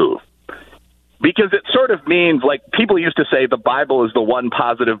midwit move. Because it sort of means, like, people used to say the Bible is the one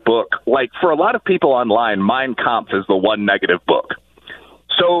positive book. Like, for a lot of people online, Mein Kampf is the one negative book.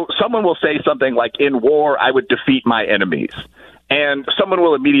 So someone will say something like, in war, I would defeat my enemies. And someone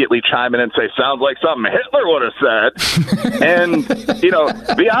will immediately chime in and say, sounds like something Hitler would have said. And,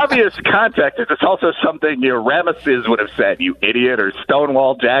 the obvious context is it's also something Ramesses would have said, you idiot, or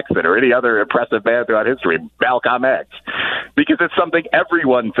Stonewall Jackson, or any other impressive man throughout history, Malcolm X. Because it's something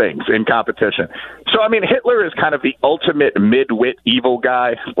everyone thinks in competition. So, I mean, Hitler is kind of the ultimate midwit evil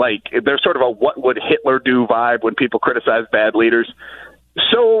guy. Like, there's sort of a what would Hitler do vibe when people criticize bad leaders.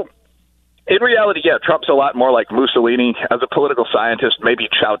 So, in reality, yeah, Trump's a lot more like Mussolini as a political scientist, maybe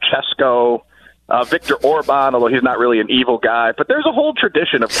Ceausescu, Viktor Orban, although he's not really an evil guy. But there's a whole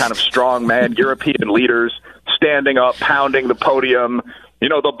tradition of kind of strongman European leaders standing up, pounding the podium,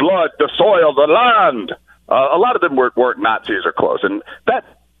 the blood, the soil, the land. A lot of them weren't Nazis or close. And that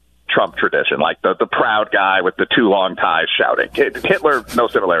Trump tradition, like the proud guy with the 2 long ties shouting. Hitler, no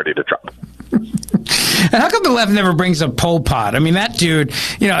similarity to Trump. And how come the left never brings up Pol Pot? I mean, that dude,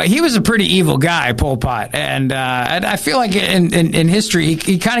 he was a pretty evil guy, Pol Pot. And I feel like in history,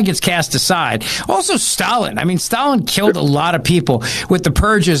 he kind of gets cast aside. Also, Stalin. I mean, Stalin killed a lot of people with the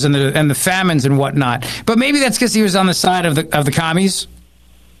purges and the famines and whatnot. But maybe that's because he was on the side of the commies.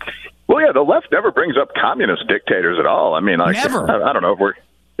 Well, yeah, the left never brings up communist dictators at all. I mean, like, never. I don't know if we're...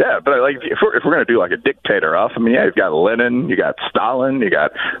 Yeah, but like if we're going to do like a dictator off, I mean, yeah, you've got Lenin, you got Stalin, you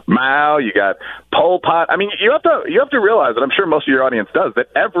got Mao, you got Pol Pot. I mean, you have to realize, and I'm sure most of your audience does, that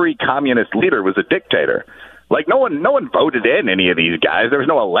every communist leader was a dictator. Like no one voted in any of these guys. There was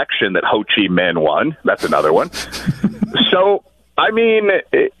no election that Ho Chi Minh won. That's another one. So I mean,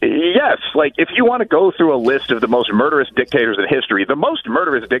 yes. Like, if you want to go through a list of the most murderous dictators in history, the most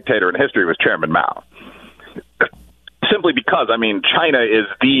murderous dictator in history was Chairman Mao. Simply because, I mean, China is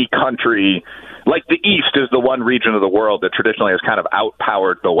the country, like the East is the one region of the world that traditionally has kind of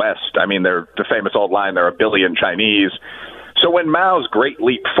outpowered the West. I mean, they're the famous old line, there are a billion Chinese. So when Mao's Great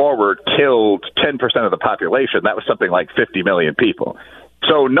Leap Forward killed 10% of the population, that was something like 50 million people.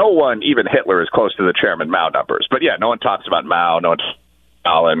 So no one, even Hitler, is close to the Chairman Mao numbers. But yeah, no one talks about Mao, no one talks about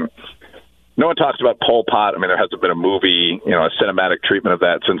Stalin. No one talks about Pol Pot. I mean, there hasn't been a movie, a cinematic treatment of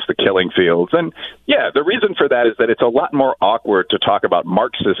that since The Killing Fields. And yeah, the reason for that is that it's a lot more awkward to talk about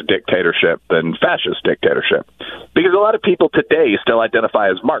Marxist dictatorship than fascist dictatorship. Because a lot of people today still identify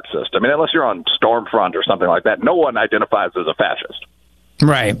as Marxist. I mean, unless you're on Stormfront or something like that, no one identifies as a fascist.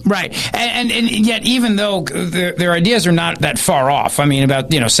 Right. And yet, even though their ideas are not that far off, I mean,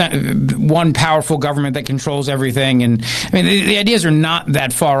 about, one powerful government that controls everything. And I mean, the ideas are not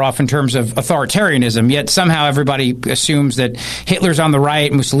that far off in terms of authoritarianism, yet somehow everybody assumes that Hitler's on the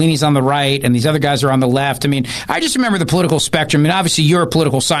right, Mussolini's on the right, and these other guys are on the left. I mean, I just remember the political spectrum. I mean, obviously you're a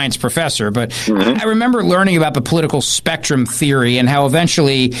political science professor, but I remember learning about the political spectrum theory and how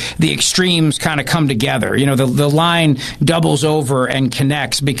eventually the extremes kind of come together. The line doubles over and connects.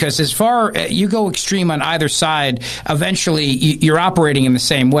 Because as far you go extreme on either side, eventually you're operating in the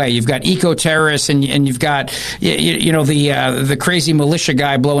same way. You've got eco-terrorists and you've got the crazy militia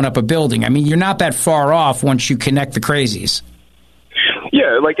guy blowing up a building. I mean, you're not that far off once you connect the crazies.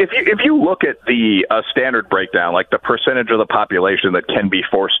 Yeah, like if you look at the standard breakdown, like the percentage of the population that can be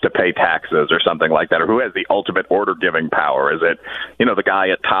forced to pay taxes or something like that, or who has the ultimate order-giving power, is it, the guy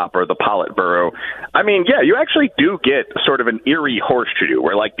at top or the Politburo? I mean, yeah, you actually do get sort of an eerie horseshoe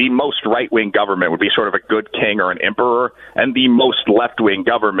where, like, the most right-wing government would be sort of a good king or an emperor, and the most left-wing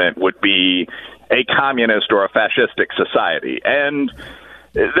government would be a communist or a fascistic society. And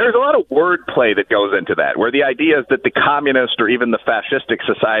there's a lot of wordplay that goes into that, where the idea is that the communist or even the fascistic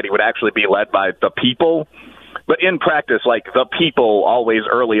society would actually be led by the people. But in practice, like, the people always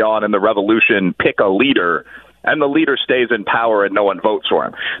early on in the revolution pick a leader, and the leader stays in power and no one votes for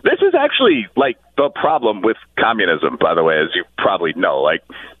him. This is actually, like, the problem with communism, by the way, as you probably know. Like,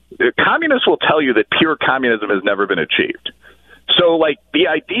 communists will tell you that pure communism has never been achieved. So, like, the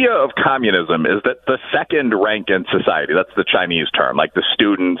idea of communism is that the second rank in society, that's the Chinese term, like the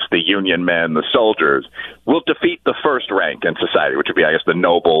students, the union men, the soldiers, will defeat the first rank in society, which would be, I guess, the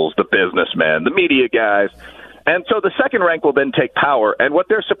nobles, the businessmen, the media guys. And so the second rank will then take power, and what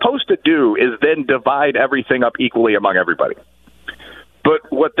they're supposed to do is then divide everything up equally among everybody.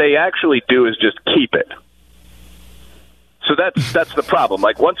 But what they actually do is just keep it. So that's the problem.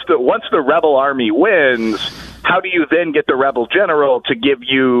 Like, once the rebel army wins, how do you then get the rebel general to give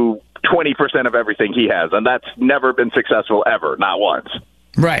you 20% of everything he has? And that's never been successful ever, not once.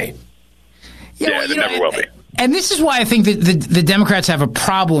 Right. Yeah, it never will be. And this is why I think that the Democrats have a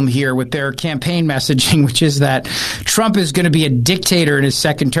problem here with their campaign messaging, which is that Trump is going to be a dictator in his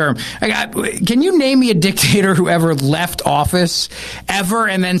second term. Can you name me a dictator who ever left office ever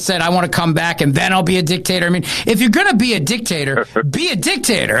and then said, I want to come back and then I'll be a dictator? I mean, if you're going to be a dictator, be a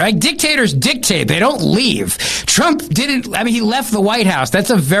dictator. Like, dictators dictate. They don't leave. Trump didn't. I mean, he left the White House. That's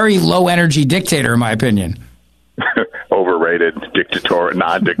a very low energy dictator, in my opinion. Overrated,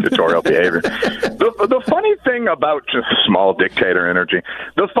 non-dictatorial behavior. The funny thing about just small dictator energy,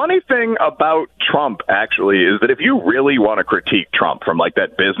 the funny thing about Trump, actually, is that if you really want to critique Trump from, like,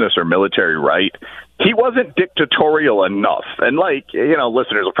 that business or military right, he wasn't dictatorial enough. And, like,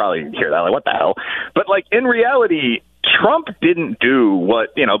 listeners will probably hear that, like, what the hell? But, like, in reality, Trump didn't do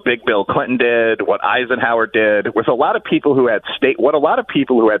what, Big Bill Clinton did, what Eisenhower did, with a lot of people who had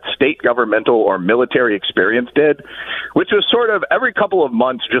state governmental or military experience did, which was sort of every couple of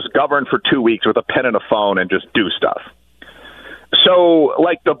months just govern for 2 weeks with a pen and a phone and just do stuff. So,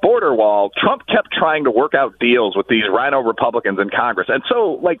 like the border wall, Trump kept trying to work out deals with these rhino Republicans in Congress. And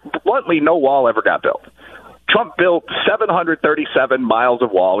so, like, bluntly, no wall ever got built. Trump built 737 miles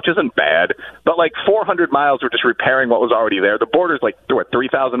of wall, which isn't bad, but like 400 miles were just repairing what was already there. The border's like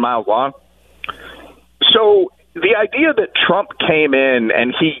 3,000 miles long. So the idea that Trump came in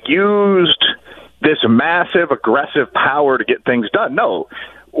and he used this massive, aggressive power to get things done, no.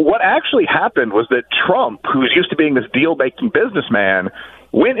 What actually happened was that Trump, who's used to being this deal-making businessman,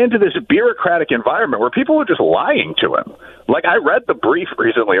 went into this bureaucratic environment where people were just lying to him. Like, I read the brief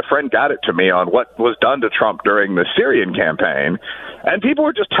recently. A friend got it to me on what was done to Trump during the Syrian campaign, and people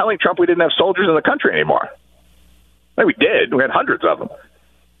were just telling Trump we didn't have soldiers in the country anymore. I mean, we did. We had hundreds of them.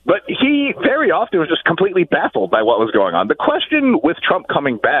 But he very often was just completely baffled by what was going on. The question with Trump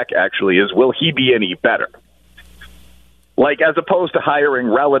coming back, actually, is will he be any better? Like, as opposed to hiring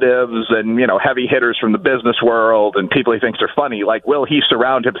relatives and, heavy hitters from the business world and people he thinks are funny, like, will he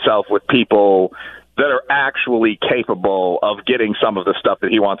surround himself with people that are actually capable of getting some of the stuff that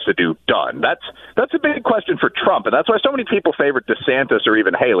he wants to do done? That's a big question for Trump, and that's why so many people favored DeSantis or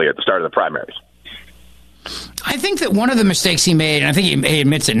even Haley at the start of the primaries. I think that one of the mistakes he made, and I think he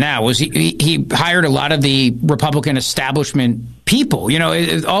admits it now, was he hired a lot of the Republican establishment people.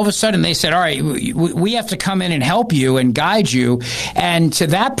 All of a sudden they said, all right, we have to come in and help you and guide you. And to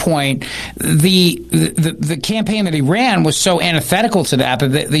that point, the campaign that he ran was so antithetical to that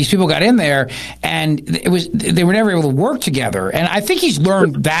these people got in there and they were never able to work together. And I think he's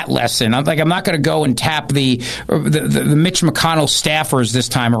learned that lesson. I'm not going to go and tap the Mitch McConnell staffers this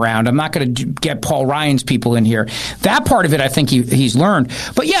time around. I'm not going to get Paul Ryan's people in here. That part of it, I think he's learned.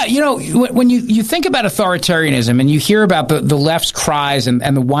 But yeah, when you think about authoritarianism and you hear about the left's cries and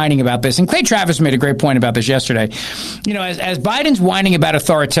the whining about this, and Clay Travis made a great point about this yesterday. As Biden's whining about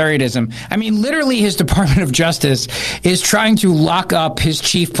authoritarianism, I mean, literally his Department of Justice is trying to lock up his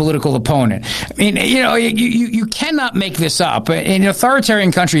chief political opponent. I mean, you cannot make this up. In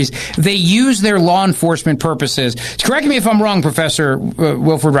authoritarian countries, they use their law enforcement purposes. Correct me if I'm wrong, Professor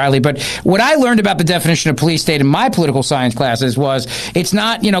Wilfred Reilly, but what I learned about the definition of police state in my political science classes was it's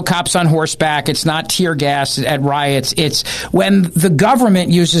not, cops on horseback. It's not tear gas at riots. It's when the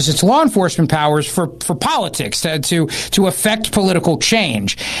government uses its law enforcement powers for politics to affect political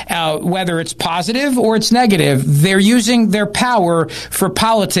change, whether it's positive or it's negative. They're using their power for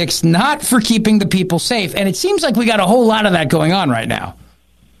politics, not for keeping the people safe. And it seems like we got a whole lot of that going on right now.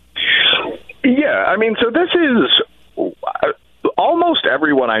 Yeah, I mean, so this is almost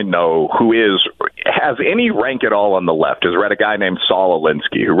everyone I know who has any rank at all on the left has read a guy named Saul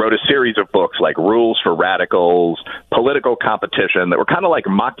Alinsky, who wrote a series of books like Rules for Radicals, Political Competition, that were kind of like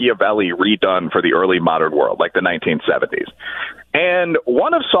Machiavelli redone for the early modern world, like the 1970s. And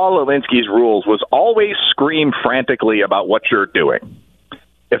one of Saul Alinsky's rules was always scream frantically about what you're doing,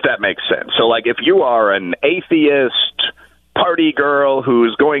 if that makes sense. So, like, if you are an atheist party girl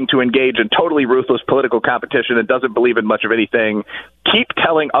who's going to engage in totally ruthless political competition and doesn't believe in much of anything, keep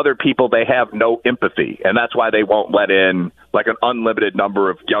telling other people they have no empathy, and that's why they won't let in like an unlimited number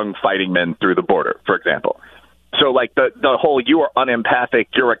of young fighting men through the border, for example. So like the whole you are unempathic,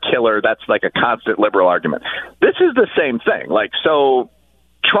 you're a killer, that's like a constant liberal argument. This is the same thing. Like, so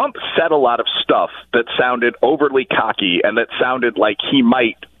Trump said a lot of stuff that sounded overly cocky and that sounded like he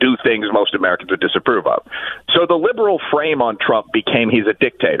might do things most Americans would disapprove of. So the liberal frame on Trump became he's a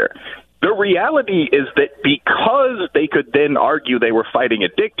dictator. The reality is that because they could then argue they were fighting a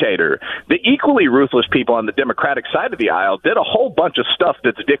dictator, the equally ruthless people on the Democratic side of the aisle did a whole bunch of stuff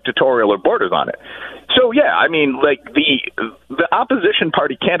that's dictatorial or borders on it. So, yeah, I mean, like the opposition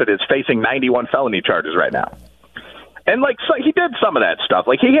party candidate is facing 91 felony charges right now. And, like, so he did some of that stuff.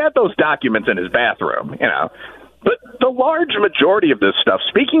 Like, he had those documents in his bathroom, But the large majority of this stuff,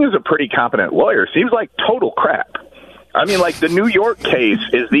 speaking as a pretty competent lawyer, seems like total crap. I mean, like, the New York case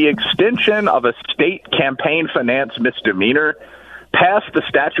is the extension of a state campaign finance misdemeanor past the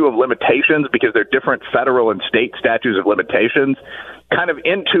statute of limitations, because they're different federal and state statutes of limitations, kind of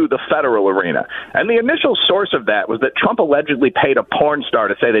into the federal arena. And the initial source of that was that Trump allegedly paid a porn star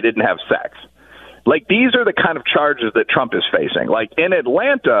to say they didn't have sex. Like, these are the kind of charges that Trump is facing. Like, in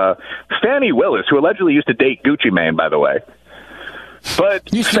Atlanta, Fannie Willis, who allegedly used to date Gucci Mane, by the way, but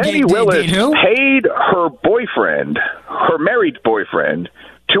Fannie Willis paid her boyfriend, her married boyfriend,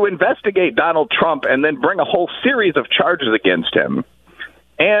 to investigate Donald Trump and then bring a whole series of charges against him.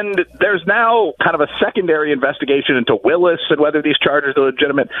 And there's now kind of a secondary investigation into Willis and whether these charges are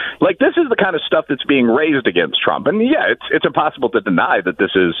legitimate. Like, this is the kind of stuff that's being raised against Trump. And, yeah, it's impossible to deny that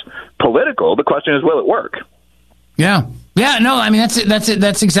this is political. The question is, will it work? Yeah. Yeah, no, I mean,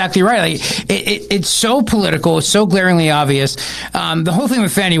 that's exactly right. Like, it's so political, it's so glaringly obvious. The whole thing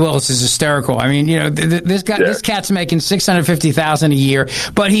with Fannie Willis is hysterical. I mean, this cat's making $650,000 a year,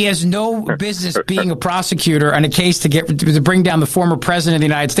 but he has no business being a prosecutor on a case to bring down the former president of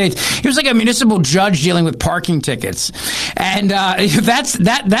the United States. He was like a municipal judge dealing with parking tickets, and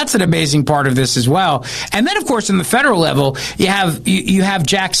that's an amazing part of this as well. And then, of course, in the federal level, you have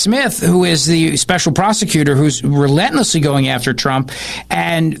Jack Smith, who is the special prosecutor, who's relentlessly going after Trump,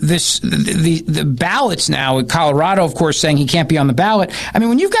 and the ballots now in Colorado, of course, saying he can't be on the ballot. I mean,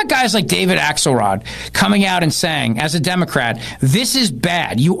 when you've got guys like David Axelrod coming out and saying, as a Democrat, this is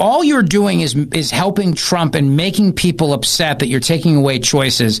bad. All you're doing is helping Trump and making people upset that you're taking away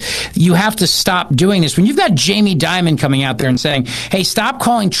choices. You have to stop doing this. When you've got Jamie Dimon coming out there and saying, hey, stop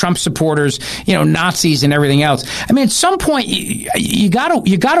calling Trump supporters, Nazis and everything else. I mean, at some point, you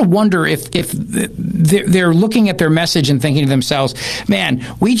gotta wonder if they're looking at their message imagine thinking to themselves, man,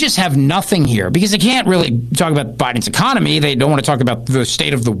 we just have nothing here, because they can't really talk about Biden's economy. They don't want to talk about the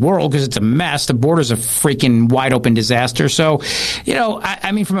state of the world because it's a mess. The border's a freaking wide open disaster. So,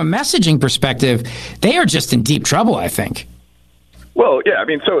 I mean, from a messaging perspective, they are just in deep trouble, I think. Well, yeah, I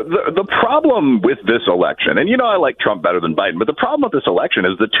mean, so the problem with this election, and I like Trump better than Biden, but the problem with this election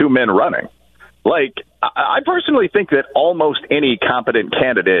is the two men running. Like, I personally think that almost any competent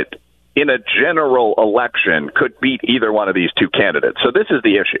candidate in a general election could beat either one of these two candidates. So this is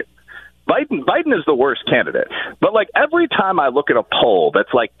the issue. Biden is the worst candidate. But, like, every time I look at a poll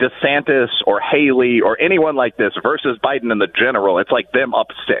that's like DeSantis or Haley or anyone like this versus Biden in the general, it's like them up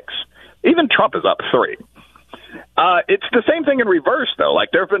 6. Even Trump is up 3. It's the same thing in reverse, though. Like,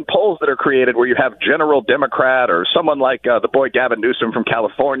 there have been polls that are created where you have general Democrat or someone like the boy Gavin Newsom from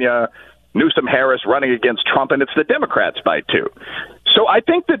California, Newsom Harris running against Trump, and it's the Democrats by 2. So I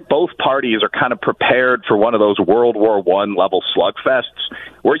think that both parties are kind of prepared for one of those World War I level slugfests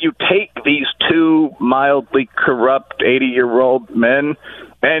where you take these two mildly corrupt 80-year-old men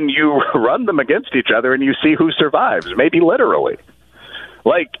and you run them against each other and you see who survives, maybe literally.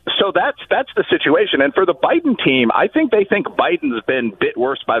 Like, so that's the situation. And for the Biden team, I think they think Biden's been bit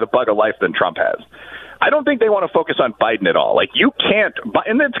worse by the bug of life than Trump has. I don't think they want to focus on Biden at all. Like, you can't,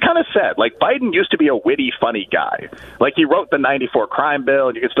 and it's kind of sad. Like, Biden used to be a witty, funny guy. Like, he wrote the 94 crime bill,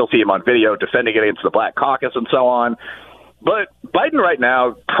 and you can still see him on video defending it against the Black Caucus and so on. But Biden right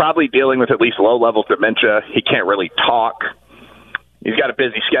now probably dealing with at least low-level dementia. He can't really talk. He's got a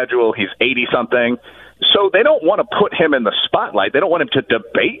busy schedule. He's 80-something. So they don't want to put him in the spotlight. They don't want him to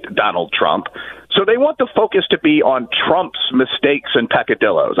debate Donald Trump. So they want the focus to be on Trump's mistakes and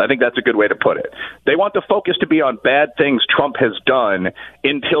peccadillos. I think that's a good way to put it. They want the focus to be on bad things Trump has done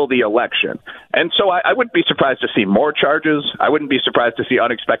until the election. And so I wouldn't be surprised to see more charges. I wouldn't be surprised to see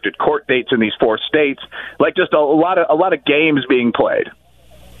unexpected court dates in these 4 states. Like, just a lot of games being played.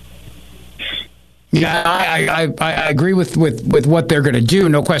 Yeah, I agree with what they're going to do,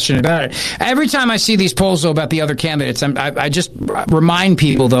 no question about it. Every time I see these polls, though, about the other candidates, I just remind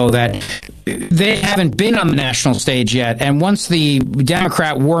people, though, that they haven't been on the national stage yet. And once the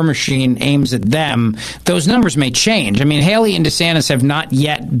Democrat war machine aims at them, those numbers may change. I mean, Haley and DeSantis have not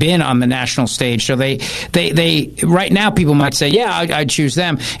yet been on the national stage. So they right now, people might say, yeah, I'd choose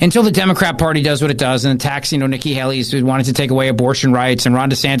them, until the Democrat Party does what it does and attacks, Nikki Haley's who wanted to take away abortion rights, and Ron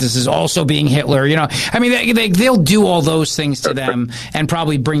DeSantis is also being Hitler. I mean, they'll do all those things to them and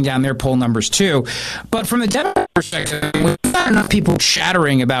probably bring down their poll numbers too. But from the Democrat perspective, we've got enough people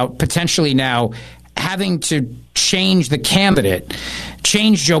chattering about potentially now having to change the candidate,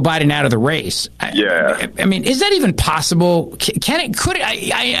 change Joe Biden out of the race. Yeah. I mean, is that even possible? Can it? Could it?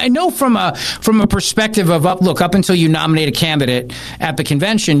 I know from a perspective of up until you nominate a candidate at the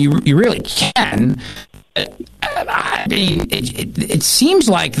convention, you really can. I mean, it seems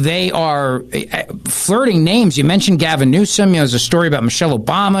like they are flirting names. You mentioned Gavin Newsom. There's a story about Michelle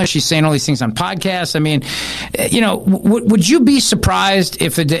Obama. She's saying all these things on podcasts. I mean, would you be surprised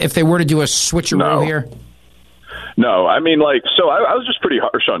if they were to do a switcheroo here? No, I mean, so I was just pretty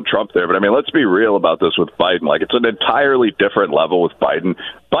harsh on Trump there, but I mean, let's be real about this with Biden. Like, it's an entirely different level with Biden.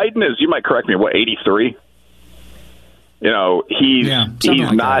 Biden is, you might correct me, 83? He's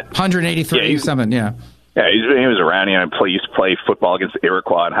like not 183 something. Yeah. Yeah, he was around. He used to play football against the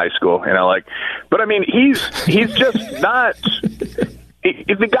Iroquois in high school. But I mean, he's just not.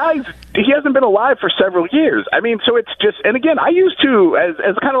 The guy's, he hasn't been alive for several years. I mean, so it's just, and again, I used to,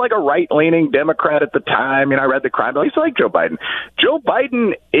 as kind of like a right-leaning Democrat at the time, I read the crime bill. I used to like Joe Biden. Joe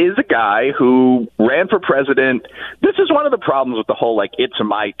Biden is a guy who ran for president. This is one of the problems with the whole, it's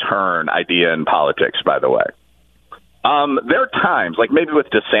my turn idea in politics, by the way. There are times, like maybe with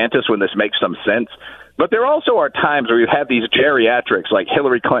DeSantis, when this makes some sense. But there also are times where you have these geriatrics like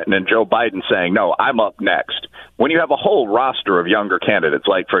Hillary Clinton and Joe Biden saying, no, I'm up next, when you have a whole roster of younger candidates,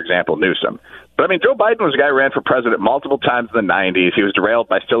 like, for example, Newsom. But, I mean, Joe Biden was a guy who ran for president multiple times in the 90s. He was derailed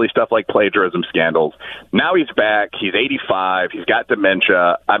by silly stuff like plagiarism scandals. Now he's back. He's 85. He's got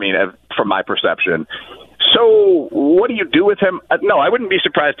dementia, from my perception. So what do you do with him? No, I wouldn't be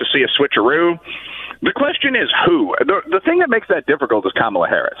surprised to see a switcheroo. The question is who. The thing that makes that difficult is Kamala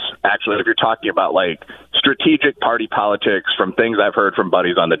Harris, actually, if you're talking about, strategic party politics from things I've heard from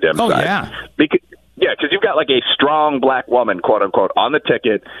buddies on the Dem side. Yeah. Because you've got, a strong black woman, quote-unquote, on the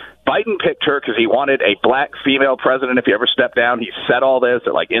ticket. Biden picked her because he wanted a black female president if he ever stepped down. He said all this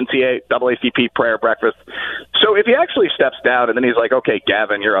at, NAACP prayer breakfast. So if he actually steps down and then he's like, okay,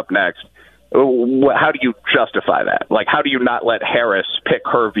 Gavin, you're up next, how do you justify that? How do you not let Harris pick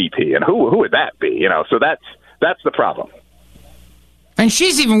her VP? And who would that be? So that's the problem. And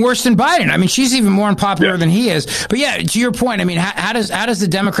she's even worse than Biden. I mean, she's even more unpopular than he is. But yeah, to your point, I mean, how does the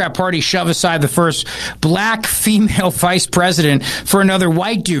Democrat Party shove aside the first black female vice president for another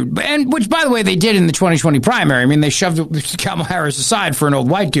white dude? And which, by the way, they did in the 2020 primary. I mean, they shoved Kamala Harris aside for an old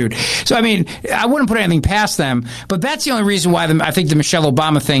white dude. So, I mean, I wouldn't put anything past them. But that's the only reason why I think the Michelle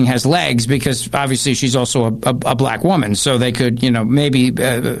Obama thing has legs, because obviously she's also a black woman. So they could, maybe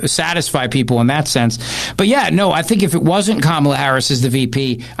satisfy people in that sense. But yeah, no, I think if it wasn't Kamala Harris as the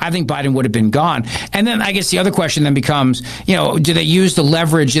VP, I think Biden would have been gone. And then I guess the other question then becomes, do they use the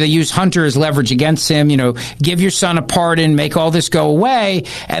leverage? Do they use Hunter as leverage against him? Give your son a pardon, make all this go away.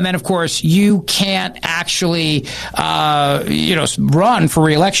 And then, of course, you can't actually, run for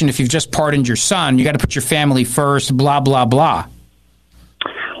re-election if you've just pardoned your son. You got to put your family first, blah, blah, blah.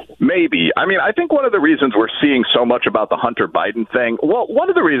 Maybe. I mean, I think one of the reasons we're seeing so much about the Hunter Biden thing, one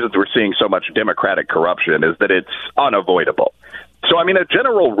of the reasons we're seeing so much Democratic corruption is that it's unavoidable. So, I mean, a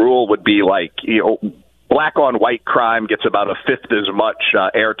general rule would be like, black on white crime gets about a fifth as much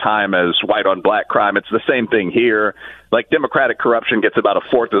airtime as white on black crime. It's the same thing here. Like, Democratic corruption gets about a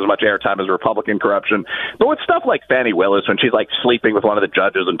fourth as much airtime as Republican corruption. But with stuff like Fani Willis, when she's like sleeping with one of the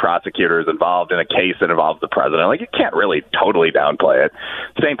judges and prosecutors involved in a case that involves the president, like, you can't really totally downplay it.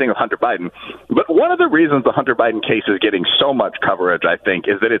 Same thing with Hunter Biden. But one of the reasons the Hunter Biden case is getting so much coverage, I think,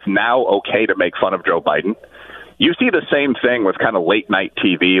 is that it's now okay to make fun of Joe Biden. You see the same thing with kind of late night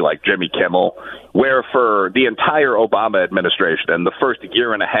TV like Jimmy Kimmel, where for the entire Obama administration and the first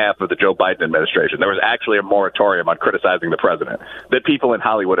year and a half of the Joe Biden administration, there was actually a moratorium on criticizing the president that people in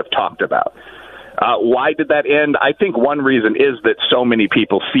Hollywood have talked about. Why did that end? I think one reason is that so many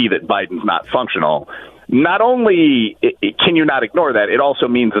people see that Biden's not functional. Not only can you not ignore that, it also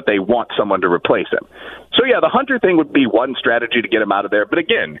means that they want someone to replace him. So, yeah, the Hunter thing would be one strategy to get him out of there. But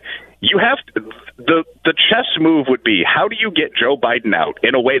again, you have to, the chess move would be, how do you get Joe Biden out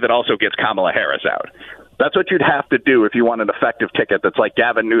in a way that also gets Kamala Harris out? That's what you'd have to do if you want an effective ticket that's like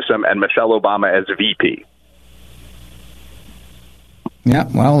Gavin Newsom and Michelle Obama as VP. Yeah,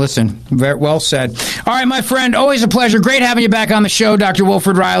 well, listen, very well said. All right, my friend, always a pleasure. Great having you back on the show, Dr.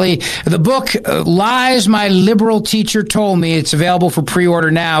 Wilfred Reilly. The book, Lies My Liberal Teacher Told Me, it's available for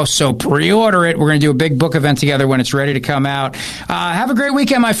pre-order now, so pre-order it. We're going to do a big book event together when it's ready to come out. Have a great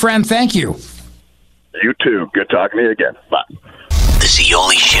weekend, my friend. Thank you. You too. Good talking to you again. Bye. The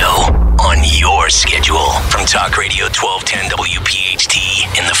Zeoli Show on your schedule from Talk Radio 1210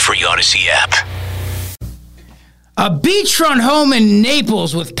 WPHT in the free Odyssey app. A beachfront home in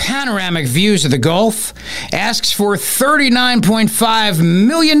Naples with panoramic views of the Gulf asks for $39.5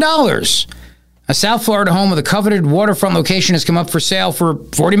 million. A South Florida home with a coveted waterfront location has come up for sale for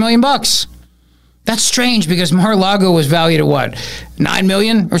 $40 million. That's strange because Mar-a-Lago was valued at what, $9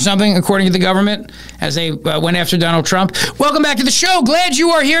 million or something, according to the government, as they went after Donald Trump. Welcome back to the show. Glad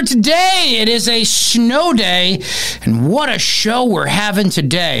you are here today. It is a snow day, and what a show we're having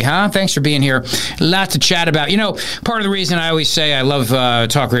today, huh? Thanks for being here. A lot to chat about. Part of the reason I always say I love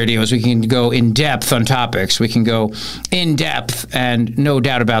talk radio is we can go in depth on topics. We can go in depth, and no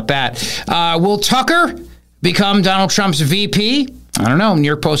doubt about that. Will Tucker become Donald Trump's VP? I don't know. New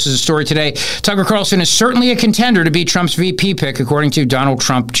York Post has a story today. Tucker Carlson is certainly a contender to be Trump's VP pick, according to Donald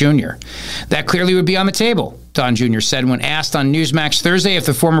Trump Jr. That clearly would be on the table, Don Jr. said when asked on Newsmax Thursday if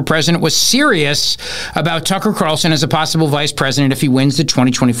the former president was serious about Tucker Carlson as a possible vice president if he wins the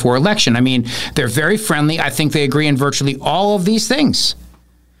 2024 election. I mean, they're very friendly. I think they agree on virtually all of these things.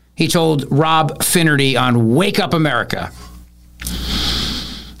 He told Rob Finnerty on Wake Up America.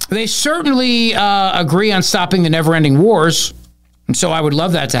 They certainly agree on stopping the never-ending wars. And so I would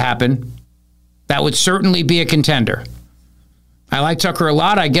love that to happen. That would certainly be a contender. I like Tucker a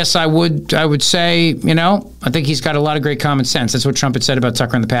lot. I guess I would say, I think he's got a lot of great common sense. That's what Trump had said about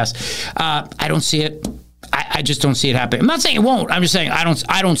Tucker in the past. I don't see it. I just don't see it happening. I'm not saying it won't. I'm just saying I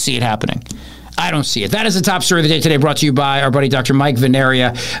don't see it happening. I don't see it. That is the top story of the day today, brought to you by our buddy Dr. Mike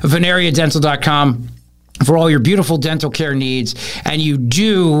Veneria, veneriadental.com. for all your beautiful dental care needs, and you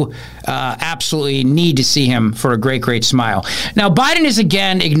do absolutely need to see him for a great, great smile. Now, Biden is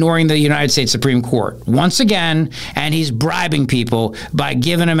again ignoring the United States Supreme Court once again, and he's bribing people by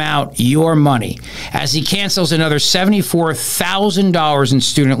giving them out your money as he cancels another $74,000 in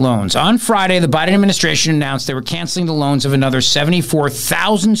student loans. On Friday, the Biden administration announced they were canceling the loans of another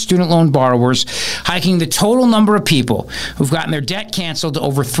 74,000 student loan borrowers, hiking the total number of people who've gotten their debt canceled to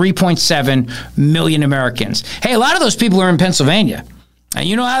over 3.7 million Americans. Hey, a lot of those people are in Pennsylvania. And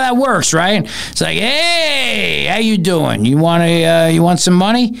you know how that works, right? It's like, hey, how you doing? You want some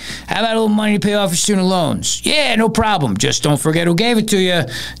money? How about a little money to pay off your student loans? Yeah, no problem. Just don't forget who gave it to you.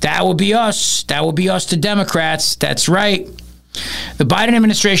 That will be us. That will be us, the Democrats. That's right. The Biden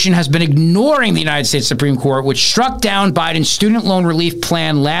administration has been ignoring the United States Supreme Court, which struck down Biden's student loan relief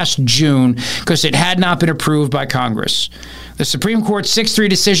plan last June because it had not been approved by Congress. The Supreme Court's 6-3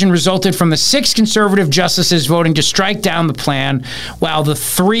 decision resulted from the 6 conservative justices voting to strike down the plan, while the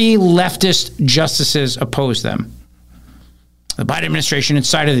 3 leftist justices opposed them. The Biden administration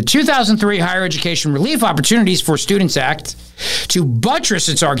incited the 2003 Higher Education Relief Opportunities for Students Act to buttress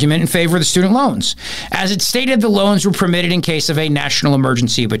its argument in favor of the student loans. As it stated, the loans were permitted in case of a national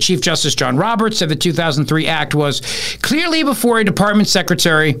emergency, but Chief Justice John Roberts said the 2003 act was clearly before a department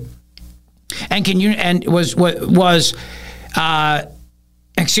secretary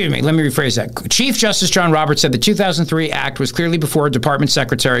excuse me, let me rephrase that. Chief Justice John Roberts said the 2003 act was clearly before a department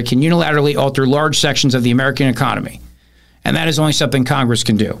secretary can unilaterally alter large sections of the American economy. And that is only something Congress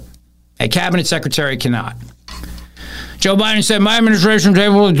can do. A cabinet secretary cannot. Joe Biden said, my administration was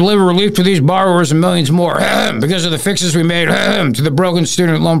able to deliver relief to these borrowers and millions more because of the fixes we made to the broken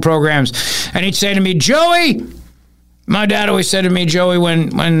student loan programs. And he'd say to me, Joey, my dad always said to me, Joey,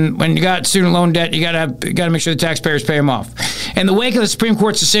 when you got student loan debt, you got to make sure the taxpayers pay them off. In the wake of the Supreme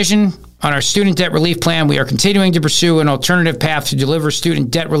Court's decision on our student debt relief plan, we are continuing to pursue an alternative path to deliver student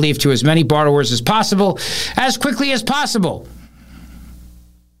debt relief to as many borrowers as possible, as quickly as possible.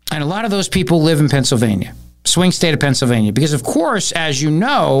 And a lot of those people live in Pennsylvania, swing state of Pennsylvania, because, of course, as you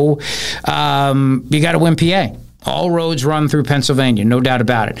know, you got to win PA. All roads run through Pennsylvania, no doubt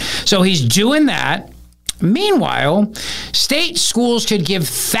about it. So he's doing that. Meanwhile, state schools could give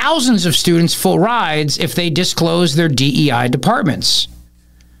thousands of students full rides if they disclose their DEI departments.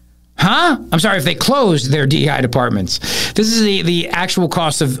 If they closed their DEI departments. This is the actual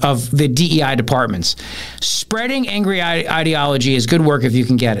cost of the DEI departments. Spreading angry ideology is good work if you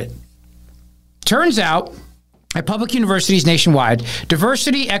can get it. Turns out, at public universities nationwide,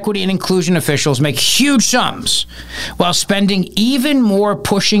 diversity, equity, and inclusion officials make huge sums while spending even more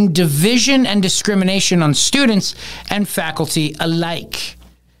pushing division and discrimination on students and faculty alike.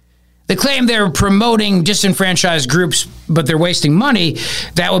 They claim they're promoting disenfranchised groups, but they're wasting money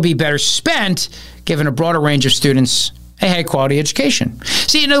that would be better spent giving a broader range of students a high-quality education.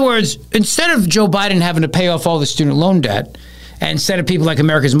 See, in other words, instead of Joe Biden having to pay off all the student loan debt, and instead of people like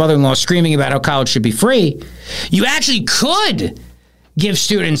America's mother-in-law screaming about how college should be free, you actually could give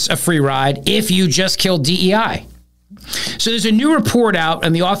students a free ride if you just killed DEI. So there's a new report out,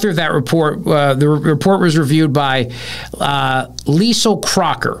 and the author of that report, the report was reviewed by Liesl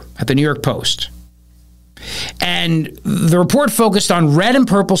Crocker at the New York Post. And the report focused on red and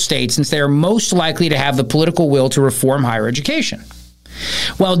purple states since they are most likely to have the political will to reform higher education.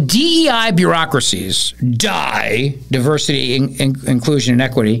 While DEI bureaucracies, DEI, diversity, inclusion, and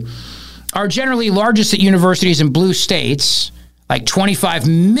equity, are generally largest at universities in blue states, like $25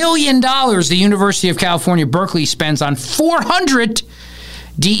 million the University of California, Berkeley spends on 400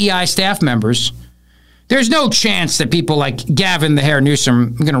 DEI staff members, there's no chance that people like Gavin the Hair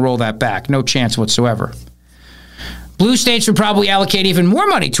Newsom are going to roll that back. No chance whatsoever. Blue states would probably allocate even more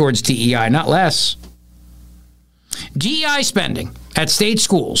money towards DEI, not less. DEI spending at state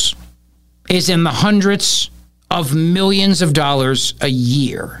schools is in the hundreds of millions of dollars a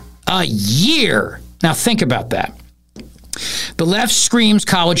year. A year! Now think about that. The left screams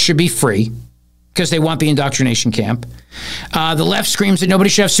college should be free because they want the indoctrination camp. The left screams that nobody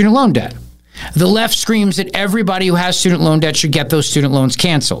should have student loan debt. The left screams that everybody who has student loan debt should get those student loans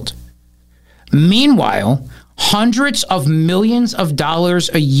canceled. Meanwhile, hundreds of millions of dollars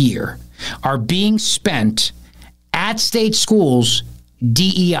a year are being spent at state schools,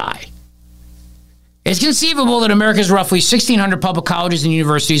 DEI. It's conceivable that America's roughly 1,600 public colleges and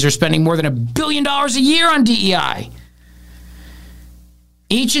universities are spending more than $1 billion a year on DEI.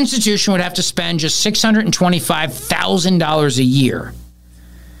 Each institution would have to spend just $625,000 a year.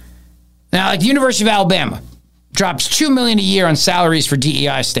 Now, like the University of Alabama drops $2 million a year on salaries for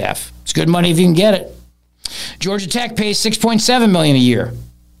DEI staff. It's good money if you can get it. Georgia Tech pays $6.7 million a year.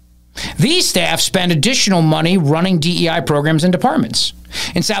 These staff spend additional money running DEI programs and departments.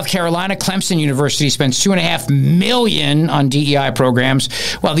 In South Carolina, Clemson University spends $2.5 million on DEI programs,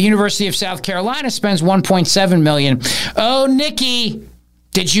 while the University of South Carolina spends $1.7 million. Oh, Nikki,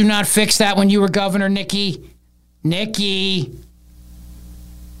 did you not fix that when you were governor, Nikki? Nikki.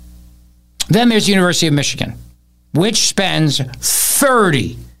 Then there's the University of Michigan, which spends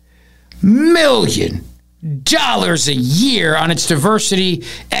 $30 million a year on its diversity,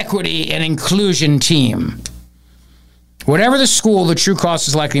 equity, and inclusion team. Whatever the school, the true cost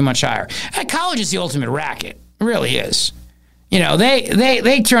is likely much higher. And college is the ultimate racket. It really is. You know,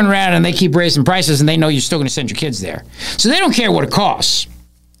 they turn around and they keep raising prices and they know you're still going to send your kids there. So they don't care what it costs.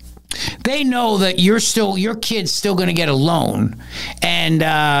 they know that your kid's still going to get a loan and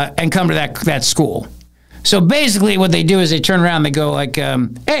come to that school. So basically, what they do is they turn around and they go like,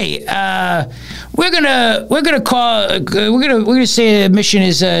 "Hey, we're gonna say admission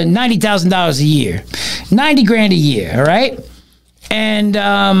is $90,000 a year, $90,000 a year, all right? And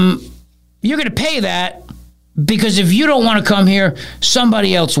you're gonna pay that because if you don't want to come here,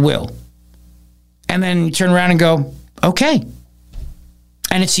 somebody else will." And then you turn around and go, "Okay."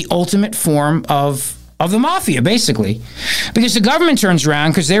 And it's the ultimate form of the mafia, basically. Because the government turns around,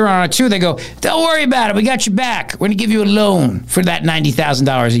 because they're on it too, they go, "Don't worry about it. We got your back. We're going to give you a loan for that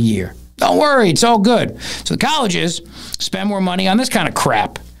 $90,000 a year. Don't worry. It's all good." So the colleges spend more money on this kind of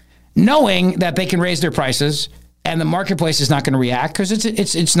crap, knowing that they can raise their prices and the marketplace is not going to react because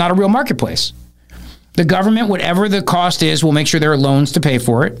it's not a real marketplace. The government, whatever the cost is, will make sure there are loans to pay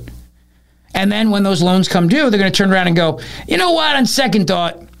for it. And then when those loans come due, they're going to turn around and go, "You know what? On second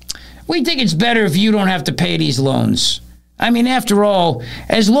thought, we think it's better if you don't have to pay these loans. I mean, after all,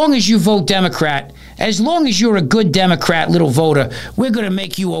 as long as you vote Democrat, as long as you're a good Democrat little voter, we're going to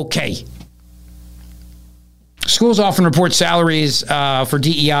make you okay." Schools often report salaries for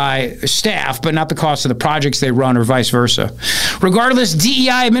DEI staff, but not the cost of the projects they run or vice versa. Regardless,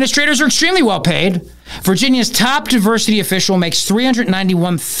 DEI administrators are extremely well paid. Virginia's top diversity official makes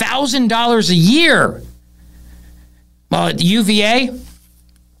 $391,000 a year. While at UVA,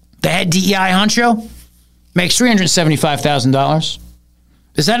 the head DEI honcho makes $375,000.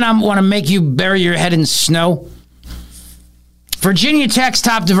 Does that not want to make you bury your head in snow? Virginia Tech's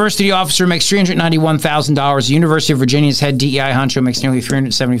top diversity officer makes $391,000. The University of Virginia's head DEI honcho makes nearly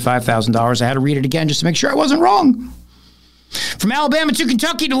 $375,000. I had to read it again just to make sure I wasn't wrong. From Alabama to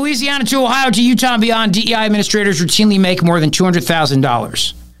Kentucky to Louisiana to Ohio to Utah and beyond, DEI administrators routinely make more than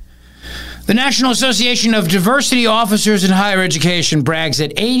 $200,000. The National Association of Diversity Officers in Higher Education brags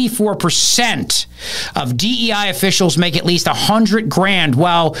that 84% of DEI officials make at least $100,000,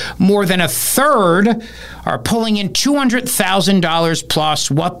 while more than a third are pulling in $200,000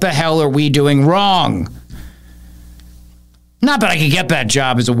 plus. What the hell are we doing wrong? Not that I could get that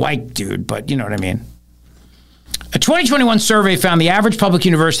job as a white dude, but you know what I mean. A 2021 survey found the average public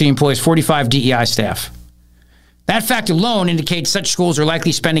university employs 45 DEI staff. That fact alone indicates such schools are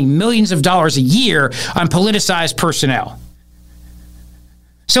likely spending millions of dollars a year on politicized personnel.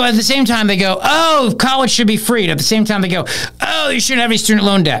 So at the same time they go, "Oh, college should be free." At the same time they go, "Oh, you shouldn't have any student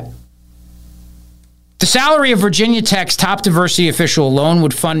loan debt." The salary of Virginia Tech's top diversity official alone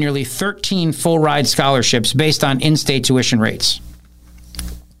would fund nearly 13 full-ride scholarships based on in-state tuition rates.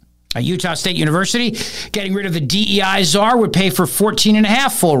 At Utah State University, getting rid of the DEI czar would pay for 14 and a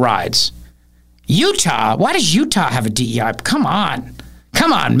half full rides. Utah? Why does Utah have a DEI? Come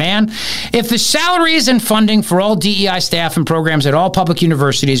on, man. If the salaries and funding for all DEI staff and programs at all public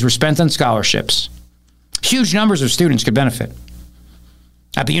universities were spent on scholarships, huge numbers of students could benefit.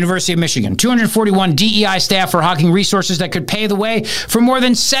 At the University of Michigan, 241 DEI staff are hawking resources that could pave the way for more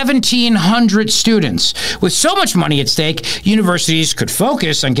than 1,700 students. With so much money at stake, universities could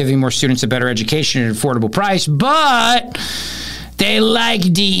focus on giving more students a better education at an affordable price, but they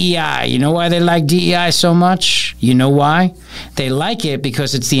like DEI. You know why they like DEI so much? You know why? They like it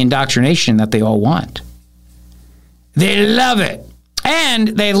because it's the indoctrination that they all want. They love it. And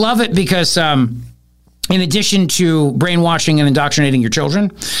they love it because in addition to brainwashing and indoctrinating your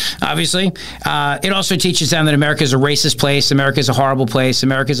children, obviously, it also teaches them that America is a racist place, America is a horrible place,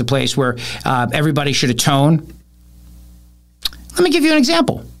 America is a place where everybody should atone. Let me give you an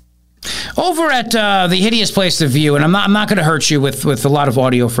example. Over at the hideous place, The View, and I'm not going to hurt you with a lot of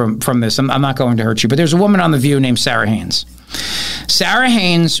audio from this. I'm not going to hurt you, but there's a woman on The View named Sarah Haynes. Sarah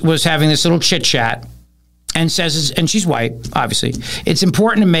Haynes was having this little chit-chat and says, and she's white, obviously, it's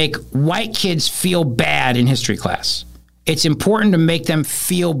important to make white kids feel bad in history class. It's important to make them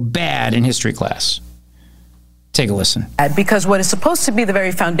feel bad in history class. Take a listen. Because what is supposed to be the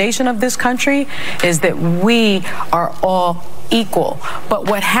very foundation of this country is that we are all equal. But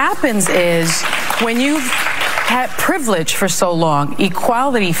what happens is when you've had privilege for so long,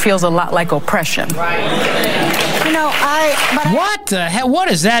 equality feels a lot like oppression. Right. You know, what the hell? What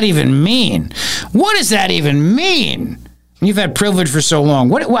does that even mean? What does that even mean? You've had privilege for so long.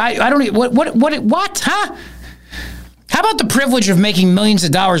 What? Huh? How about the privilege of making millions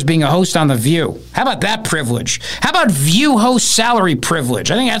of dollars being a host on The View? How about that privilege? How about View host salary privilege?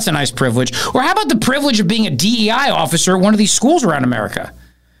 I think that's a nice privilege. Or how about the privilege of being a DEI officer at one of these schools around America?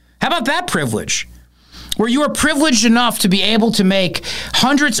 How about that privilege? Where you are privileged enough to be able to make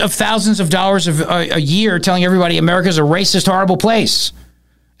hundreds of thousands of dollars a year telling everybody America is a racist, horrible place.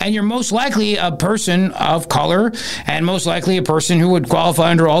 And you're most likely a person of color and most likely a person who would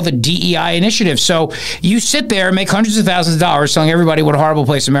qualify under all the DEI initiatives. So you sit there and make hundreds of thousands of dollars telling everybody what a horrible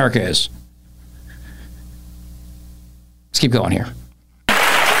place America is. Let's keep going here.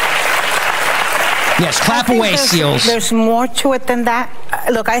 Yes, clap away, SEALs. There's more to it than that.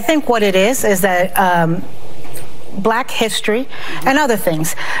 Look, I think what it is that Black history and other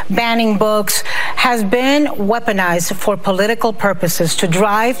things, banning books, has been weaponized for political purposes to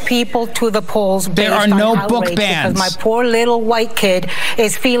drive people to the polls. There are no book bans. Because my poor little white kid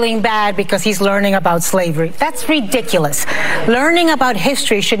is feeling bad because he's learning about slavery. That's ridiculous. Learning about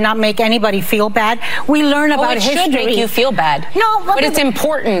history should not make anybody feel bad. We learn about history. It should make you feel bad. No, but it's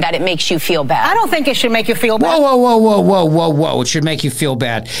important that it makes you feel bad. I don't think it should make you feel bad. Whoa. It should make you feel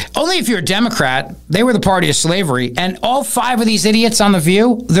bad. Only if you're a Democrat. They were the party of slavery. And all 5 of these idiots on The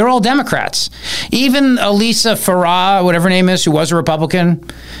View, they're all Democrats. Even Elisa Farah, whatever her name is, who was a Republican,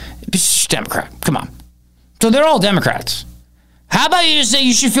 she's Democrat. Come on. So they're all Democrats. How about you just say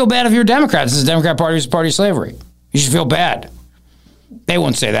you should feel bad if you're a Democrat? This is the Democrat Party is the party of slavery. You should feel bad. They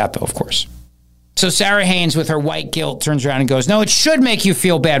won't say that, though, of course. So Sarah Haynes, with her white guilt, turns around and goes, no, it should make you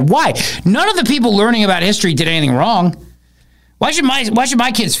feel bad. Why? None of the people learning about history did anything wrong. Why should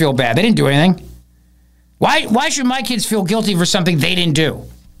my kids feel bad? They didn't do anything. Why should my kids feel guilty for something they didn't do?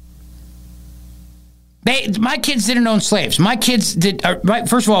 My kids didn't own slaves. My kids did.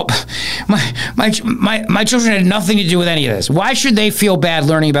 First of all, my children had nothing to do with any of this. Why should they feel bad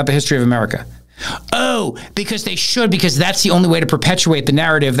learning about the history of America? Oh, because they should, because that's the only way to perpetuate the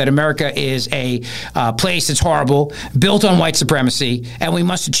narrative that America is a place that's horrible, built on white supremacy, and we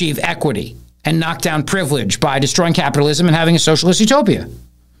must achieve equity and knock down privilege by destroying capitalism and having a socialist utopia.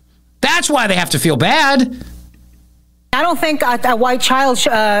 That's why they have to feel bad. I don't think a white child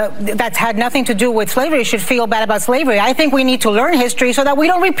that's had nothing to do with slavery should feel bad about slavery. I think we need to learn history so that we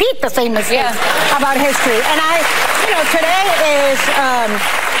don't repeat the same mistakes about history. And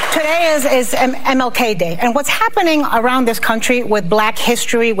today is MLK Day. And what's happening around this country with Black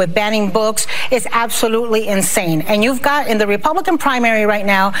history, with banning books, is absolutely insane. And you've got, in the Republican primary right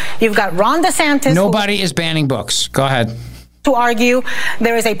now, you've got Ron DeSantis. Nobody is banning books. Go ahead. To argue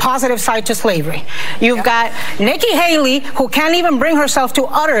there is a positive side to slavery. You've got Nikki Haley, who can't even bring herself to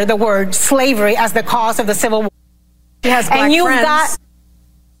utter the word slavery as the cause of the Civil War. She has black and you've friends.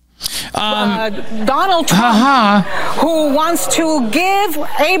 got Donald Trump, who wants to give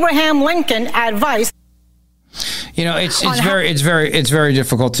Abraham Lincoln advice. You know, it's very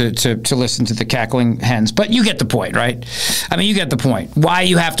difficult to listen to the cackling hens, but you get the point, right? I mean, you get the point. Why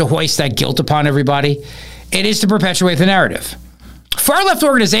you have to hoist that guilt upon everybody? It is to perpetuate the narrative. Far-left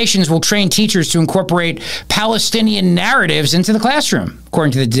organizations will train teachers to incorporate Palestinian narratives into the classroom,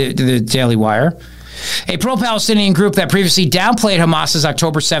 according to the Daily Wire. A pro-Palestinian group that previously downplayed Hamas's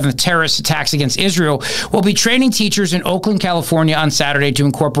October 7th terrorist attacks against Israel will be training teachers in Oakland, California on Saturday to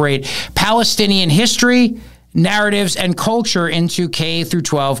incorporate Palestinian history, narratives, and culture into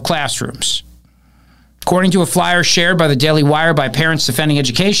K-12 classrooms. According to a flyer shared by the Daily Wire by Parents Defending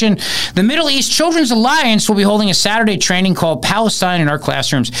Education, the Middle East Children's Alliance will be holding a Saturday training called Palestine in Our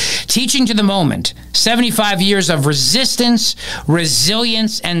Classrooms, teaching to the moment 75 years of resistance,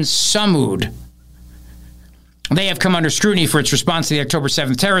 resilience, and sumud. They have come under scrutiny for its response to the October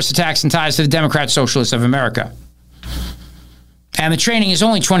 7th terrorist attacks and ties to the Democrat Socialists of America. And the training is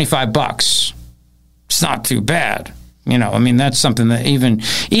only $25. It's not too bad. You know, I mean, that's something that even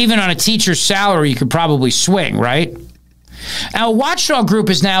on a teacher's salary, you could probably swing, right? Now, a watchdog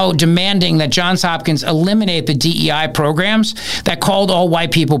group is now demanding that Johns Hopkins eliminate the DEI programs that called all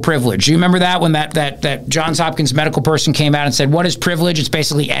white people privileged. You remember that when that Johns Hopkins medical person came out and said, what is privilege? It's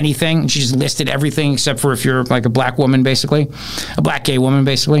basically anything. And she just listed everything except for if you're like a black woman, basically, a black gay woman,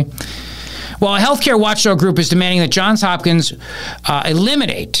 basically. Well, a healthcare watchdog group is demanding that Johns Hopkins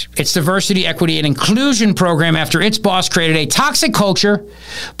eliminate its diversity, equity, and inclusion program after its boss created a toxic culture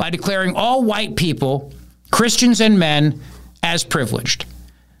by declaring all white people, Christians and men, as privileged.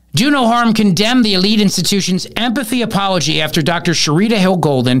 Do No Harm condemned the elite institution's empathy apology after Dr. Sharita Hill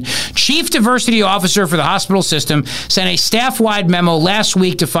Golden, chief diversity officer for the hospital system, sent a staff-wide memo last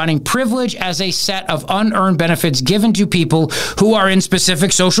week defining privilege as a set of unearned benefits given to people who are in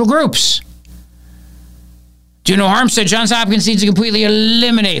specific social groups. Do No Harm said Johns Hopkins needs to completely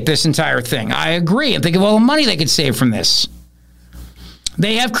eliminate this entire thing. I agree. And think of all the money they could save from this.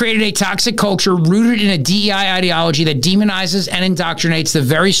 They have created a toxic culture rooted in a DEI ideology that demonizes and indoctrinates the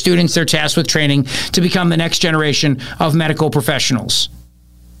very students they're tasked with training to become the next generation of medical professionals.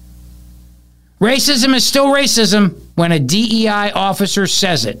 Racism is still racism when a DEI officer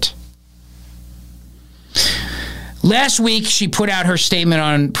says it. Last week, she put out her statement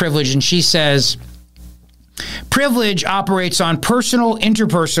on privilege, and she says, privilege operates on personal,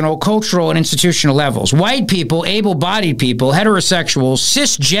 interpersonal, cultural, and institutional levels. White people, able-bodied people, heterosexuals,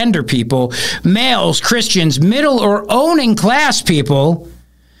 cisgender people, males, Christians, middle or owning class people,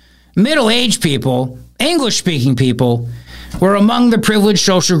 middle-aged people, English-speaking people were among the privileged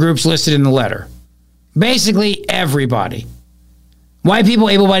social groups listed in the letter. Basically, everybody. White people,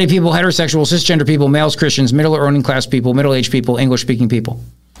 able-bodied people, heterosexual, cisgender people, males, Christians, middle or owning class people, middle-aged people, English-speaking people.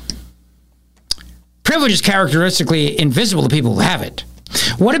 Privilege is characteristically invisible to people who have it.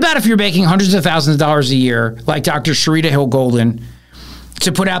 What about if you're making hundreds of thousands of dollars a year, like Dr. Sharita Hill Golden,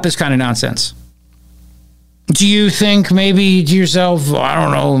 to put out this kind of nonsense? Do you think maybe to yourself, I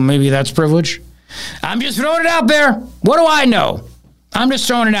don't know, maybe that's privilege? I'm just throwing it out there. What do I know? I'm just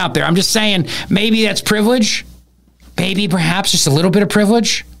throwing it out there. I'm just saying maybe that's privilege. Maybe perhaps just a little bit of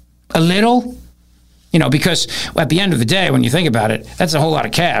privilege. A little. You know, because at the end of the day, when you think about it, that's a whole lot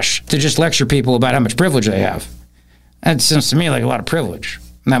of cash to just lecture people about how much privilege they have. That sounds to me like a lot of privilege.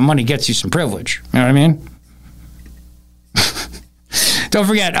 And that money gets you some privilege. You know what I mean? Don't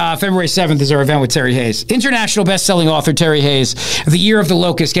forget, February 7th is our event with Terry Hayes. International best-selling author Terry Hayes, The Year of the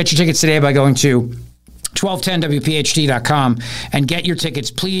Locust. Get your tickets today by going to 1210wpht.com and get your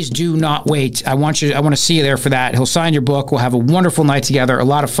tickets. Please do not wait. I want to see you there for that. He'll sign your book. We'll have a wonderful night together, a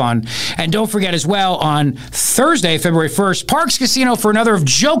lot of fun. And don't forget as well, on Thursday, February 1st, Parks Casino for another of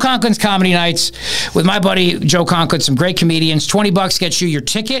Joe Conklin's comedy nights with my buddy Joe Conklin, some great comedians. $20 gets you your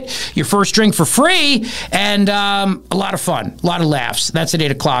ticket, your first drink for free, and a lot of fun, a lot of laughs. That's at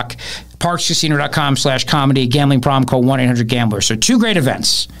 8 o'clock. ParksCasino.com/comedy. Gambling problem, call 1-800-GAMBLER. So 2 great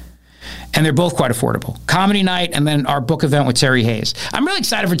events. And they're both quite affordable. Comedy night and then our book event with Terry Hayes. I'm really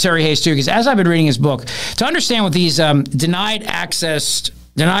excited for Terry Hayes, too, because as I've been reading his book, to understand what these denied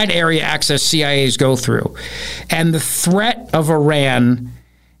area access CIAs go through, and the threat of Iran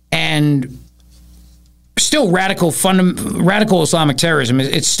and still radical Islamic terrorism,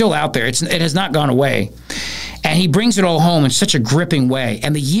 it's still out there. It has not gone away. And he brings it all home in such a gripping way.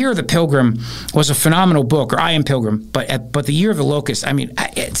 And The Year of the Pilgrim was a phenomenal book, or I Am Pilgrim, but The Year of the Locust, I mean,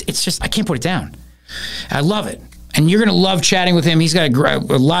 it's just, I can't put it down. I love it. And you're going to love chatting with him. He's got a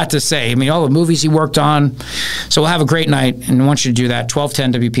lot to say. I mean, all the movies he worked on. So we'll have a great night, and I want you to do that,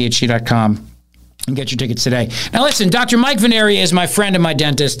 1210wpht.com. And get your tickets today. Now listen, Dr. Mike Veneria is my friend and my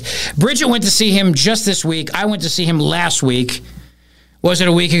dentist. Bridget went to see him just this week. I went to see him last week. Was it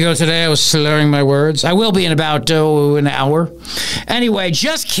a week ago today? I was slurring my words. I will be in about an hour. Anyway,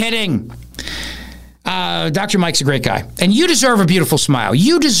 just kidding. Dr. Mike's a great guy. And you deserve a beautiful smile.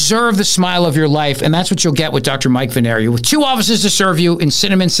 You deserve the smile of your life, and that's what you'll get with Dr. Mike Veneria. With 2 offices to serve you in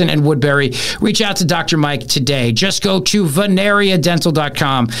Cinnaminson and Woodbury, reach out to Dr. Mike today. Just go to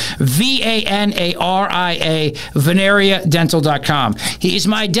veneriadental.com. VANARIA, veneriadental.com. He's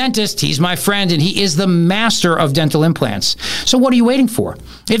my dentist, he's my friend, and he is the master of dental implants. So what are you waiting for?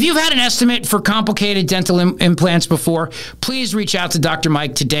 If you've had an estimate for complicated dental implants before, please reach out to Dr.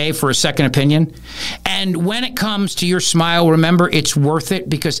 Mike today for a second opinion. And when it comes to your smile, remember, it's worth it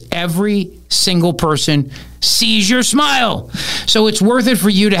because every single person sees your smile. So it's worth it for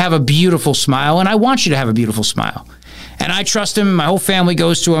you to have a beautiful smile, and I want you to have a beautiful smile. And I trust him. My whole family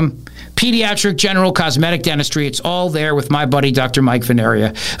goes to him. Pediatric, general, cosmetic dentistry. It's all there with my buddy, Dr. Mike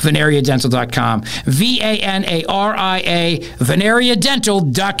Veneria. veneriadental.com. VANARIA,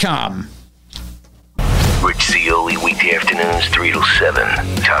 veneriadental.com. Rich Zeoli, weekday afternoons 3 to 7.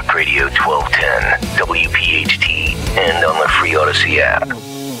 Talk Radio 1210, WPHT, and on the free Odyssey app.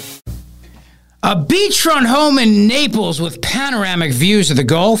 A beachfront home in Naples with panoramic views of the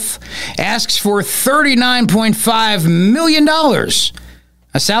Gulf asks for $39.5 million.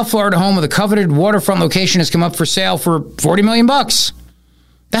 A South Florida home with a coveted waterfront location has come up for sale for $40 million.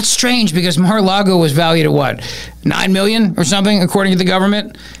 That's strange because Mar-a-Lago was valued at what, $9 million or something, according to the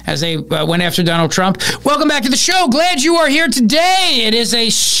government, as they went after Donald Trump. Welcome back to the show. Glad you are here today. It is a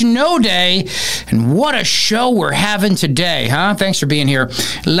snow day, and what a show we're having today, huh? Thanks for being here.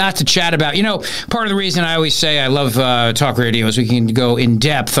 A lot to chat about. You know, part of the reason I always say I love talk radio is we can go in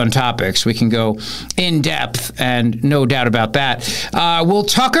depth on topics. We can go in depth, and no doubt about that. Will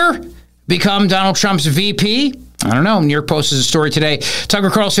Tucker become Donald Trump's VP? I don't know. New York Post has a story today. Tucker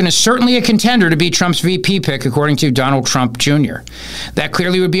Carlson is certainly a contender to be Trump's VP pick, according to Donald Trump Jr. That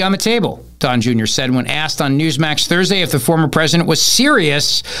clearly would be on the table, Don Jr. said when asked on Newsmax Thursday if the former president was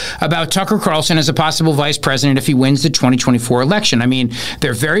serious about Tucker Carlson as a possible vice president if he wins the 2024 election. I mean,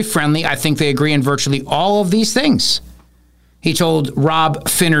 they're very friendly. I think they agree on virtually all of these things. He told Rob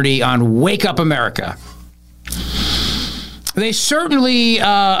Finnerty on Wake Up America. They certainly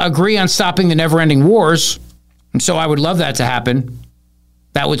agree on stopping the never-ending wars. And so I would love that to happen.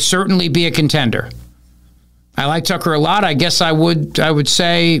 That would certainly be a contender. I like Tucker a lot. I guess I would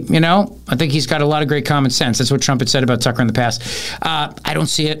say, I think he's got a lot of great common sense. That's what Trump had said about Tucker in the past. I don't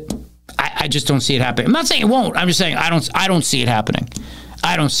see it. I just don't see it happening. I'm not saying it won't. I'm just saying I don't see it happening.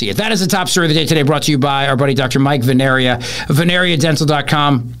 I don't see it. That is the top story of the day today, brought to you by our buddy Dr. Mike Veneria,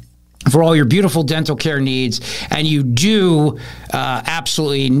 veneriadental.com. for all your beautiful dental care needs, and you do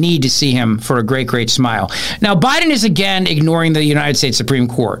absolutely need to see him for a great, great smile. Now, Biden is again ignoring the United States Supreme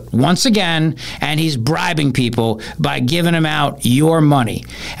Court once again, and he's bribing people by giving them out your money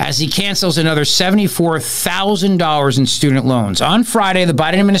as he cancels another $74,000 in student loans. On Friday, the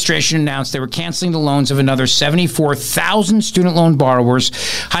Biden administration announced they were canceling the loans of another 74,000 student loan borrowers,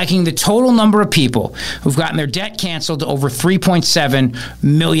 hiking the total number of people who've gotten their debt canceled to over 3.7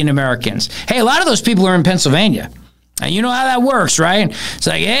 million Americans. Hey, a lot of those people are in Pennsylvania. And you know how that works, right? It's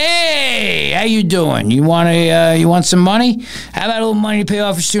like, hey, how you doing? You want some money? How about a little money to pay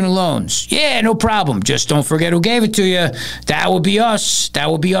off your student loans? Yeah, no problem. Just don't forget who gave it to you. That will be us. That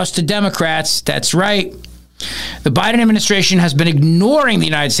will be us, the Democrats. That's right. The Biden administration has been ignoring the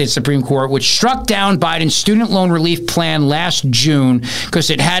United States Supreme Court, which struck down Biden's student loan relief plan last June because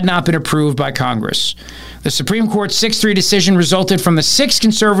it had not been approved by Congress. The Supreme Court's 6-3 decision resulted from the 6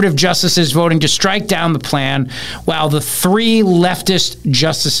 conservative justices voting to strike down the plan, while the 3 leftist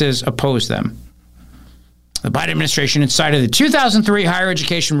justices opposed them. The Biden administration incited the 2003 Higher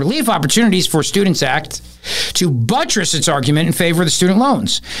Education Relief Opportunities for Students Act to buttress its argument in favor of the student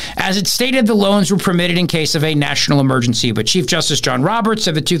loans. As it stated, the loans were permitted in case of a national emergency, but Chief Justice John Roberts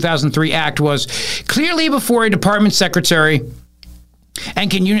said the 2003 Act was clearly before a department secretary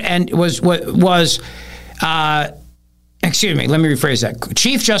excuse me, let me rephrase that.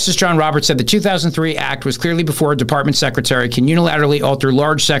 Chief Justice John Roberts said the 2003 Act was clearly before a department secretary can unilaterally alter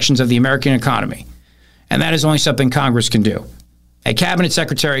large sections of the American economy. And that is only something Congress can do. A cabinet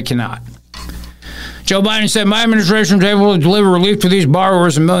secretary cannot. Joe Biden said, my administration was able to deliver relief to these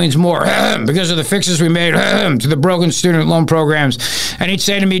borrowers and millions more because of the fixes we made to the broken student loan programs. And he'd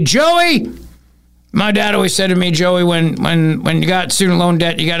say to me, Joey, my dad always said to me, Joey, when you got student loan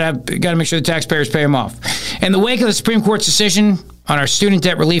debt, you gotta make sure the taxpayers pay them off. In the wake of the Supreme Court's decision on our student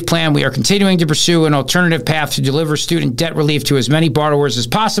debt relief plan, we are continuing to pursue an alternative path to deliver student debt relief to as many borrowers as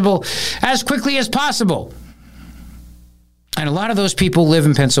possible, as quickly as possible. And a lot of those people live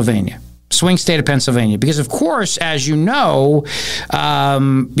in Pennsylvania, swing state of Pennsylvania, because, of course, as you know,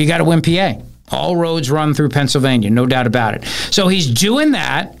 you got to win PA. All roads run through Pennsylvania, no doubt about it. So he's doing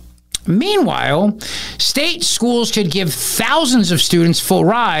that. Meanwhile, state schools could give thousands of students full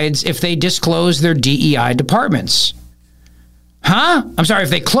rides if they disclose their DEI departments. If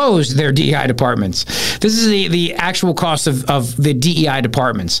they closed their DEI departments. This is the actual cost of the DEI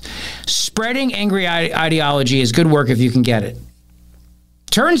departments. Spreading angry ideology is good work if you can get it.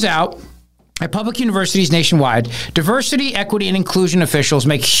 Turns out, at public universities nationwide, diversity, equity, and inclusion officials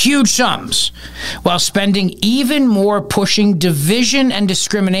make huge sums while spending even more pushing division and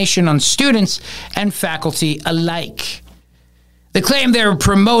discrimination on students and faculty alike. They claim they're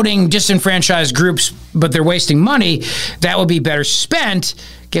promoting disenfranchised groups, but they're wasting money that would be better spent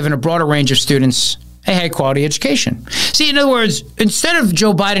giving a broader range of students a high-quality education. See, in other words, instead of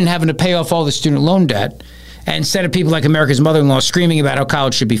Joe Biden having to pay off all the student loan debt, and instead of people like America's mother-in-law screaming about how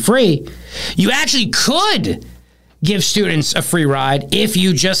college should be free, you actually could give students a free ride if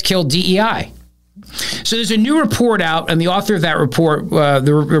you just killed DEI. So there's a new report out, and the author of that report,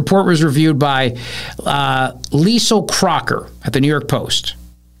 the report was reviewed by Liesl Crocker at the New York Post.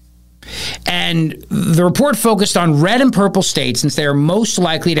 And the report focused on red and purple states since they are most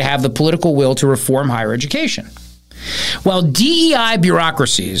likely to have the political will to reform higher education. While DEI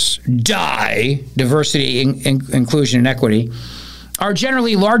bureaucracies, DEI, diversity, inclusion, and equity, are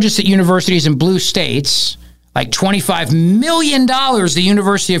generally largest at universities in blue states, like $25 million the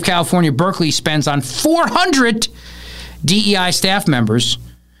University of California, Berkeley spends on 400 DEI staff members,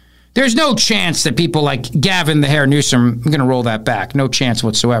 there's no chance that people like Gavin the Hair Newsom are going to roll that back. No chance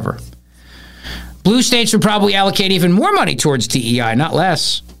whatsoever. Blue states would probably allocate even more money towards DEI, not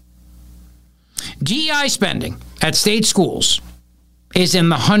less. DEI spending at state schools is in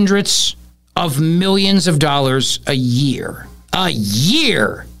the hundreds of millions of dollars a year. A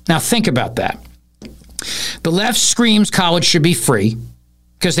year! Now think about that. The left screams college should be free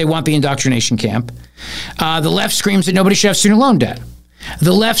because they want the indoctrination camp. The left screams that nobody should have student loan debt.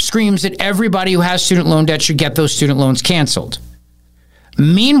 The left screams that everybody who has student loan debt should get those student loans canceled.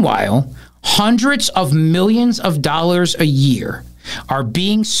 Meanwhile, hundreds of millions of dollars a year are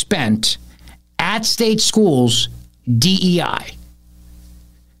being spent at state schools DEI.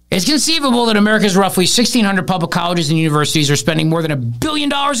 It's conceivable that America's roughly 1,600 public colleges and universities are spending more than $1 billion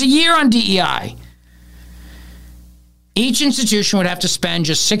a year on DEI. Each institution would have to spend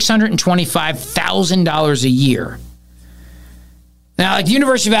just $625,000 a year. Now, like the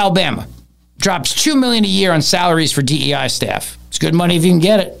University of Alabama drops $2 million a year on salaries for DEI staff. It's good money if you can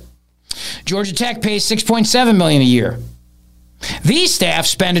get it. Georgia Tech pays $6.7 million a year. These staff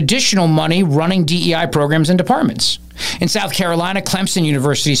spend additional money running DEI programs and departments. In South Carolina, Clemson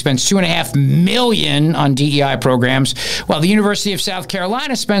University spends $2.5 million on DEI programs, while the University of South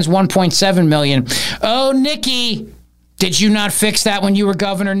Carolina spends $1.7 million. Oh, Nikki, did you not fix that when you were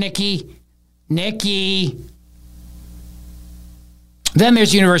governor, Nikki? Nikki. Then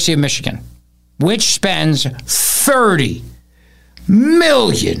there's the University of Michigan, which spends $30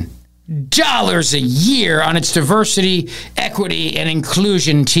 million a year on its diversity, equity, and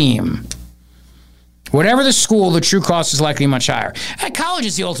inclusion team. Whatever the school, the true cost is likely much higher. College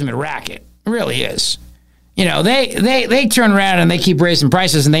is the ultimate racket. It really is. You know, they turn around and they keep raising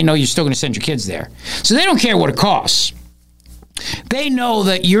prices, and they know you're still going to send your kids there. So they don't care what it costs. They know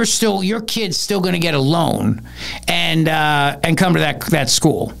that your kid's still going to get a loan and come to that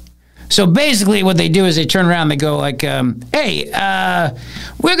school. So basically, what they do is they turn around and they go like, "Hey,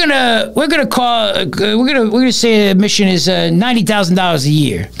 we're gonna say admission is $90,000 a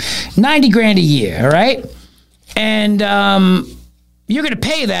year, $90,000 a year, all right? And you're gonna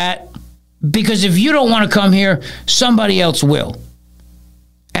pay that because if you don't want to come here, somebody else will."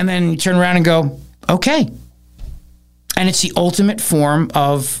 And then you turn around and go, "Okay." And it's the ultimate form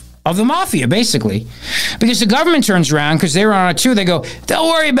of the mafia, basically. Because the government turns around, because they were on it too, they go, "Don't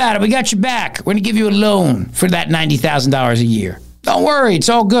worry about it, we got you back. We're going to give you a loan for that $90,000 a year. Don't worry, it's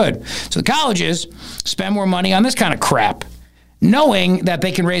all good." So the colleges spend more money on this kind of crap, knowing that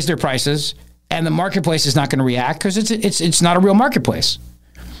they can raise their prices and the marketplace is not going to react because it's not a real marketplace.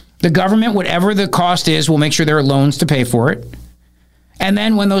 The government, whatever the cost is, will make sure there are loans to pay for it. And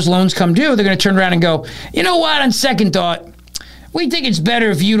then when those loans come due, they're going to turn around and go, "You know what, on second thought, we think it's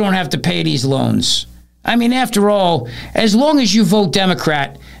better if you don't have to pay these loans. I mean, after all, as long as you vote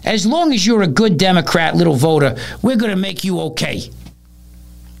Democrat, as long as you're a good Democrat little voter, we're going to make you okay."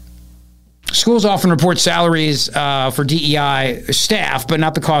 Schools often report salaries for DEI staff, but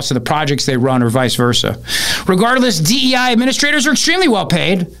not the cost of the projects they run or vice versa. Regardless, DEI administrators are extremely well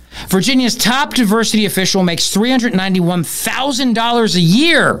paid. Virginia's top diversity official makes $391,000 a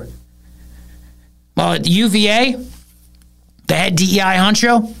year. While at UVA, the head DEI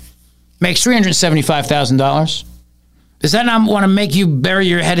honcho makes $375,000. Does that not want to make you bury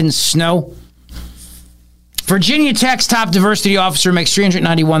your head in snow? Virginia Tech's top diversity officer makes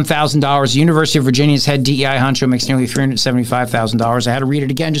 $391,000. The University of Virginia's head DEI honcho makes nearly $375,000. I had to read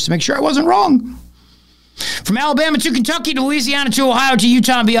it again just to make sure I wasn't wrong. From Alabama to Kentucky to Louisiana to Ohio to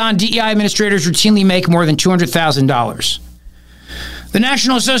Utah and beyond, DEI administrators routinely make more than $200,000. The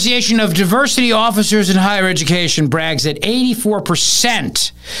National Association of Diversity Officers in Higher Education brags that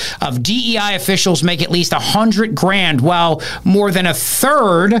 84% of DEI officials make at least $100,000, while more than a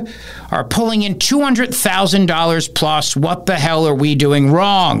third are pulling in $200,000 plus. What the hell are we doing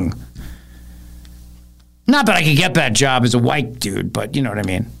wrong? Not that I could get that job as a white dude, but you know what I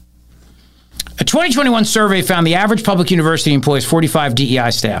mean. A 2021 survey found the average public university employs 45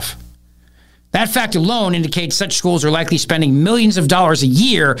 DEI staff. That fact alone indicates such schools are likely spending millions of dollars a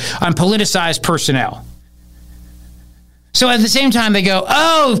year on politicized personnel. So at the same time they go,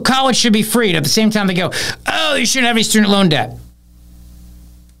 "Oh, college should be free." At the same time they go, "Oh, you shouldn't have any student loan debt."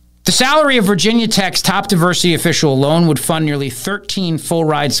 The salary of Virginia Tech's top diversity official alone would fund nearly 13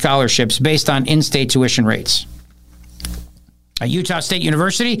 full-ride scholarships based on in-state tuition rates. At Utah State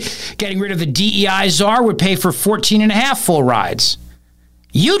University, getting rid of the DEI czar would pay for 14.5 full rides.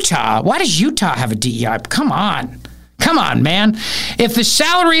 Utah? Why does Utah have a DEI? Come on, man. If the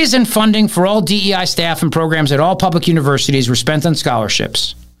salaries and funding for all DEI staff and programs at all public universities were spent on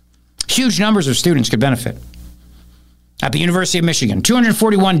scholarships, huge numbers of students could benefit. At the University of Michigan,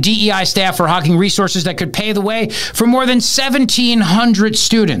 241 DEI staff are hawking resources that could pave the way for more than 1,700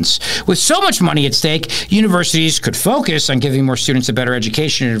 students. With so much money at stake, universities could focus on giving more students a better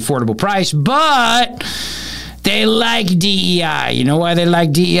education at an affordable price, but they like DEI. You know why they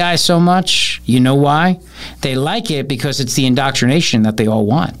like DEI so much? You know why? They like it because it's the indoctrination that they all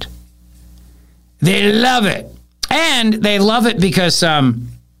want. They love it. And they love it because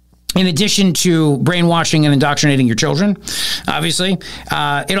in addition to brainwashing and indoctrinating your children, obviously,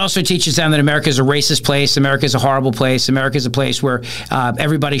 it also teaches them that America is a racist place, America is a horrible place, America is a place where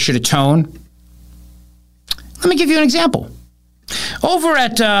everybody should atone. Let me give you an example. Over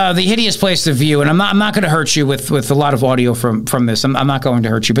at the hideous place, The View, and I'm not going to hurt you with a lot of audio from this. I'm not going to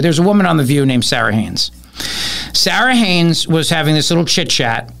hurt you, but there's a woman on The View named Sarah Haynes. Sarah Haynes was having this little chit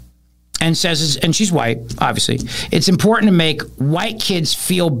chat and says, and she's white, obviously, it's important to make white kids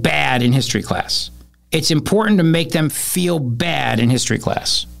feel bad in history class. It's important to make them feel bad in history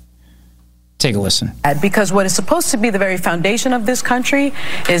class. Take a listen. Because what is supposed to be the very foundation of this country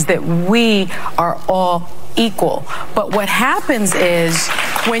is that we are all equal. But what happens is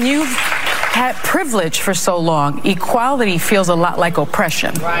when you've had privilege for so long, equality feels a lot like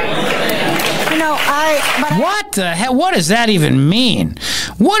oppression. Right. What the hell? What does that even mean?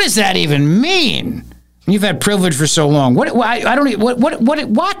 What does that even mean? You've had privilege for so long. What?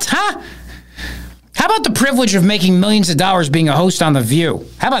 Huh? How about the privilege of making millions of dollars being a host on The View?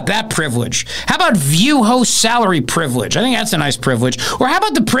 How about that privilege? How about View host salary privilege? I think that's a nice privilege. Or how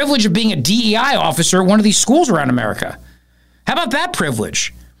about the privilege of being a DEI officer at one of these schools around America? How about that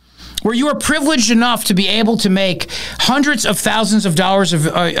privilege? Where you are privileged enough to be able to make hundreds of thousands of dollars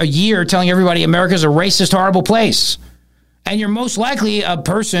a year telling everybody America's a racist, horrible place. And you're most likely a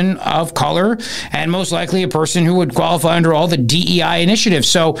person of color and most likely a person who would qualify under all the DEI initiatives.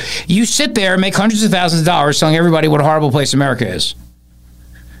 So you sit there and make hundreds of thousands of dollars telling everybody what a horrible place America is.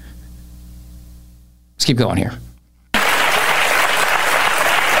 Let's keep going here.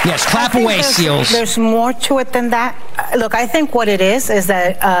 Yes, clap away, SEALs. There's more to it than that. Look, I think what it is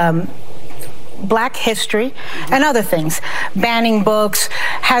that Black history and other things, banning books,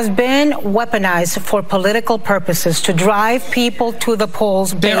 has been weaponized for political purposes to drive people to the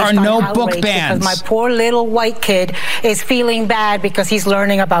polls. There are no book bans. Because my poor little white kid is feeling bad because he's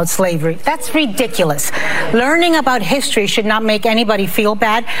learning about slavery. That's ridiculous. Learning about history should not make anybody feel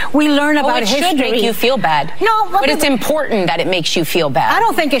bad. We learn about history. It should make you feel bad. No, but it's important that it makes you feel bad. I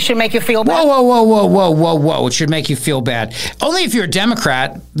don't think it should make you feel bad. Whoa. It should make you feel bad. Only if you're a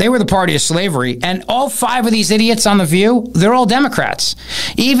Democrat. They were the party of slavery. And all five of these idiots on The View, they're all Democrats.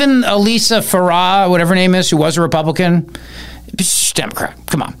 Even Elisa Farah, whatever her name is, who was a Republican, she's Democrat.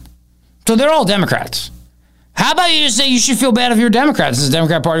 Come on. So they're all Democrats. How about you just say you should feel bad if you're a Democrat? This is the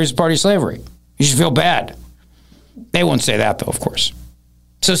Democrat Party, is the party of slavery. You should feel bad. They won't say that, though, of course.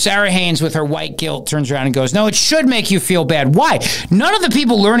 So Sarah Haynes, with her white guilt, turns around and goes, no, it should make you feel bad. Why? None of the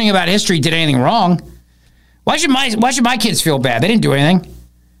people learning about history did anything wrong. Why should my kids feel bad? They didn't do anything.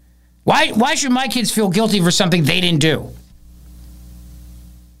 Why should my kids feel guilty for something they didn't do?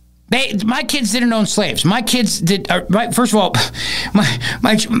 My kids didn't own slaves. My kids did. First of all,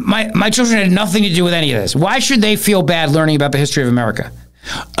 my children had nothing to do with any of this. Why should they feel bad learning about the history of America?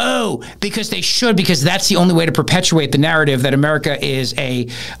 Oh, because they should, because that's the only way to perpetuate the narrative that America is a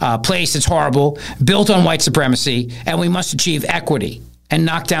place that's horrible, built on white supremacy, and we must achieve equity and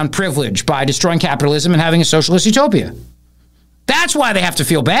knock down privilege by destroying capitalism and having a socialist utopia. That's why they have to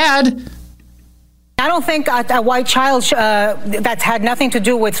feel bad. I don't think a white child that's had nothing to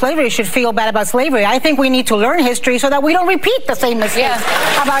do with slavery should feel bad about slavery. I think we need to learn history so that we don't repeat the same mistakes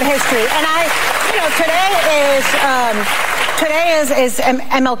about history. And today is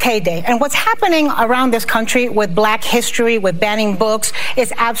MLK Day. And what's happening around this country with Black history, with banning books,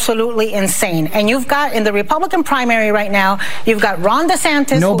 is absolutely insane. And you've got, in the Republican primary right now, you've got Ron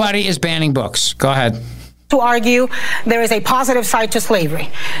DeSantis. Nobody is banning books. Go ahead. To argue there is a positive side to slavery.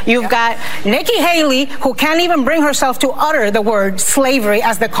 You've got Nikki Haley, who can't even bring herself to utter the word slavery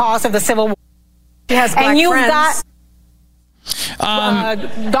as the cause of the Civil War. She has black and you've friends.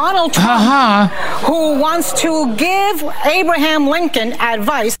 got Donald Trump, who wants to give Abraham Lincoln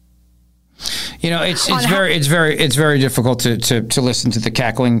advice. You know, it's very difficult to listen to the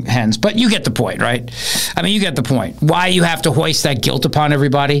cackling hens, but you get the point, right? I mean, you get the point. Why you have to hoist that guilt upon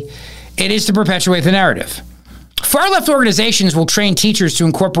everybody? It is to perpetuate the narrative. Far-left organizations will train teachers to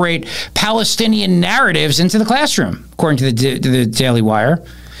incorporate Palestinian narratives into the classroom, according to the Daily Wire.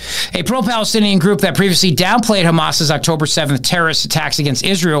 A pro-Palestinian group that previously downplayed Hamas's October 7th terrorist attacks against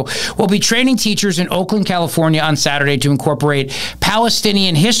Israel will be training teachers in Oakland, California on Saturday to incorporate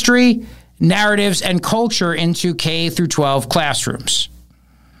Palestinian history, narratives, and culture into K-12 classrooms.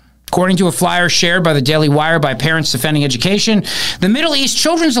 According to a flyer shared by the Daily Wire by Parents Defending Education, the Middle East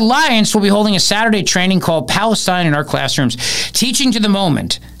Children's Alliance will be holding a Saturday training called Palestine in Our Classrooms, teaching to the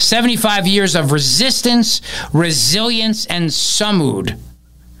moment 75 years of resistance, resilience, and sumud.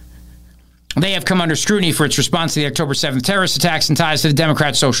 They have come under scrutiny for its response to the October 7th terrorist attacks and ties to the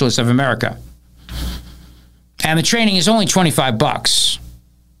Democrat Socialists of America. And the training is only $25.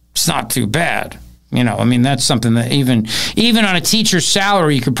 It's not too bad. You know, I mean, that's something that even on a teacher's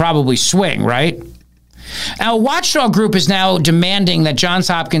salary, you could probably swing, right? Now, a watchdog group is now demanding that Johns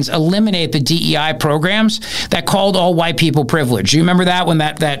Hopkins eliminate the DEI programs that called all white people privileged. You remember that when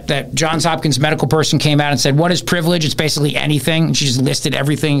that Johns Hopkins medical person came out and said, what is privilege? It's basically anything. And she just listed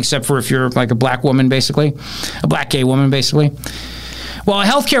everything except for if you're like a black woman, basically, a black gay woman, basically. Well, a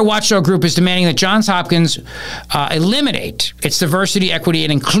healthcare watchdog group is demanding that Johns Hopkins eliminate its diversity, equity,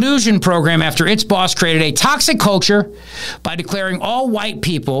 and inclusion program after its boss created a toxic culture by declaring all white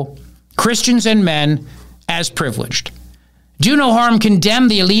people, Christians and men, as privileged. Do No Harm condemned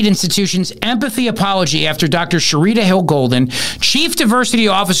the elite institution's empathy apology after Dr. Sharita Hill-Golden, chief diversity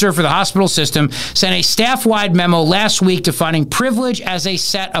officer for the hospital system, sent a staff-wide memo last week defining privilege as a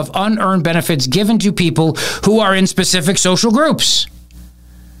set of unearned benefits given to people who are in specific social groups.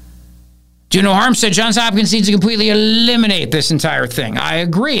 Do No Harm said Johns Hopkins needs to completely eliminate this entire thing. I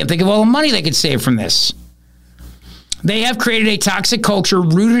agree. And think of all the money they could save from this. They have created a toxic culture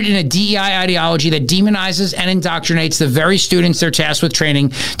rooted in a DEI ideology that demonizes and indoctrinates the very students they're tasked with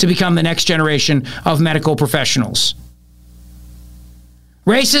training to become the next generation of medical professionals.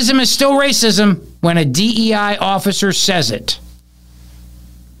 Racism is still racism when a DEI officer says it.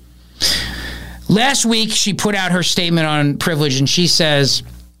 Last week, she put out her statement on privilege, and she says,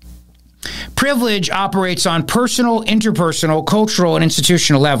 privilege operates on personal, interpersonal, cultural, and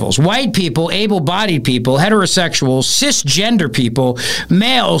institutional levels. White people, able-bodied people, heterosexuals, cisgender people,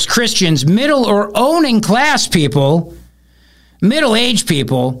 males, Christians, middle or owning class people, middle-aged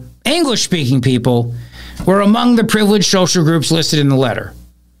people, English-speaking people were among the privileged social groups listed in the letter.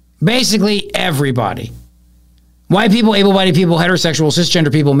 Basically, everybody. White people, able-bodied people, heterosexual,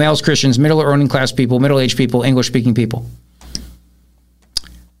 cisgender people, males, Christians, middle or owning class people, middle-aged people, English-speaking people.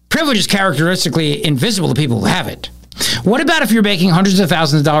 Privilege is characteristically invisible to people who have it. What about if you're making hundreds of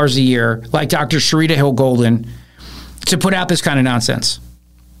thousands of dollars a year, like Dr. Sharita Hill-Golden, to put out this kind of nonsense?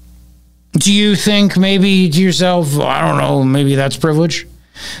 Do you think maybe to yourself, I don't know, maybe that's privilege?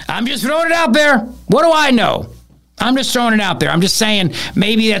 I'm just throwing it out there. What do I know? I'm just throwing it out there. I'm just saying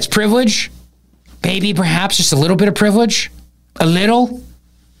maybe that's privilege. Maybe perhaps just a little bit of privilege. A little.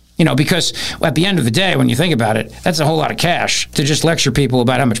 You know, because at the end of the day, when you think about it, that's a whole lot of cash to just lecture people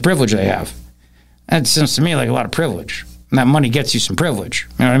about how much privilege they have. That seems to me like a lot of privilege. And that money gets you some privilege.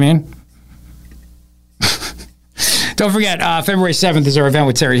 You know what I mean? Don't forget, February 7th is our event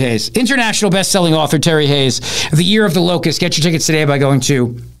with Terry Hayes. International best-selling author Terry Hayes, The Year of the Locust. Get your tickets today by going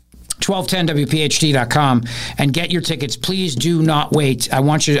to 1210wpht.com and get your tickets. Please do not wait. I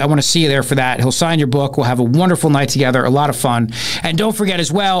want to see you there for that. He'll sign your book. We'll have a wonderful night together, a lot of fun. And don't forget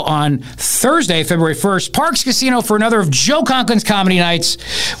as well, on Thursday, February 1st, Parks Casino for another of Joe Conklin's comedy nights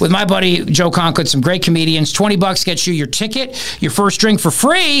with my buddy Joe Conklin, some great comedians. $20 gets you your ticket, your first drink for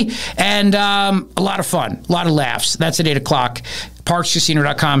free, and a lot of fun, a lot of laughs. That's at 8 o'clock.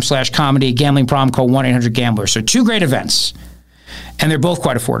 ParksCasino.com/comedy. Gambling problem, call 1-800-GAMBLER. So 2 great events. And they're both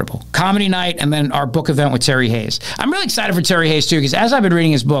quite affordable. Comedy night and then our book event with Terry Hayes. I'm really excited for Terry Hayes, too, because as I've been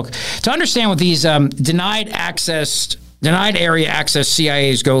reading his book, to understand what these denied area access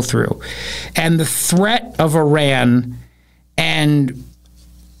CIAs go through, and the threat of Iran and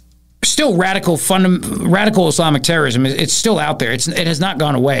still radical Islamic terrorism, it's still out there. It has not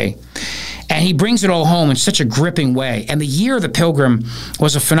gone away. And he brings it all home in such a gripping way. And The Year of the Pilgrim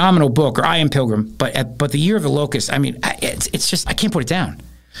was a phenomenal book, or I Am Pilgrim, but The Year of the Locust, I mean, it's just, I can't put it down.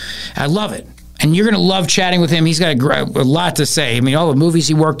 I love it. And you're going to love chatting with him. He's got a lot to say. I mean, all the movies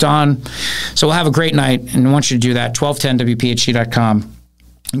he worked on. So we'll have a great night, and I want you to do that, 1210wpht.com.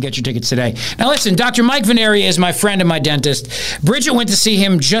 And get your tickets today. Now listen, Dr. Mike Veneria is my friend and my dentist. Bridget went to see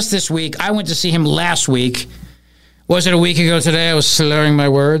him just this week. I went to see him last week. Was it a week ago today? I was slurring my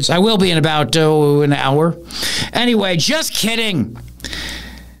words. I will be in about an hour. Anyway, just kidding.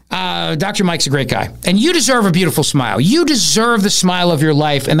 Dr. Mike's a great guy. And you deserve a beautiful smile. You deserve the smile of your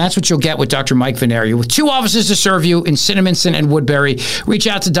life, and that's what you'll get with Dr. Mike Veneria. With 2 offices to serve you in Cinnaminson and Woodbury, reach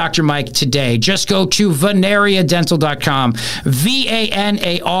out to Dr. Mike today. Just go to veneriadental.com. VANARIA,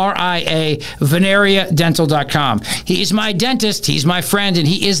 veneriadental.com. He is my dentist, he's my friend, and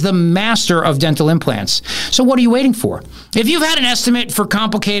he is the master of dental implants. So what are you waiting for? If you've had an estimate for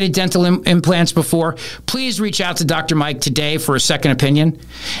complicated dental implants before, please reach out to Dr. Mike today for a second opinion.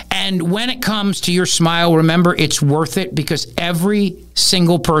 And when it comes to your smile, remember, it's worth it because every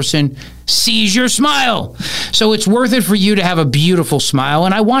single person sees your smile. So it's worth it for you to have a beautiful smile,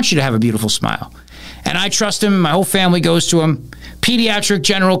 and I want you to have a beautiful smile. And I trust him. My whole family goes to him. Pediatric,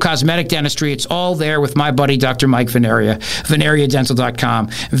 general, cosmetic dentistry. It's all there with my buddy, Dr. Mike Veneria. veneriadental.com.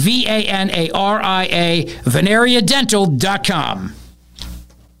 VANARIA, veneriadental.com.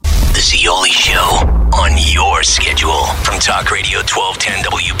 The The Zeoli Show on your schedule from Talk Radio 1210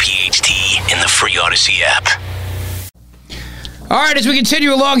 WPHT in the free Odyssey app. All right, as we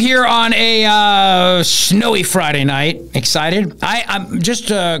continue along here on a snowy Friday night, excited? I'm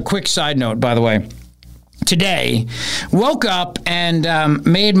just a quick side note, by the way. Today, woke up and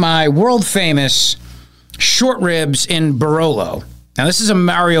made my world-famous short ribs in Barolo. Now, this is a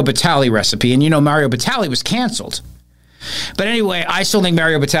Mario Batali recipe, and you know Mario Batali was canceled. But anyway, I still think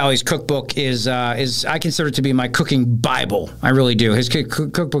Mario Batali's cookbook is I consider it to be my cooking Bible. I really do. His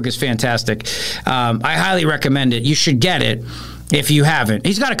cookbook is fantastic. I highly recommend it. You should get it if you haven't.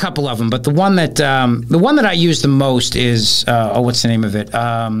 He's got a couple of them, but the one that I use the most is what's the name of it?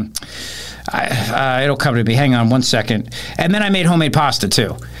 It'll come to me. Hang on one second. And then I made homemade pasta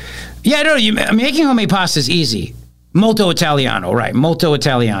too. Yeah, no, making homemade pasta is easy. Molto Italiano, right? Molto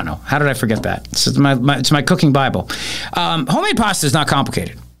Italiano. How did I forget that? It's my cooking Bible. Homemade pasta is not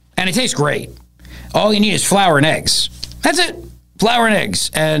complicated, and it tastes great. All you need is flour and eggs. That's it. Flour and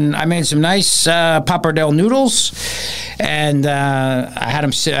eggs. And I made some nice pappardelle noodles, and I have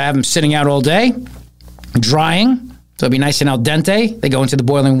them sitting out all day, drying. So it'll be nice and al dente. They go into the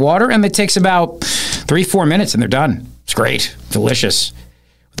boiling water, and it takes about 3-4 minutes, and they're done. It's great. Delicious.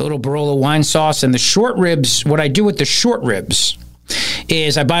 With a little Barolo wine sauce and the short ribs. What I do with the short ribs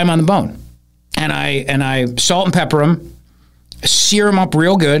is I buy them on the bone, and I salt and pepper them, sear them up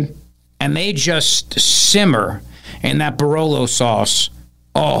real good, and they just simmer in that Barolo sauce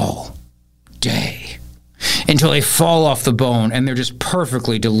all day until they fall off the bone, and they're just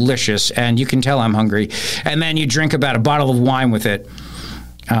perfectly delicious. And you can tell I'm hungry. And then you drink about a bottle of wine with it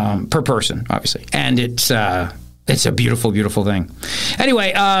per person, obviously, and it's a beautiful, beautiful thing.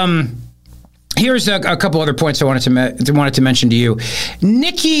 Anyway, here's a couple other points I wanted to mention to you.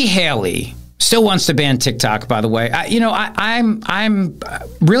 Nikki Haley still wants to ban TikTok, by the way. I'm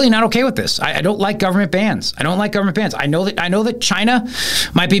really not okay with this. I don't like government bans. I know that China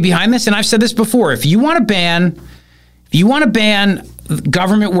might be behind this, and I've said this before. If you want to ban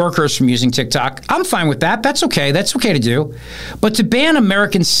government workers from using TikTok, I'm fine with that. That's okay. That's okay to do. But to ban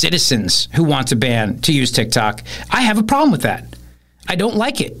American citizens who want to use TikTok, I have a problem with that. I don't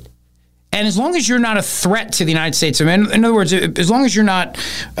like it. And as long as you're not a threat to the United States, in other words, as long as you're not,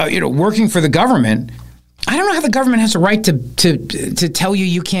 working for the government, I don't know how the government has a right to tell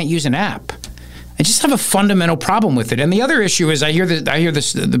you can't use an app. I just have a fundamental problem with it. And the other issue is I hear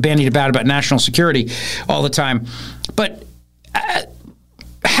the bandied about national security all the time, but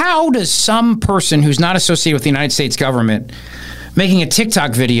how does some person who's not associated with the United States government making a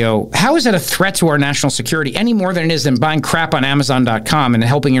TikTok video, how is that a threat to our national security any more than it is than buying crap on Amazon.com and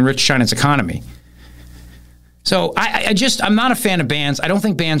helping enrich China's economy? So I'm not a fan of bans. I don't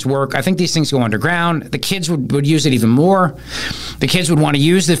think bans work. I think these things go underground. The kids would use it even more. The kids would want to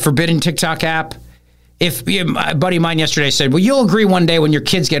use the forbidden TikTok app. If a buddy of mine yesterday said, well, you'll agree one day when your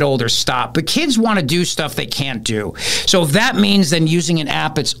kids get older, stop. But kids want to do stuff they can't do. So if that means then using an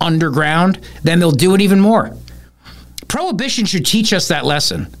app that's underground, then they'll do it even more. Prohibition should teach us that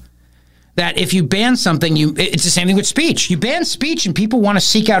lesson. That if you ban something, it's the same thing with speech. You ban speech and people want to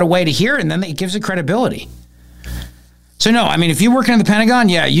seek out a way to hear it, and then it gives it credibility. So no, if you're working in the Pentagon,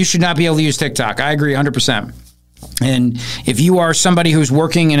 yeah, you should not be able to use TikTok. I agree 100%. And if you are somebody who's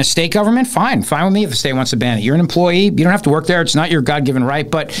working in a state government, fine with me if the state wants to ban it. You're an employee. You don't have to work there. It's not your God-given right.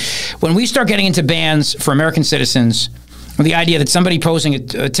 But when we start getting into bans for American citizens, with the idea that somebody posting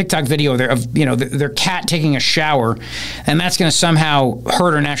a TikTok video of their cat taking a shower, and that's going to somehow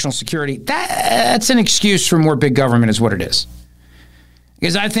hurt our national security, that's an excuse for more big government is what it is.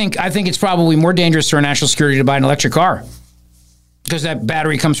 Because I think it's probably more dangerous to our national security to buy an electric car because that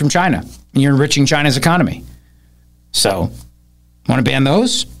battery comes from China, and you're enriching China's economy. So, want to ban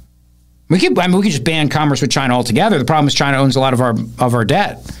those? We could just ban commerce with China altogether. The problem is China owns a lot of our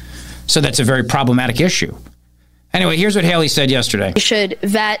debt, so that's a very problematic issue. Anyway, here's what Haley said yesterday. We should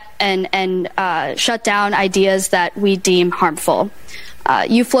vet and shut down ideas that we deem harmful.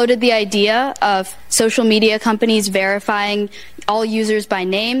 You floated the idea of social media companies verifying all users by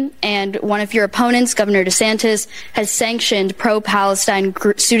name, and one of your opponents, Governor DeSantis, has sanctioned pro-Palestine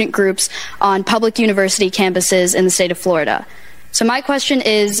student groups on public university campuses in the state of Florida. So my question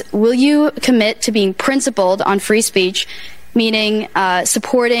is, will you commit to being principled on free speech, meaning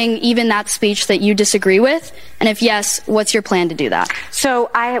supporting even that speech that you disagree with? And if yes, what's your plan to do that? So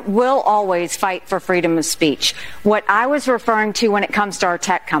I will always fight for freedom of speech. What I was referring to when it comes to our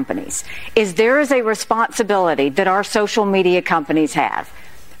tech companies is there is a responsibility that our social media companies have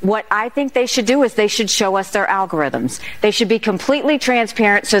What I think they should do is they should show us their algorithms. They should be completely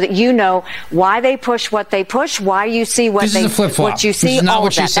transparent so that you know why they push what they push, why you see what This is a flip-flop. what you This see, is not all what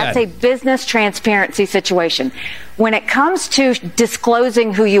of she that. said. That's a business transparency situation. When it comes to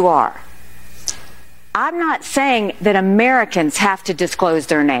disclosing who you are, I'm not saying that Americans have to disclose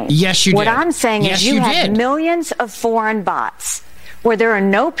their name. Yes, you What did. I'm saying Yes, is you have did. millions of foreign bots where there are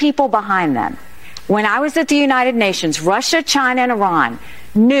no people behind them. When I was at the United Nations, Russia, China, and Iran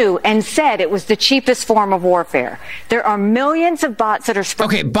knew and said it was the cheapest form of warfare. There are millions of bots that are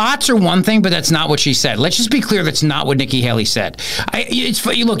Okay, bots are one thing, but that's not what she said. Let's just be clear, that's not what Nikki Haley said.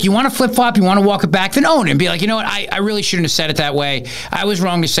 Look, you want to flip-flop, you want to walk it back, then own it and be like, you know what, I really shouldn't have said it that way. I was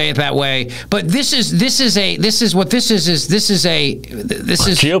wrong to say it that way. But this is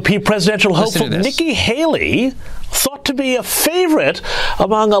GOP presidential hopeful Nikki Haley, thought to be a favorite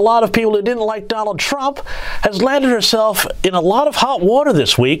among a lot of people who didn't like Donald Trump, has landed herself in a lot of hot water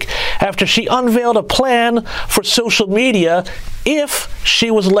this week after she unveiled a plan for social media if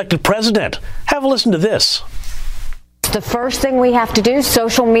she was elected president. Have a listen to this. The first thing we have to do,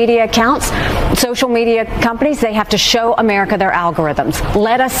 social media accounts, social media companies, they have to show America their algorithms.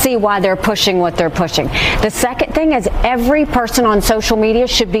 Let us see why they're pushing what they're pushing. The second thing is every person on social media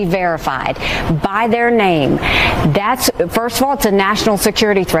should be verified by their name. That's, first of all, it's a national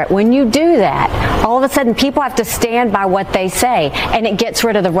security threat. When you do that, all of a sudden people have to stand by what they say, and it gets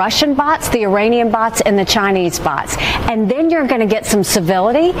rid of the Russian bots, the Iranian bots, and the Chinese bots. And then you're going to get some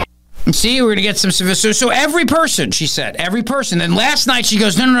civility. See, we're going to get some... So every person, she said, every person. Then last night she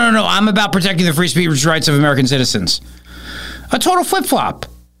goes, no, I'm about protecting the free speech rights of American citizens. A total flip-flop.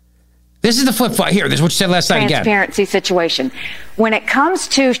 This is the flip-flop. Here, this is what she said last night again. Transparency situation. When it comes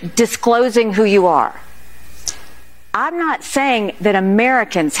to disclosing who you are, I'm not saying that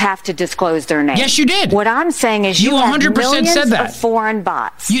Americans have to disclose their name. Yes, you did. What I'm saying is you 100% have millions said that. of foreign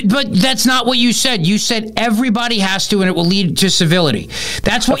bots. But that's not what you said. You said everybody has to, and it will lead to civility.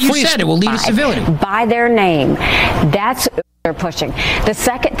 That's what you said. It will lead to civility. By their name. That's what they're pushing. The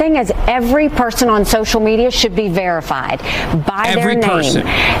second thing is every person on social media should be verified by their name. Person.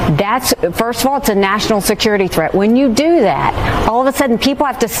 That's, first of all, it's a national security threat. When you do that, all of a sudden people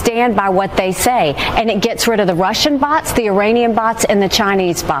have to stand by what they say, and it gets rid of the Russian bots, the Iranian bots, and the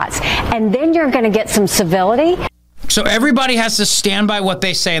Chinese bots. And then you're going to get some civility. So everybody has to stand by what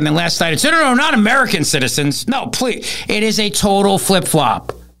they say. And then last night it said, no, not American citizens. No, please. It is a total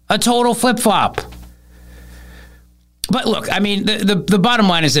flip-flop. A total flip-flop. But look, I mean, the bottom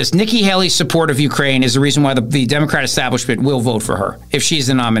line is this. Nikki Haley's support of Ukraine is the reason why the Democrat establishment will vote for her if she's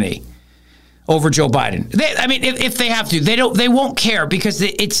the nominee over Joe Biden. If they have to, they won't care because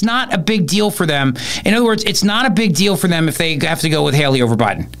it's not a big deal for them. In other words, it's not a big deal for them if they have to go with Haley over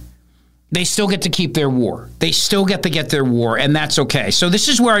Biden. They still get to keep their war. They still get to get their war, and that's okay. So this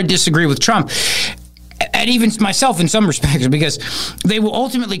is where I disagree with Trump. And even myself in some respects, because they will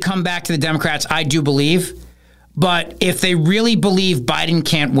ultimately come back to the Democrats, I do believe. But if they really believe Biden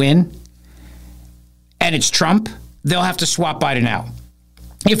can't win and it's Trump, they'll have to swap Biden out.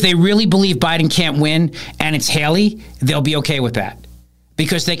 If they really believe Biden can't win and it's Haley, they'll be okay with that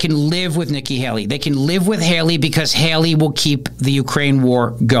because they can live with Nikki Haley. They can live with Haley because Haley will keep the Ukraine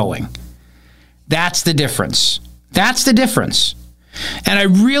war going. That's the difference. That's the difference. And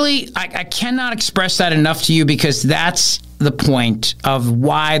I cannot express that enough to you because that's the point of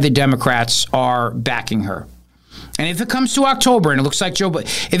why the Democrats are backing her. And if it comes to October and it looks like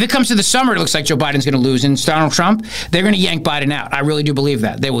if it comes to the summer, it looks like Joe Biden's going to lose and it's Donald Trump, they're going to yank Biden out. I really do believe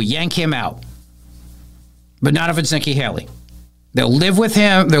that. They will yank him out. But not if it's Nikki Haley. They'll live with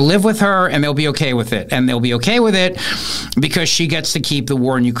him, they'll live with her, and they'll be okay with it. And they'll be okay with it because she gets to keep the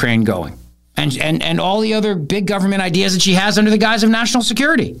war in Ukraine going. And all the other big government ideas that she has under the guise of national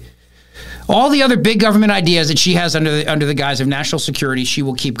security. All the other big government ideas that she has under the guise of national security, she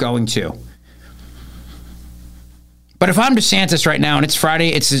will keep going to. But if I'm DeSantis right now and it's Friday,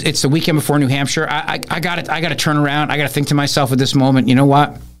 it's the weekend before New Hampshire, I got to turn around. I got to think to myself at this moment, you know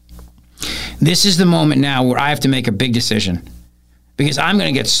what? This is the moment now where I have to make a big decision because I'm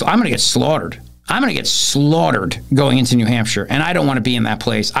going to get slaughtered. I'm going to get slaughtered going into New Hampshire, and I don't want to be in that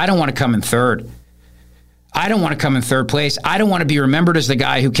place. I don't want to come in third. I don't want to come in third place. I don't want to be remembered as the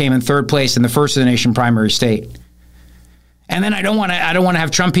guy who came in third place in the first of the nation primary state. And then I don't want to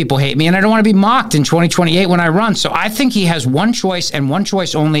have Trump people hate me, and I don't want to be mocked in 2028 when I run. So I think he has one choice and one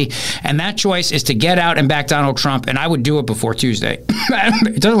choice only, and that choice is to get out and back Donald Trump, and I would do it before Tuesday.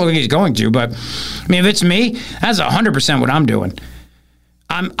 It doesn't look like he's going to, but I mean, if it's me, that's 100% what I'm doing.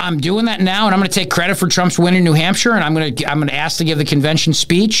 I'm doing that now, and I'm going to take credit for Trump's win in New Hampshire, and I'm going to ask to give the convention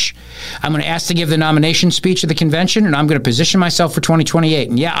speech. I'm going to ask to give the nomination speech at the convention, and I'm going to position myself for 2028.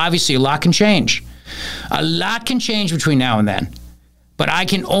 And yeah, obviously, a lot can change. A lot can change between now and then. But I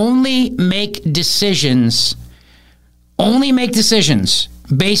can only make decisions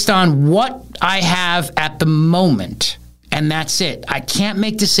based on what I have at the moment. And that's it. I can't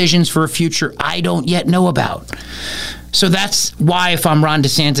make decisions for a future I don't yet know about. So that's why if I'm Ron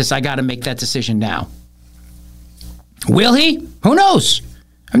DeSantis, I got to make that decision now. Will he? Who knows?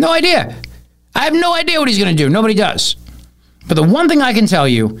 I have no idea. I have no idea what he's going to do. Nobody does. But the one thing I can tell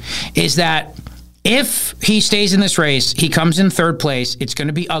you is that if he stays in this race, he comes in third place, it's going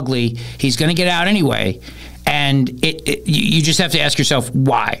to be ugly. He's going to get out anyway. And you just have to ask yourself,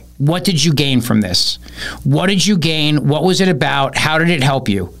 why? What did you gain from this? What did you gain? What was it about? How did it help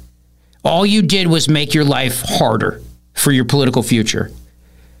you? All you did was make your life harder for your political future.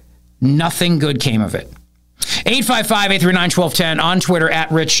 Nothing good came of it. 855-839-1210 on Twitter at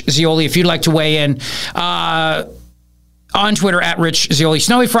Rich Zeoli. If you'd like to weigh in, on Twitter at Rich Zeoli.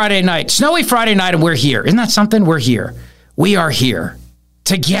 Snowy Friday night, and we're here. Isn't that something? We're here. We are here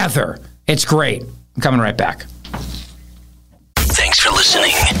together. It's great. I'm coming right back. Thanks for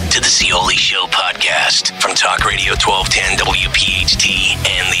listening to the Zeoli Show podcast from Talk Radio 1210 WPHT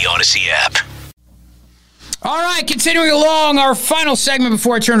and the Odyssey app. All right, continuing along, our final segment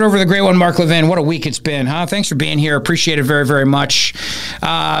before I turn it over to the great one, Mark Levin. What a week it's been, huh? Thanks for being here. Appreciate it very, very much.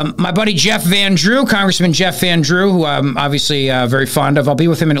 My buddy Jeff Van Drew, Congressman Jeff Van Drew, who I'm obviously very fond of. I'll be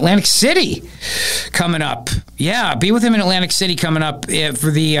with him in Atlantic City coming up. Yeah, be with him in Atlantic City coming up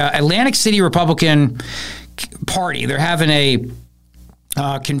for the Atlantic City Republican Party. They're having a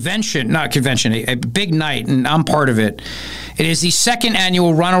big night, and I'm part of it. It is the second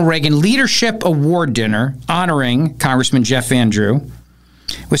annual Ronald Reagan Leadership Award Dinner honoring Congressman Jeff Van Drew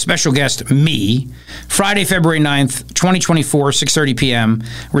with special guest me, Friday, February 9th, 2024, 6:30 p.m.,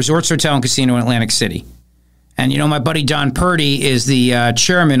 Resorts Hotel and Casino in Atlantic City. And, you know, my buddy Don Purdy is the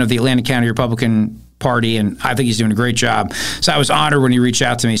chairman of the Atlantic County Republican Party, and I think he's doing a great job. So I was honored when he reached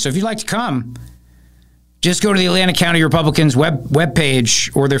out to me. So if you'd like to come, just go to the Atlantic County Republicans web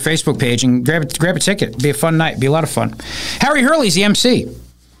page or their Facebook page and grab a ticket. It'll be a fun night. It'll be a lot of fun. Harry Hurley's the MC.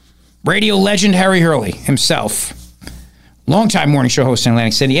 Radio legend Harry Hurley himself. Longtime morning show host in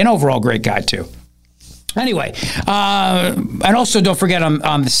Atlantic City and overall great guy, too. Anyway, and also don't forget on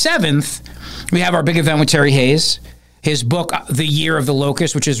the 7th, we have our big event with Terry Hayes. His book, The Year of the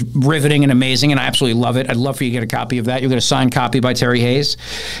Locust, which is riveting and amazing, and I absolutely love it. I'd love for you to get a copy of that. You'll get a signed copy by Terry Hayes.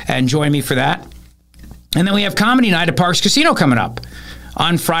 And join me for that. And then we have comedy night at Parks Casino coming up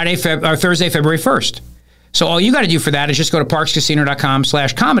on Thursday, February 1st. So all you got to do for that is just go to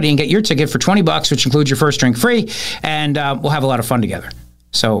parkscasino.com/comedy and get your ticket for $20, which includes your first drink free, and we'll have a lot of fun together.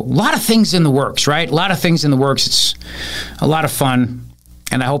 So a lot of things in the works, right? A lot of things in the works. It's a lot of fun,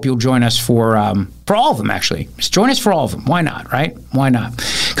 and I hope you'll join us for all of them, actually. Just join us for all of them. Why not, right? Why not?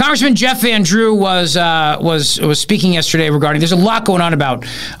 Congressman Jeff Van Drew was speaking yesterday regarding, there's a lot going on about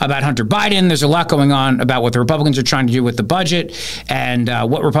Hunter Biden. There's a lot going on about what the Republicans are trying to do with the budget and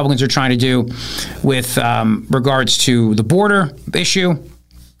what Republicans are trying to do with regards to the border issue.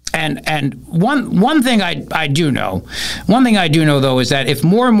 And one thing I do know though is that if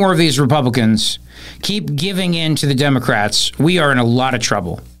more and more of these Republicans keep giving in to the Democrats, we are in a lot of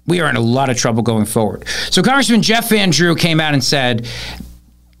trouble. We are in a lot of trouble going forward. So Congressman Jeff Van Drew came out and said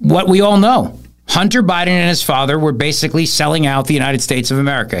what we all know. Hunter Biden and his father were basically selling out the United States of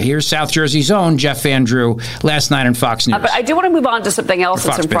America. Here's South Jersey's own Jeff Van Drew last night on Fox News. But I do want to move on to something else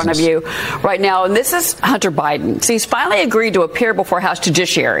that's in front of you right now, and this is Hunter Biden. So he's finally agreed to appear before House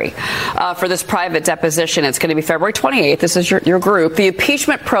Judiciary for this private deposition. It's going to be February 28th. This is your group. The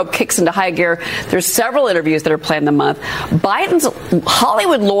impeachment probe kicks into high gear. There's several interviews that are planned the month. Biden's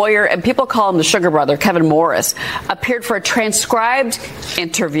Hollywood lawyer, and people call him the sugar brother, Kevin Morris, appeared for a transcribed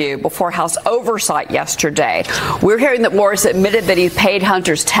interview before House Oversight yesterday. We're hearing that Morris admitted that he paid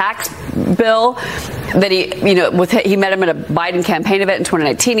Hunter's tax bill, that he met him at a Biden campaign event in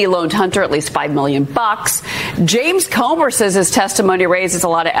 2019. He loaned Hunter at least $5 million. James Comer says his testimony raises a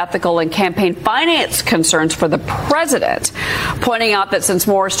lot of ethical and campaign finance concerns for the president, pointing out that since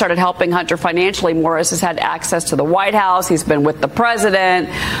Morris started helping Hunter financially, Morris has had access to the White House. He's been with the president,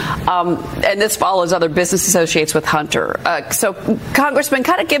 and this follows other business associates with Hunter. So, Congressman,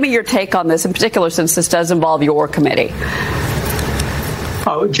 kind of give me your take on this, in particular, since this does involve your committee.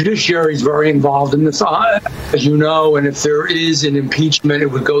 Judiciary is very involved in this, as you know, and if there is an impeachment, it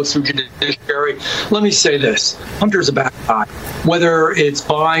would go through judiciary. Let me say this. Hunter's a bad guy. Whether it's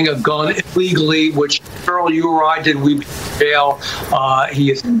buying a gun illegally, which Earl, you or I did, we be in jail.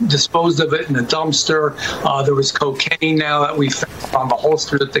 He disposed of it in a dumpster. There was cocaine now that we found on the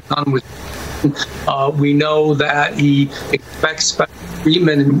holster that the gun was. We know that he expects special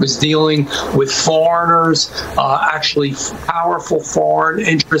treatment and was dealing with foreigners, actually powerful foreign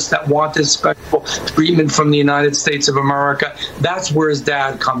interests that want this special treatment from the United States of America. That's where his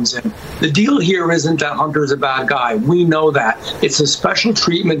dad comes in. The deal here isn't that Hunter's a bad guy. We know that. It's a special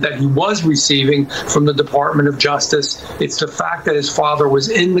treatment that he was receiving from the Department of Justice. It's the fact that his father was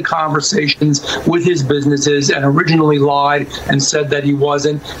in the conversations with his businesses and originally lied and said that he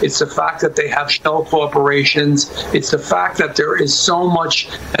wasn't. It's the fact that they have shell corporations. It's the fact that there is so much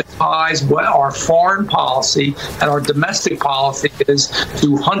that ties what our foreign policy and our domestic policy is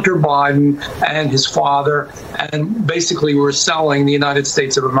to Hunter Biden and his father, and basically we're selling the United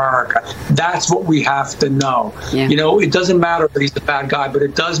States of America. That's what we have to know. Yeah. You know, it doesn't matter that he's a bad guy, but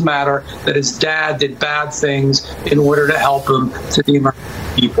it does matter that his dad did bad things in order to help him to the American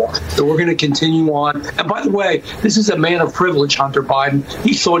people. So we're going to continue on. And by the way, this is a man of privilege, Hunter Biden.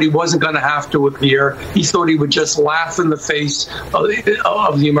 He thought he wasn't going to have to appear. He thought he would just laugh in the face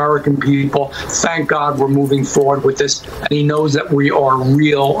of the American people. Thank God we're moving forward with this. And he knows that we are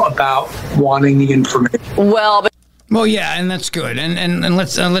real about wanting the information. Well, yeah, and that's good. And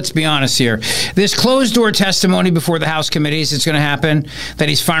let's be honest here. This closed-door testimony before the House committees, it's going to happen, that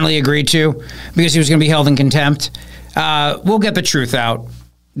he's finally agreed to because he was going to be held in contempt. We'll get the truth out.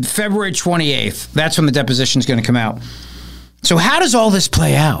 February 28th, that's when the deposition is going to come out. So how does all this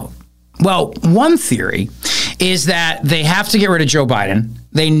play out? Well, one theory is that they have to get rid of Joe Biden.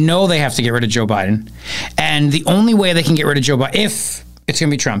 They know they have to get rid of Joe Biden. And the only way they can get rid of Joe Biden, if it's going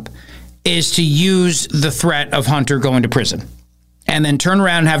to be Trump, is to use the threat of Hunter going to prison. And then turn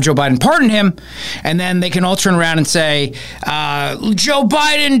around and have Joe Biden pardon him. And then they can all turn around and say, Joe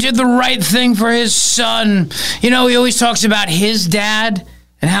Biden did the right thing for his son. You know, he always talks about his dad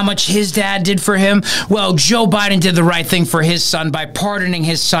and how much his dad did for him. Well, Joe Biden did the right thing for his son by pardoning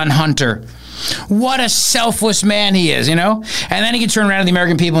his son, Hunter. What a selfless man he is, you know? And then he can turn around to the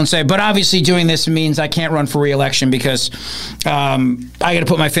American people and say, but obviously doing this means I can't run for re-election because I got to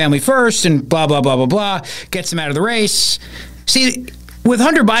put my family first and blah, blah, blah, blah, blah. Gets him out of the race. See, with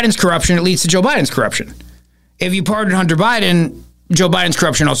Hunter Biden's corruption, it leads to Joe Biden's corruption. If you pardon Hunter Biden, Joe Biden's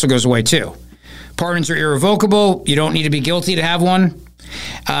corruption also goes away too. Pardons are irrevocable. You don't need to be guilty to have one.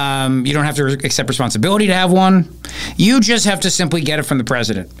 You don't have to accept responsibility to have one. You just have to simply get it from the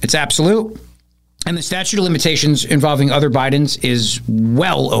president. It's absolute. And the statute of limitations involving other Bidens is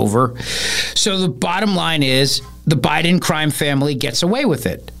well over. So the bottom line is the Biden crime family gets away with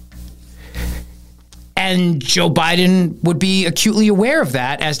it. And Joe Biden would be acutely aware of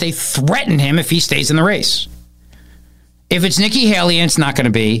that as they threaten him if he stays in the race. If it's Nikki Haley and it's not going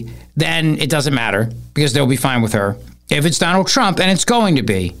to be, then it doesn't matter because they'll be fine with her. If it's Donald Trump, and it's going to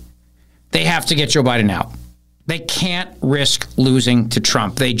be, they have to get Joe Biden out. They can't risk losing to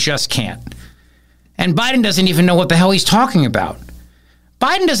Trump. They just can't. And Biden doesn't even know what the hell he's talking about.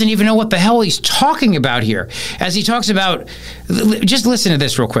 Biden doesn't even know what the hell he's talking about here. As he talks about, just listen to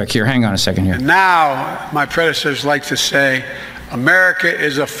this real quick here. Hang on a second here. Now, my predecessors like to say, America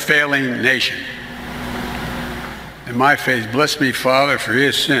is a failing nation. In my face, bless me, Father, for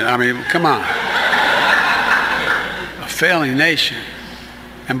his sin. I mean, come on. A failing nation.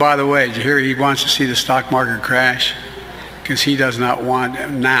 And by the way, did you hear he wants to see the stock market crash? Because he does not want it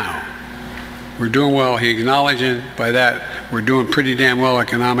now. We're doing well. He acknowledging by that we're doing pretty damn well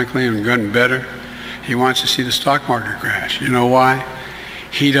economically and getting better. He wants to see the stock market crash. You know why?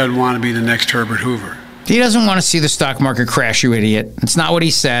 He doesn't want to be the next Herbert Hoover. He doesn't want to see the stock market crash, you idiot. It's not what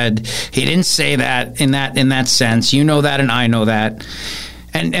he said. He didn't say that in that sense. You know that and I know that.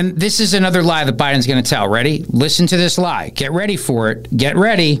 And this is another lie that Biden's going to tell. Ready? Listen to this lie. Get ready for it. Get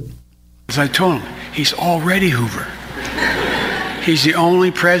ready. As I told him, he's already Hoover. He's the only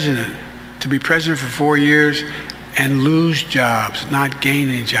president to be president for 4 years and lose jobs, not gain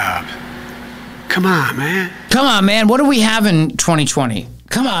any jobs. Come on, man. Come on, man. What do we have in 2020?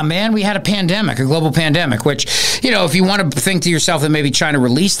 Come on, man. We had a pandemic, a global pandemic, which, you know, if you want to think to yourself that maybe China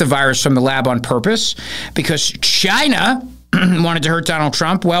released the virus from the lab on purpose because China wanted to hurt Donald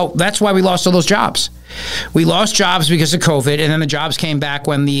Trump. Well, that's why we lost all those jobs. We lost jobs because of COVID, and then the jobs came back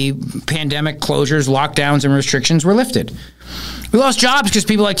when the pandemic closures, lockdowns, and restrictions were lifted. We lost jobs because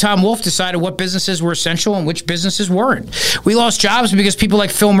people like Tom Wolfe decided what businesses were essential and which businesses weren't. We lost jobs because people like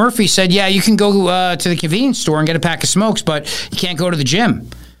Phil Murphy said, yeah, you can go to the convenience store and get a pack of smokes, but you can't go to the gym.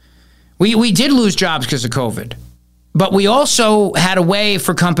 We did lose jobs because of COVID. But we also had a way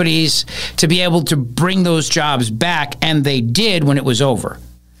for companies to be able to bring those jobs back, and they did when it was over.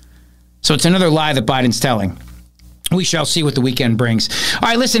 So it's another lie that Biden's telling. We shall see what the weekend brings. All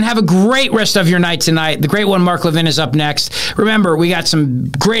right, listen, have a great rest of your night tonight. The great one, Mark Levin, is up next. Remember, we got some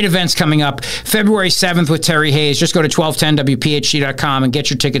great events coming up. February 7th with Terry Hayes. Just go to 1210wpht.com and get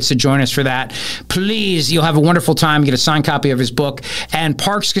your tickets to join us for that. Please, you'll have a wonderful time. Get a signed copy of his book. And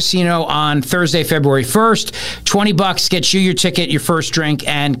Parks Casino on Thursday, February 1st. $20 gets you your ticket, your first drink,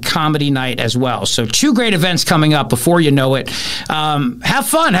 and comedy night as well. So 2 great events coming up before you know it. Have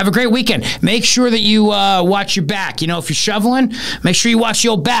fun. Have a great weekend. Make sure that you watch your back. You know, if you're shoveling, make sure you watch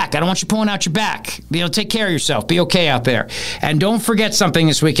your back. I don't want you pulling out your back. Take care of yourself. Be okay out there. And don't forget something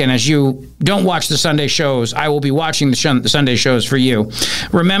this weekend. As you don't watch the Sunday shows, I will be watching the Sunday shows for you.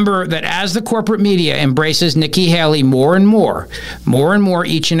 Remember that as the corporate media embraces Nikki Haley more and more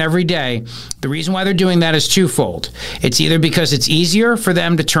each and every day, the reason why they're doing that is twofold. It's either because it's easier for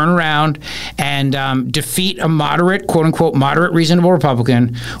them to turn around and defeat a moderate, quote-unquote, moderate, reasonable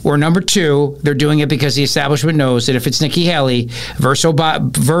Republican, or number 2, they're doing it because the establishment knows that if it's Nikki Haley versus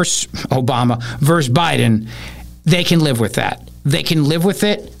Obama versus Biden, they can live with that. They can live with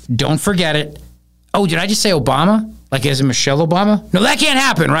it. Don't forget it. Oh, did I just say Obama? Like as in Michelle Obama? No, that can't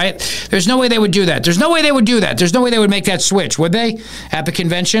happen, right? There's no way they would do that. There's no way they would do that. There's no way they would make that switch, would they? At the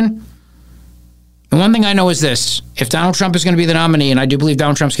convention? And one thing I know is this. If Donald Trump is going to be the nominee, and I do believe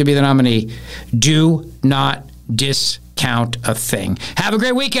Donald Trump's going to be the nominee, do not discount a thing. Have a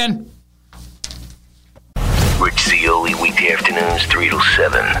great weekend. Rich Zeoli, weekday afternoons 3 to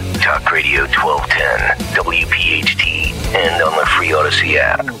 7. Talk Radio 1210, WPHT, and on the free Odyssey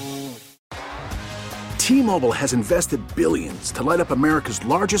app. T-Mobile has invested billions to light up America's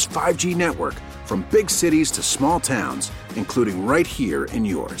largest 5G network, from big cities to small towns, including right here in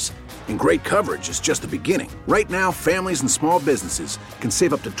yours. And great coverage is just the beginning. Right now, families and small businesses can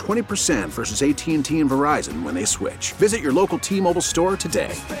save up to 20% versus AT&T and Verizon when they switch. Visit your local T-Mobile store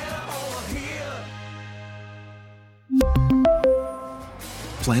today.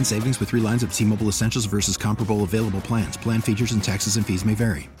 Plan savings with 3 lines of T-Mobile Essentials versus comparable available plans. Plan features and taxes and fees may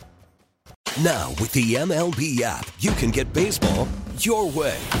vary. Now, with the MLB app, you can get baseball your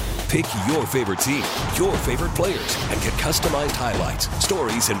way. Pick your favorite team, your favorite players, and get customized highlights,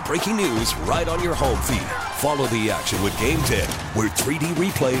 stories, and breaking news right on your home feed. Follow the action with Game 10, where 3D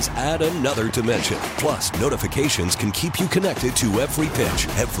replays add another dimension. Plus, notifications can keep you connected to every pitch,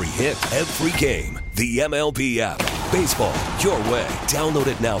 every hit, every game. The MLB app. Baseball your way. Download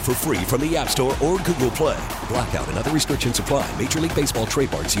it now for free from the App Store or Google Play. Blackout and other restrictions apply. Major League Baseball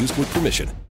trademarks used with permission.